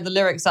where the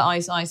lyrics are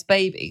Ice Ice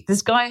Baby.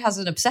 This guy has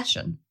an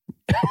obsession.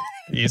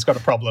 He's got a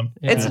problem.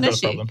 It's an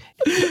issue.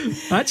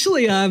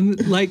 Actually,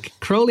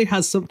 Crowley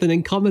has something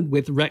in common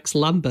with Rex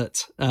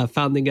Lambert,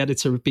 founding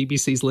editor of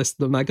BBC's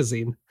Listener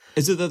magazine.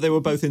 Is it that they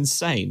were both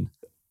insane?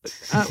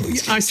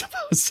 I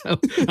suppose so.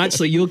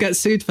 Actually, you'll get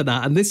sued for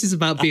that. And this is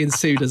about being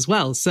sued as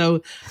well.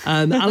 So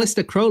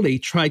Alistair Crowley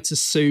tried to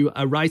sue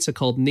a writer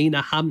called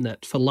Nina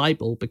Hamnet for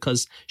libel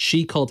because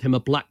she called him a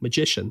black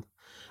magician.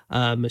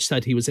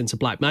 Said he was into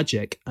black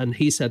magic, and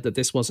he said that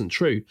this wasn't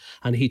true.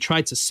 And he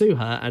tried to sue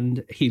her,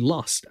 and he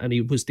lost, and he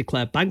was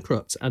declared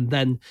bankrupt. And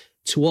then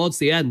towards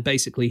the end,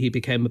 basically, he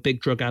became a big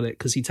drug addict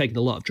because he'd taken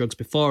a lot of drugs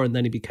before, and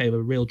then he became a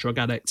real drug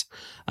addict,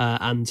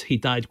 and he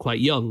died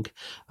quite young.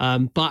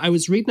 But I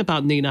was reading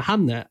about Nina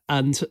Hamnet,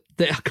 and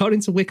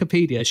according to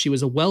Wikipedia, she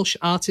was a Welsh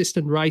artist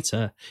and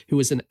writer who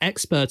was an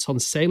expert on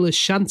sailors'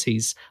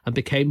 shanties and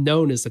became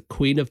known as the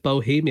Queen of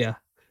Bohemia.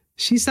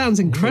 She sounds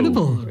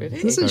incredible,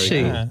 doesn't she?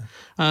 Yeah.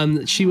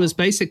 She was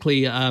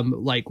basically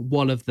like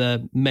one of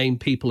the main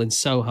people in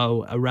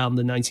Soho around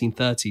the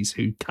 1930s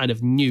who kind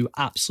of knew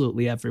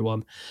absolutely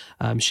everyone.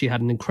 She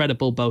had an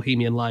incredible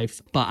bohemian life,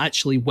 but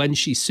actually when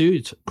she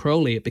sued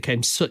Crowley, it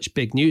became such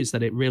big news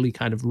that it really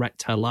kind of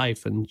wrecked her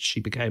life, and she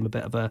became a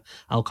bit of a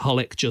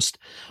alcoholic, just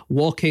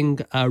walking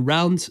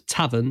around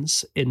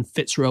taverns in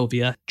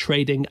Fitzrovia,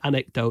 trading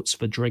anecdotes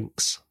for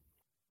drinks.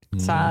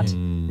 Sad.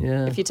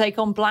 Yeah. If you take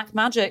on black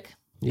magic,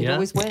 it Yeah.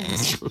 always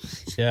wins.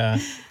 Yeah.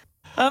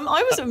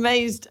 I was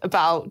amazed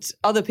about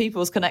other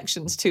people's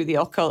connections to the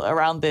occult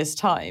around this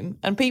time,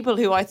 and people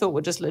who I thought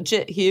were just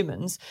legit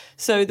humans.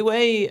 So the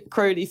way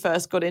Crowley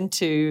first got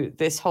into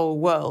this whole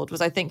world was,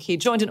 I think he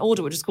joined an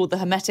order which is called the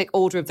Hermetic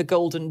Order of the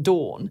Golden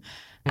Dawn.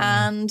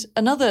 And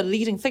another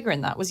leading figure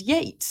in that was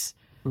Yeats.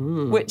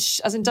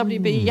 Which, as in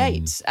W.B.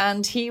 Yeats,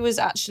 and he was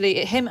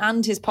actually, him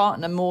and his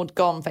partner, Maud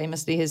Gonne,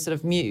 famously his sort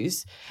of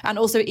muse, and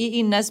also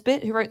E.E.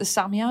 Nesbit, who wrote the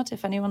Samyad,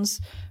 if anyone's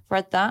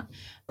read that.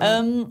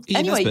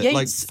 Anyway, Nesbit, Yeats...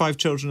 like 5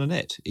 Children in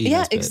It. Yeah,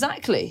 Nesbit.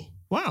 exactly.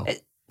 Wow.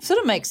 It sort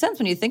of makes sense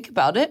when you think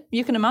about it.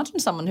 You can imagine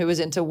someone who was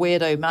into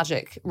weirdo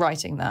magic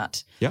writing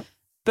that. Yeah.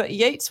 But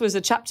Yeats was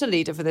a chapter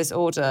leader for this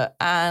order,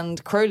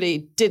 and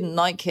Crowley didn't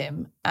like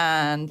him.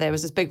 And there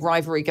was this big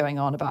rivalry going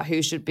on about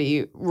who should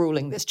be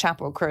ruling this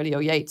chapel, Crowley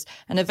or Yeats.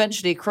 And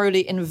eventually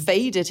Crowley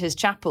invaded his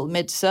chapel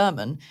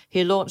mid-sermon.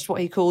 He launched what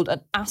he called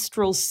an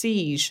astral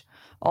siege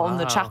on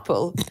the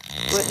chapel,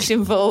 which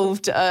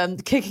involved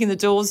kicking the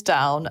doors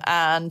down.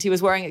 And he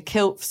was wearing a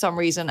kilt for some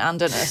reason and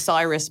an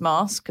Osiris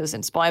mask, because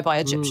inspired by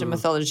Egyptian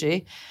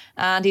mythology.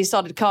 And he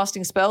started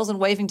casting spells and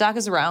waving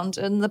daggers around,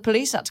 and the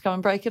police had to come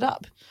and break it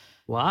up.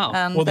 Wow.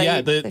 And Well,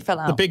 they fell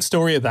out. the big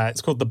story of that,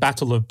 it's called the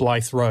Battle of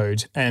Blythe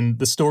Road. And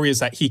the story is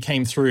that he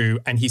came through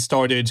and he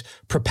started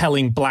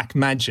propelling black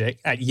magic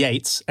at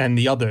Yeats and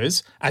the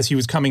others as he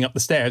was coming up the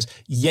stairs.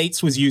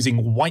 Yeats was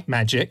using white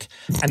magic,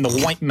 and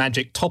the white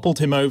magic toppled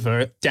him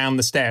over down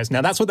the stairs.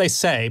 Now, that's what they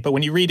say, but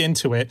when you read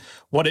into it,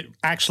 what it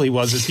actually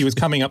was is he was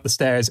coming up the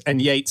stairs,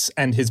 and Yeats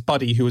and his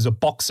buddy, who was a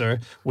boxer,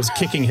 was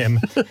kicking him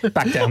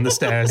back down the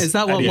stairs. Is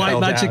that what and he white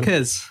fell magic down.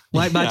 is?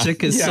 White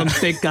magic is some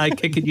big guy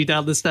kicking you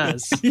down the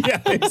stairs.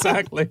 Yeah,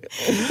 exactly.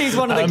 He's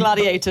one of the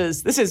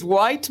gladiators. This is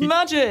white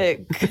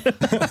magic.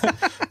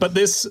 But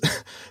this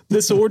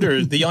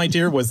order, the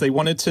idea was they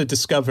wanted to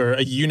discover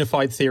a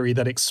unified theory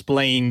that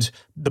explained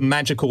the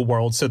magical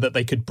world so that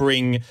they could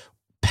bring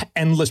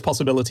endless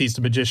possibilities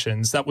to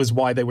magicians. That was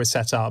why they were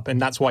set up, and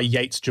that's why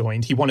Yeats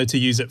joined. He wanted to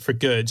use it for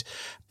good.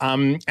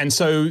 And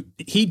so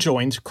he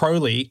joined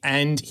Crowley,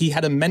 and he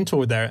had a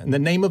mentor there. And the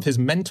name of his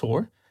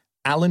mentor,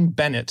 Alan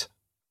Bennett.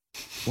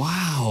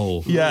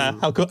 Wow. Yeah,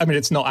 how cool. I mean,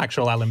 it's not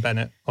actual Alan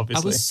Bennett,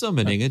 obviously. I was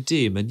summoning a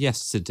demon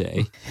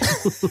yesterday.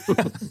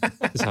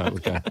 That's how it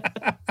would go.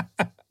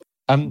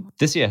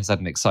 This year has had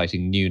an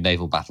exciting new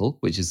naval battle,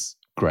 which is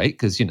great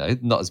because, you know,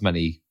 not as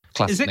many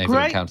classic Is it naval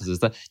great? encounters as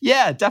that.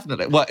 Yeah,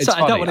 definitely. Well, it's So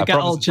funny. I don't want to get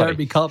promise all it's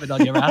funny. Jeremy Corbyn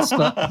on your ass,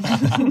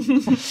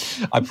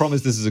 but I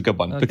promise this is a good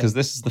one because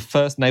this is the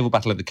first naval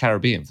battle in the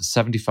Caribbean for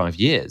 75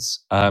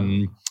 years.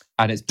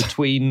 And it's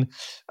between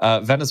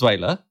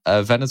Venezuela,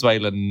 a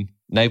Venezuelan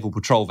naval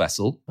patrol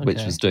vessel,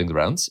 which was doing the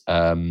rounds,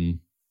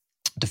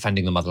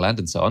 defending the motherland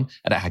and so on.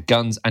 And it had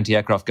guns,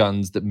 anti-aircraft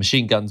guns, the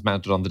machine guns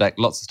mounted on the deck,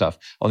 lots of stuff.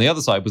 On the other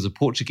side was a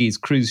Portuguese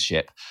cruise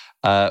ship,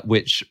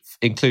 which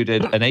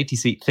included an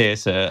 80-seat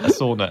theatre, a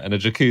sauna, and a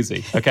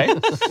jacuzzi. Okay,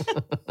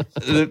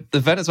 the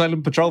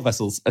Venezuelan patrol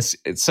vessels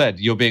it said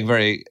you're being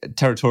very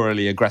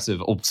territorially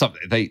aggressive or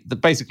something.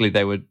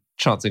 They were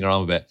chancing our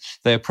arm a bit.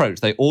 They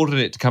approached. They ordered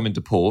it to come into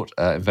port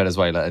in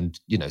Venezuela and,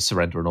 you know,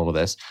 surrender and all of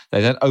this.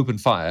 They then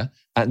opened fire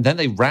and then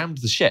they rammed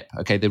the ship.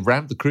 Okay, they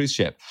rammed the cruise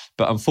ship.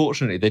 But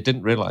unfortunately, they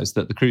didn't realize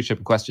that the cruise ship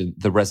in question,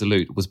 the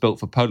Resolute, was built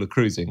for polar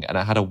cruising and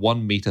it had a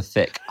 1 meter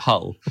thick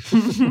hull.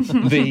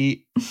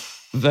 The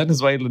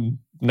Venezuelan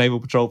naval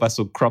patrol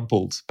vessel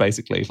crumpled,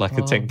 basically, like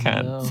a tin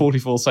can. No.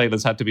 44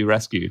 sailors had to be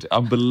rescued.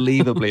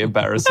 Unbelievably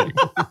embarrassing.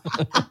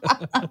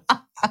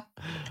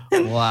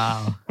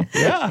 wow.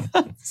 Yeah.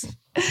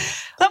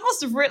 That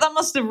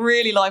must have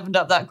really livened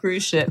up that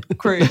cruise for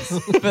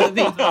the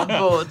people on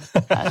board.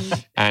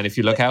 And if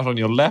you look out on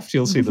your left,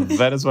 you'll see the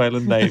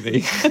Venezuelan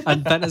Navy.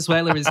 And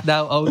Venezuela is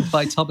now owned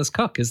by Thomas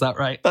Cook, is that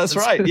right? That's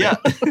right, yeah.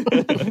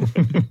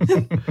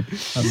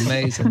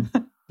 Amazing.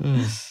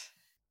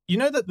 You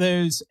know that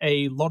there's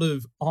a lot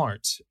of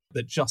art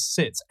that just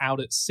sits out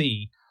at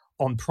sea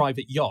on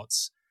private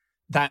yachts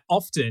that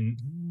often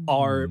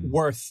are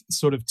worth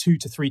sort of 2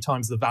 to 3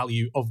 times the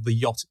value of the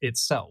yacht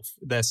itself.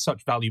 They're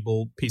such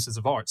valuable pieces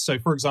of art. So,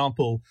 for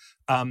example,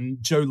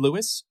 Joe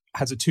Lewis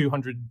has a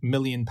 £200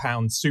 million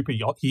super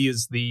yacht. He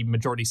is the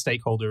majority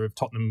stakeholder of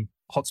Tottenham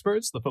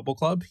Hotspurs, the football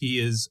club.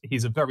 He's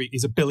a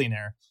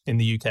billionaire in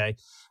the UK.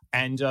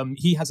 And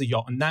he has a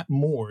yacht, and that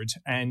moored.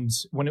 And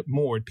when it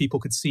moored, people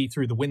could see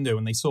through the window,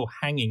 and they saw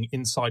hanging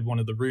inside one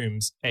of the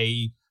rooms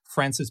a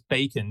Francis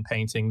Bacon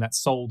painting that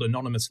sold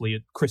anonymously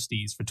at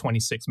Christie's for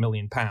 £26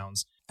 million.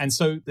 And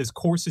so there's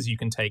courses you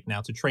can take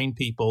now to train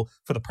people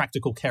for the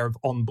practical care of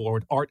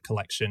onboard art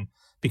collection,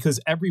 because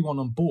everyone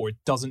on board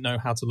doesn't know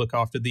how to look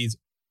after these,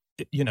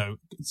 you know,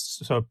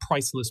 sort of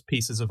priceless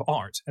pieces of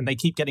art. And they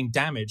keep getting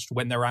damaged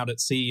when they're out at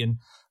sea, and,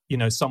 you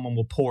know, someone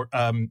will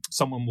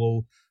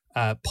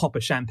pop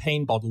a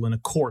champagne bottle and a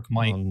cork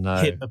might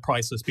hit a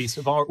priceless piece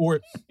of art. Or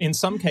in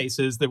some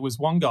cases, there was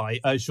one guy,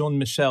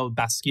 Jean-Michel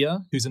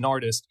Basquiat, who's an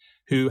artist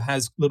who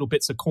has little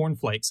bits of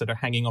cornflakes that are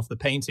hanging off the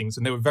paintings.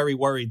 And they were very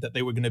worried that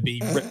they were going to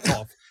be ripped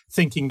off,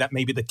 thinking that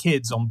maybe the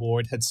kids on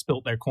board had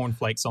spilt their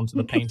cornflakes onto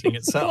the painting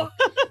itself.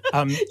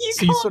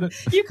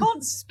 You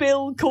can't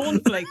spill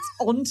cornflakes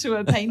onto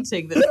a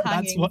painting that's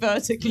hanging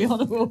vertically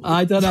on a wall.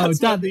 I don't know,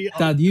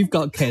 Dad, you've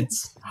got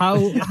kids.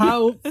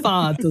 How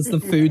far does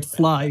the food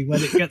fly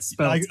when it gets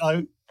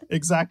spilled?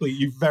 Exactly,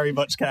 you very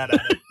much can,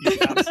 Anna. You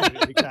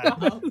absolutely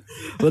can.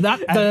 Well,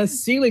 the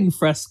ceiling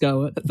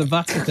fresco at the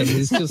Vatican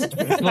is just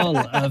full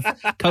of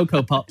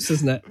Cocoa Pops,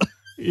 isn't it?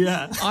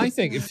 Yeah. I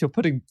think if you're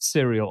putting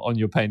cereal on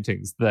your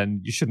paintings,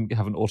 then you shouldn't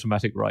have an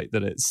automatic right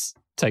that it's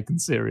taken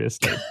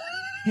seriously.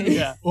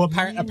 Yeah. Well,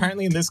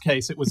 apparently in this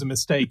case, it was a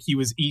mistake. He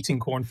was eating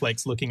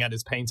cornflakes looking at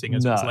his painting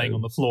as it was laying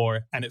on the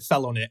floor, and it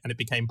fell on it and it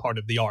became part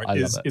of the art,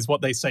 is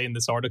what they say in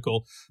this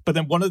article. But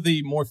then one of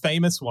the more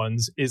famous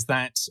ones is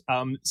that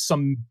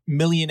some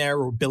millionaire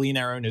or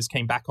billionaire owners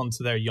came back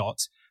onto their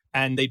yacht,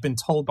 and they'd been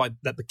told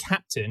that the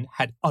captain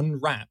had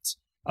unwrapped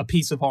a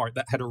piece of art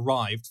that had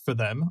arrived for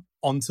them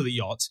onto the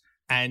yacht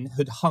and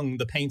had hung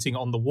the painting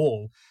on the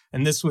wall.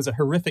 And this was a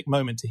horrific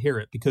moment to hear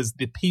it, because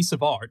the piece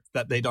of art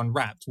that they'd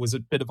unwrapped was a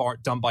bit of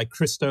art done by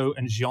Christo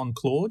and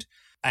Jean-Claude.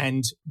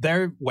 And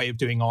their way of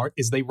doing art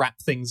is they wrap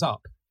things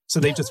up. So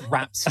they just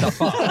wrap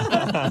stuff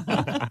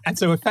up. And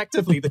so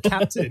effectively the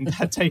captain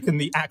had taken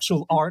the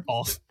actual art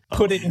off,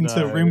 put it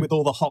into a room with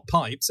all the hot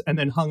pipes, and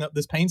then hung up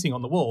this painting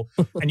on the wall.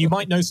 And you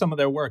might know some of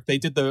their work. They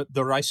did the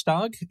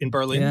Reichstag in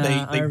Berlin.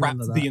 Yeah, they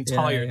wrapped the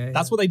entire... Yeah.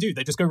 That's what they do.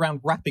 They just go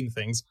around wrapping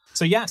things.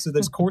 So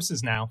there's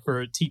courses now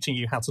for teaching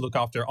you how to look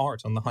after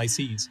art on the high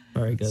seas.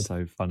 Very good.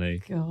 So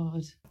funny.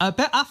 God. A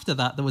bit after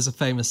that, there was a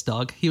famous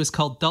dog. He was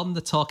called Don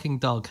the Talking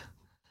Dog.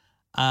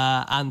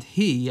 And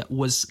he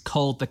was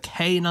called the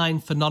canine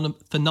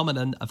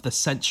phenomenon of the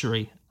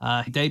century.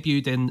 He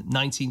debuted in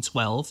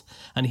 1912,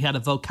 and he had a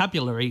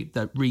vocabulary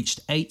that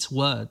reached 8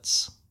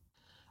 words.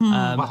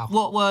 Wow.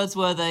 What words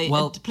were they?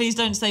 Well, and please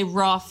don't say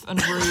rough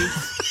and rude.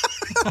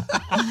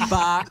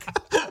 Back.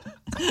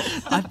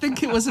 I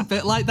think it was a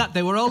bit like that.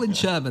 They were all in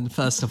German,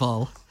 first of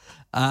all.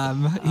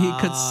 He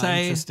could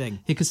say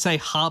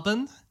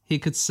haben. He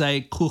could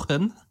say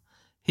Kuchen.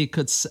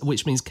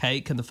 Which means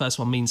cake, and the first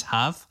one means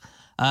have.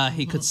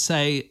 He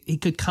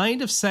could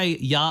kind of say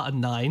ja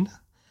and nein,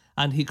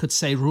 and he could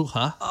say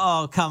Ruha.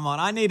 Oh, come on.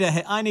 I need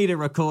a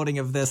recording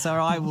of this, or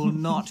I will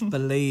not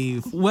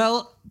believe.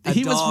 Well,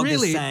 he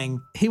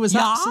was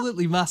yeah?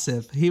 absolutely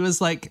massive.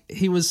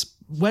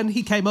 When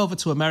he came over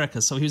to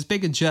America, so he was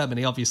big in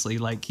Germany, obviously,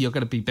 like you're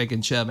going to be big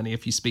in Germany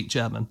if you speak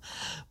German.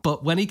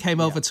 But when he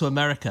came over to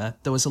America,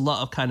 there was a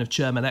lot of kind of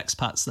German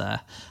expats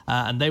there,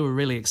 and they were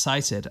really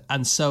excited.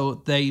 And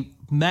so they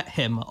met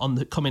him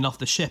coming off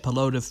the ship, a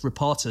load of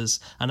reporters,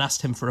 and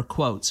asked him for a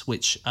quote,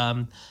 which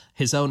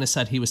his owner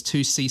said he was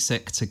too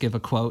seasick to give a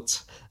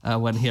quote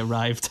when he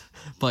arrived,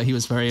 but he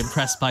was very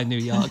impressed by New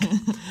York.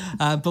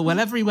 But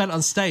whenever he went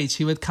on stage,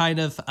 he would kind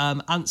of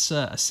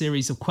answer a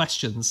series of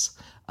questions.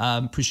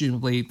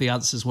 Presumably the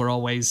answers were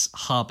always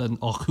haben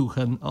or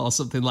kuchen or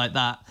something like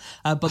that.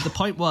 But the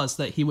point was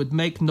that he would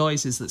make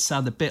noises that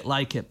sound a bit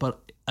like it. But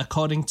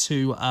according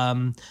to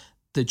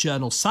the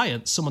journal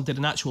Science, someone did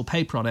an actual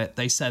paper on it.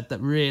 They said that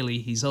really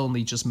he's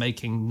only just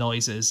making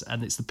noises,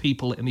 and it's the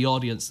people in the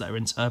audience that are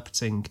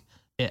interpreting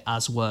it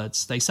as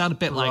words. They sound a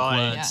bit like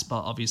words,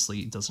 but obviously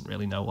he doesn't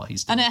really know what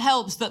he's doing. And it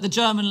helps that the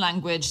German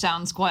language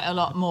sounds quite a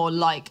lot more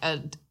like a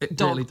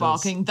dog really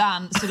barking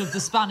than sort of the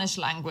Spanish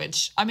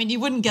language. I mean, you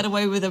wouldn't get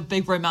away with a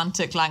big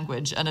romantic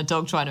language and a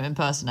dog trying to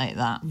impersonate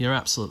that. You're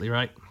absolutely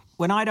right.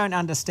 When I don't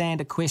understand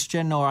a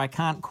question, or I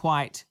can't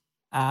quite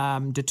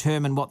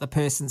determine what the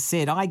person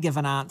said, I give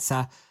an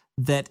answer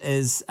that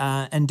is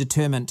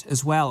indeterminate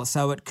as well.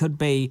 So it could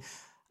be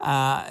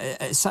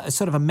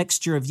sort of a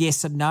mixture of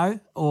yes and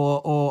no,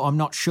 or I'm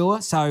not sure.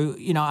 So,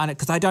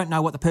 because I don't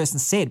know what the person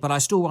said, but I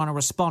still want to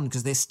respond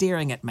because they're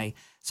staring at me.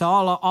 So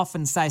I'll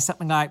often say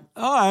something like,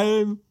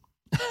 hey,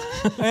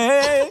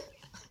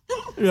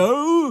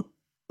 no.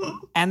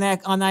 And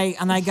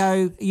they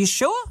go, are you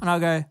sure? And I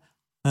go,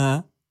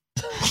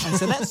 And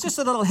so that's just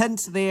a little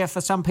hint there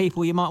for some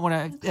people. You might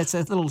want to, it's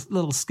a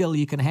little skill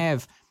you can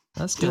have.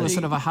 That's do good. a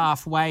sort of a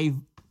halfway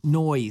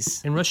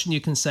noise. In Russian,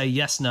 you can say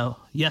yes, no,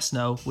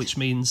 which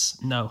means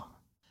no.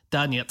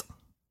 Da нет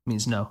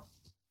means no.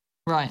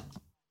 Right.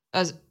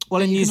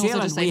 Well, in New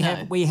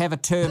Zealand, we have a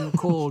term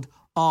called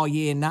oh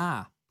yeah,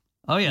 nah.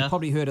 Oh yeah. You've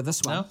probably heard of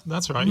this one. No?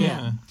 That's right.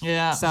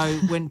 Yeah. So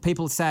when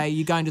people say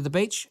you going to the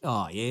beach,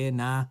 oh yeah,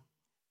 nah.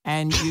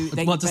 And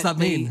what does that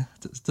mean?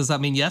 Does that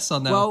mean yes or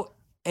no? Well,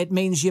 it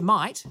means you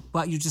might,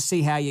 but you just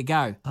see how you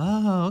go.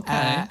 Oh,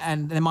 okay.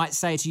 And they might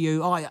say to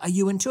you, "Oh, are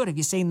you into it? Have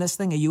you seen this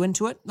thing? Are you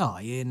into it?" "Oh,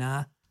 yeah,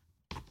 nah."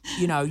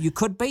 You know, you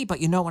could be, but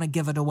you don't want to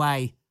give it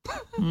away.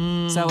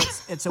 So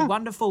it's a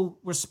wonderful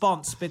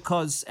response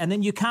because, and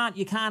then you can't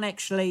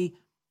actually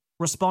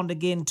respond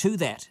again to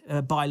that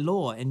by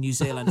law in New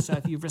Zealand. So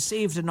if you've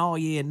received an "oh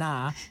yeah,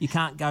 nah," you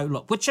can't go,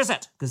 "Look, which is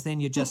it?" Because then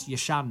you're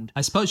shunned.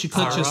 I suppose you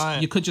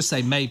could just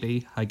say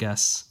maybe, I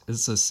guess,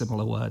 is a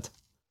similar word.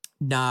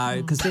 No,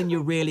 because then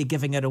you're really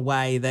giving it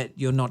away that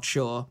you're not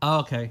sure. Oh,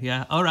 okay,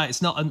 yeah. All right,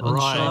 it's not an unsure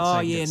Oh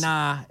thing. yeah,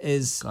 nah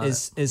is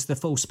the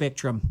full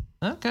spectrum.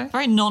 Okay.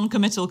 Very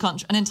non-committal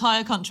country, an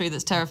entire country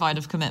that's terrified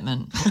of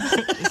commitment.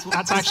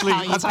 That's actually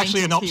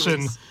an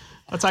option.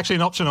 That's actually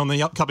an option on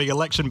the upcoming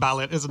election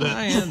ballot, isn't it?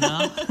 Oh, yeah,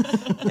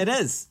 no. It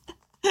is.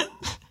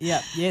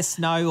 Yeah, yes,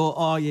 no, or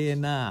oh yeah,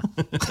 nah.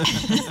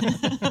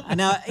 And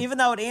now, even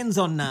though it ends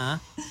on nah,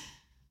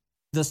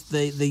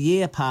 the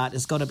yeah part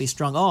has got to be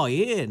strong. Oh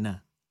yeah, nah.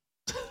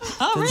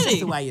 Oh, That's really? just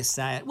the way you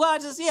say it. Well,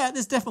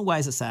 there's different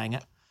ways of saying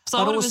it. So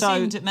I would have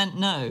assumed it meant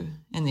no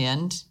in the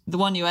end. The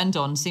one you end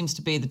on seems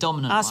to be the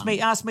dominant one.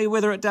 Ask me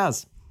whether it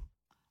does.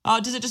 Oh,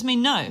 does it just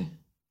mean no?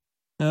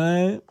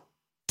 No.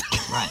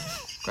 Right,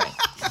 great.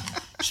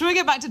 Should we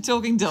get back to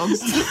talking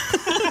dogs?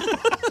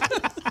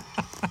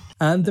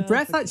 And the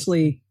breath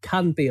actually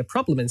can be a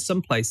problem in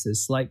some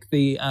places, like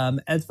the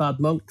Edvard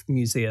Munch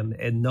Museum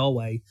in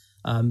Norway.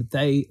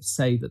 They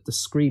say that the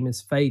scream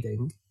is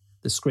fading.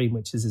 The Scream,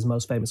 which is his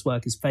most famous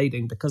work, is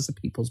fading because of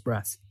people's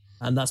breath.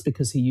 And that's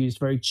because he used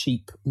very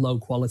cheap,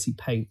 low-quality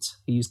paint.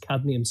 He used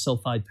cadmium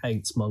sulfide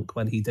paints, Munch,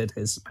 when he did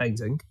his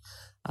painting.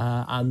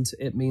 And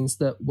it means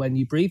that when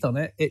you breathe on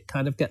it, it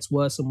kind of gets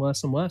worse and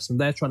worse and worse. And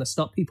they're trying to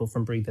stop people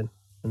from breathing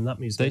in that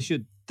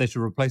museum. They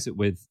should replace it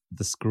with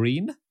the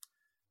screen.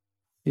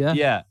 Yeah.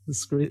 Yeah.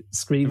 The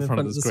scream in front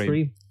of the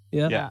screen.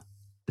 Yeah.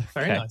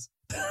 Very nice.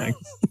 Thanks.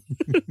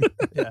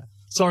 Yeah.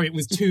 Sorry, it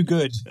was too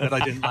good that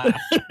I didn't laugh.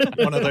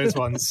 One of those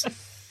ones.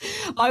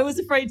 I was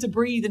afraid to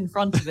breathe in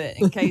front of it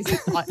in case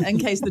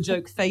the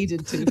joke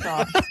faded too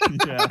fast.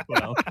 Yeah,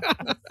 well.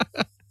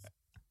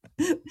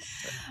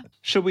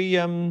 Should we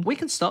We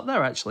can stop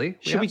there, actually.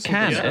 Should we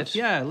can it?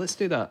 Yeah, let's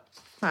do that.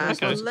 I've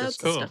got Okay, loads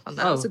cool. of stuff on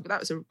that. That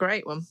was a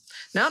great one.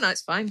 No,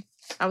 it's fine.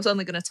 I was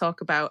only going to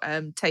talk about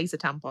taser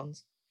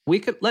tampons.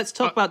 Let's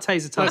talk about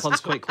taser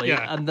tampons quickly,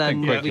 yeah, and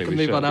then quickly we can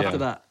we move on should, after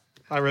that.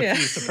 I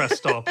refuse to press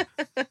stop.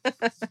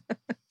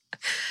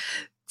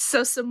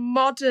 So some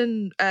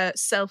modern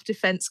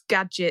self-defense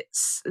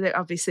gadgets.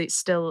 Obviously, it's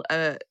still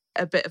a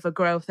bit of a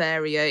growth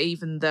area,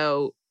 even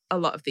though a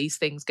lot of these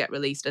things get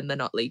released and they're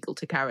not legal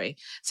to carry.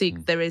 So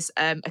there is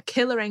a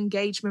killer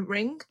engagement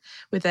ring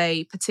with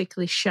a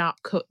particularly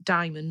sharp-cut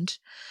diamond,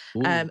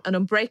 an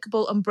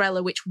unbreakable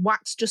umbrella which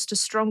whacks just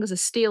as strong as a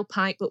steel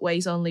pipe but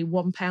weighs only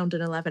 1 pound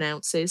and 11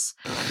 ounces.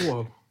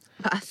 Whoa.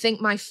 But I think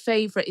my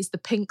favourite is the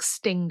pink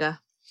stinger,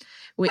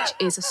 which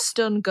is a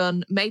stun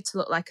gun made to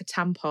look like a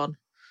tampon.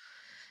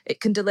 It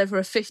can deliver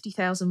a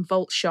 50,000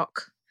 volt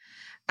shock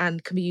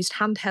and can be used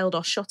handheld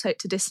or shot out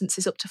to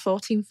distances up to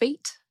 14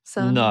 feet.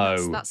 So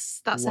No.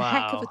 that's a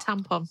heck of a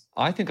tampon.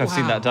 I think I've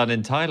seen that done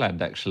in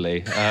Thailand,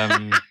 actually.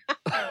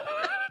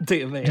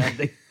 Dear me,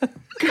 Andy.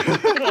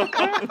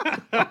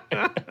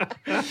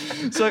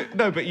 So,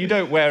 no, but you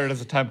don't wear it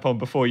as a tampon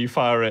before you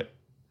fire it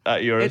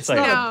at your It's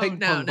assailant. not a ping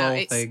pong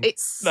ball thing.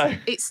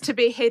 It's to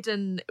be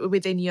hidden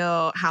within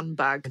your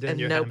handbag and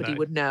your nobody handbag.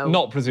 would know.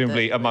 Not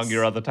presumably that among was-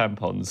 your other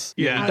tampons.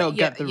 Yeah. You don't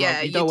get the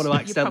wrong. You don't want to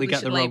accidentally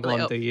get the wrong label it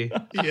one, up. do you?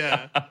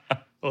 Yeah.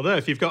 Although,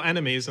 if you've got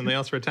enemies and they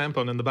ask for a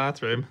tampon in the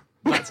bathroom,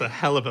 that's a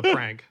hell of a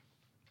prank.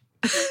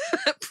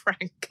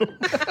 Prank.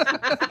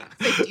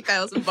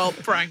 50,000 volt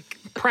prank.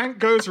 Prank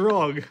goes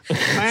wrong.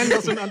 Man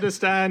doesn't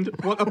understand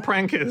what a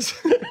prank is.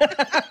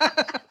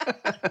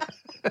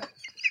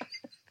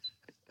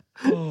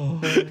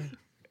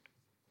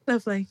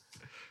 Lovely.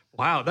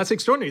 Wow, that's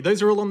extraordinary.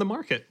 Those are all on the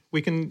market.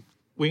 We can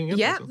get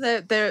Yeah,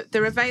 those.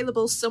 they're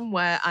available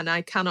somewhere, and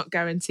I cannot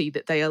guarantee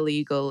that they are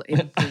legal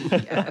in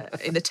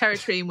the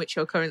territory in which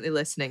you're currently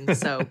listening.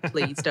 So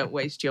please don't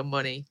waste your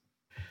money.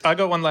 I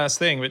got one last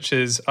thing, which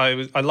is I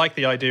like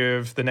the idea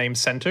of the name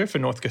Center for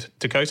North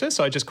Dakota.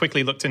 So I just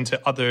quickly looked into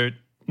other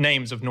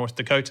names of North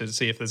Dakota to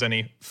see if there's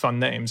any fun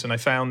names. And I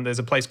found there's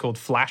a place called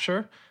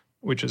Flasher,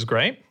 which is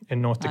great in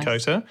North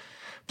Dakota.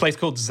 A place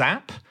called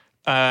Zap.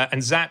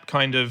 And Zap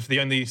kind of, the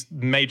only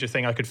major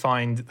thing I could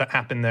find that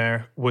happened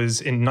there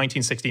was in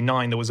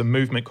 1969, there was a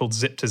movement called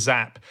Zip to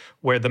Zap,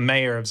 where the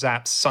mayor of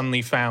Zap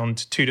suddenly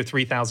found 2,000 to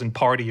 3,000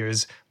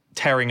 partiers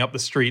tearing up the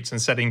streets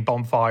and setting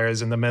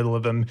bonfires in the middle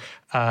of them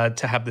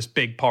to have this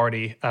big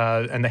party.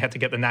 And they had to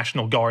get the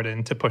National Guard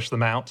in to push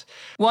them out.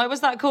 Why was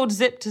that called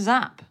Zip to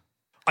Zap?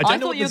 I don't know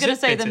thought what you were the going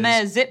to zip say bit the is.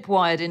 mayor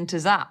zip-wired into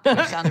Zap,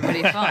 which sounded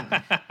really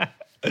fun.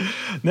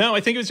 No,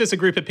 I think it was just a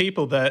group of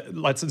people that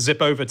let's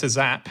zip over to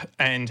Zap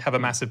and have a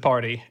massive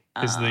party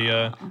is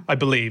the, I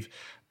believe.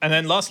 And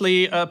then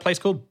lastly, a place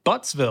called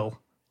Buttsville,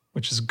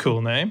 which is a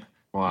cool name.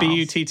 Wow.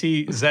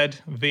 Buttzvill.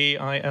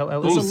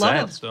 There's a lot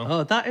of, still.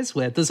 oh, that is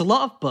weird. There's a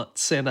lot of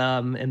butts in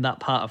that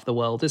part of the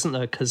world, isn't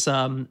there? Because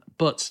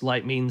butts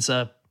like means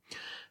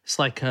it's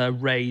like a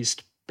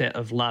raised bit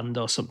of land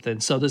or something.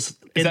 So there's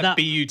Is that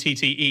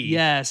Butte?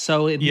 Yeah.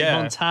 So in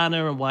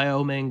Montana and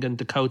Wyoming and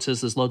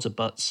Dakotas, there's loads of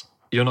butts.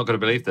 You're not going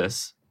to believe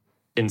this.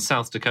 In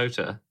South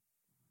Dakota,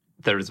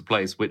 there is a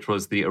place which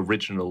was the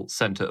original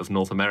center of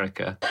North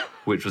America,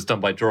 which was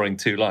done by drawing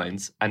two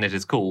lines, and it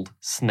is called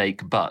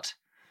Snake Butt.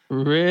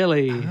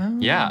 Really?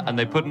 Yeah, and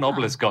they put an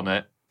obelisk on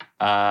it,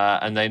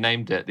 and they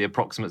named it the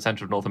approximate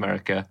center of North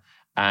America.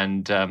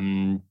 And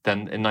then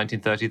in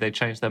 1930, they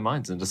changed their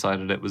minds and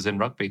decided it was in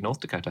Rugby,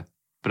 North Dakota.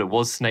 But it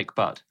was Snake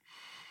Butt.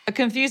 A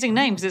confusing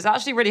name because it's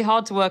actually really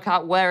hard to work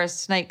out where a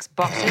snake's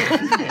butt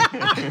is.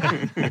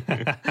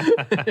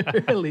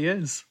 It really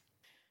is.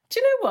 Do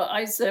you know what?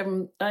 I was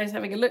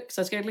having a look, because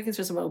I was going looking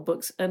through some old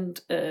books,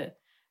 and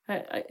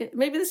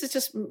maybe this is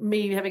just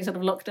me having sort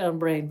of lockdown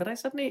brain, but I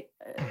suddenly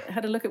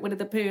had a look at Winnie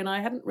the Pooh, and I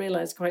hadn't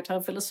realised quite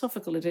how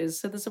philosophical it is.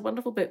 So there's a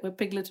wonderful bit where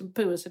Piglet and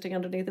Pooh are sitting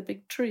underneath a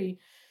big tree,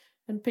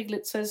 and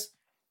Piglet says,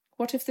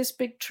 "What if this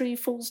big tree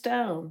falls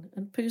down?"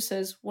 And Pooh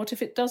says, "What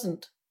if it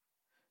doesn't?"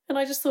 And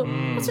I just thought,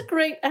 that's a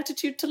great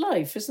attitude to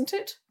life, isn't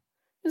it?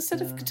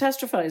 Instead of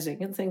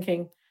catastrophizing and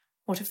thinking,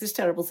 what if this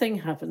terrible thing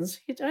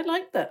happens? I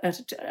like that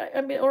attitude.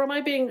 I mean, or am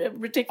I being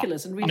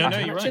ridiculous and reading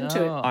too much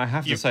into it? I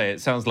have to say, it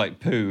sounds like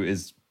Pooh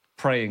is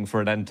praying for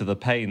an end to the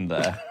pain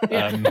there.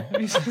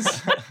 It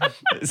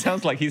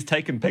sounds like he's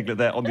taken Piglet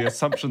there on the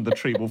assumption the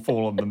tree will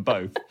fall on them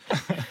both.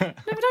 No,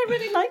 but I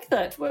really like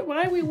that.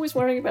 Why are we always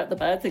worrying about the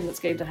bad thing that's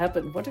going to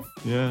happen? What if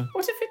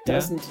it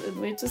doesn't?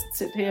 And we just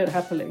sit here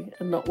happily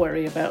and not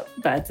worry about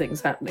bad things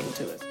happening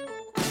to us?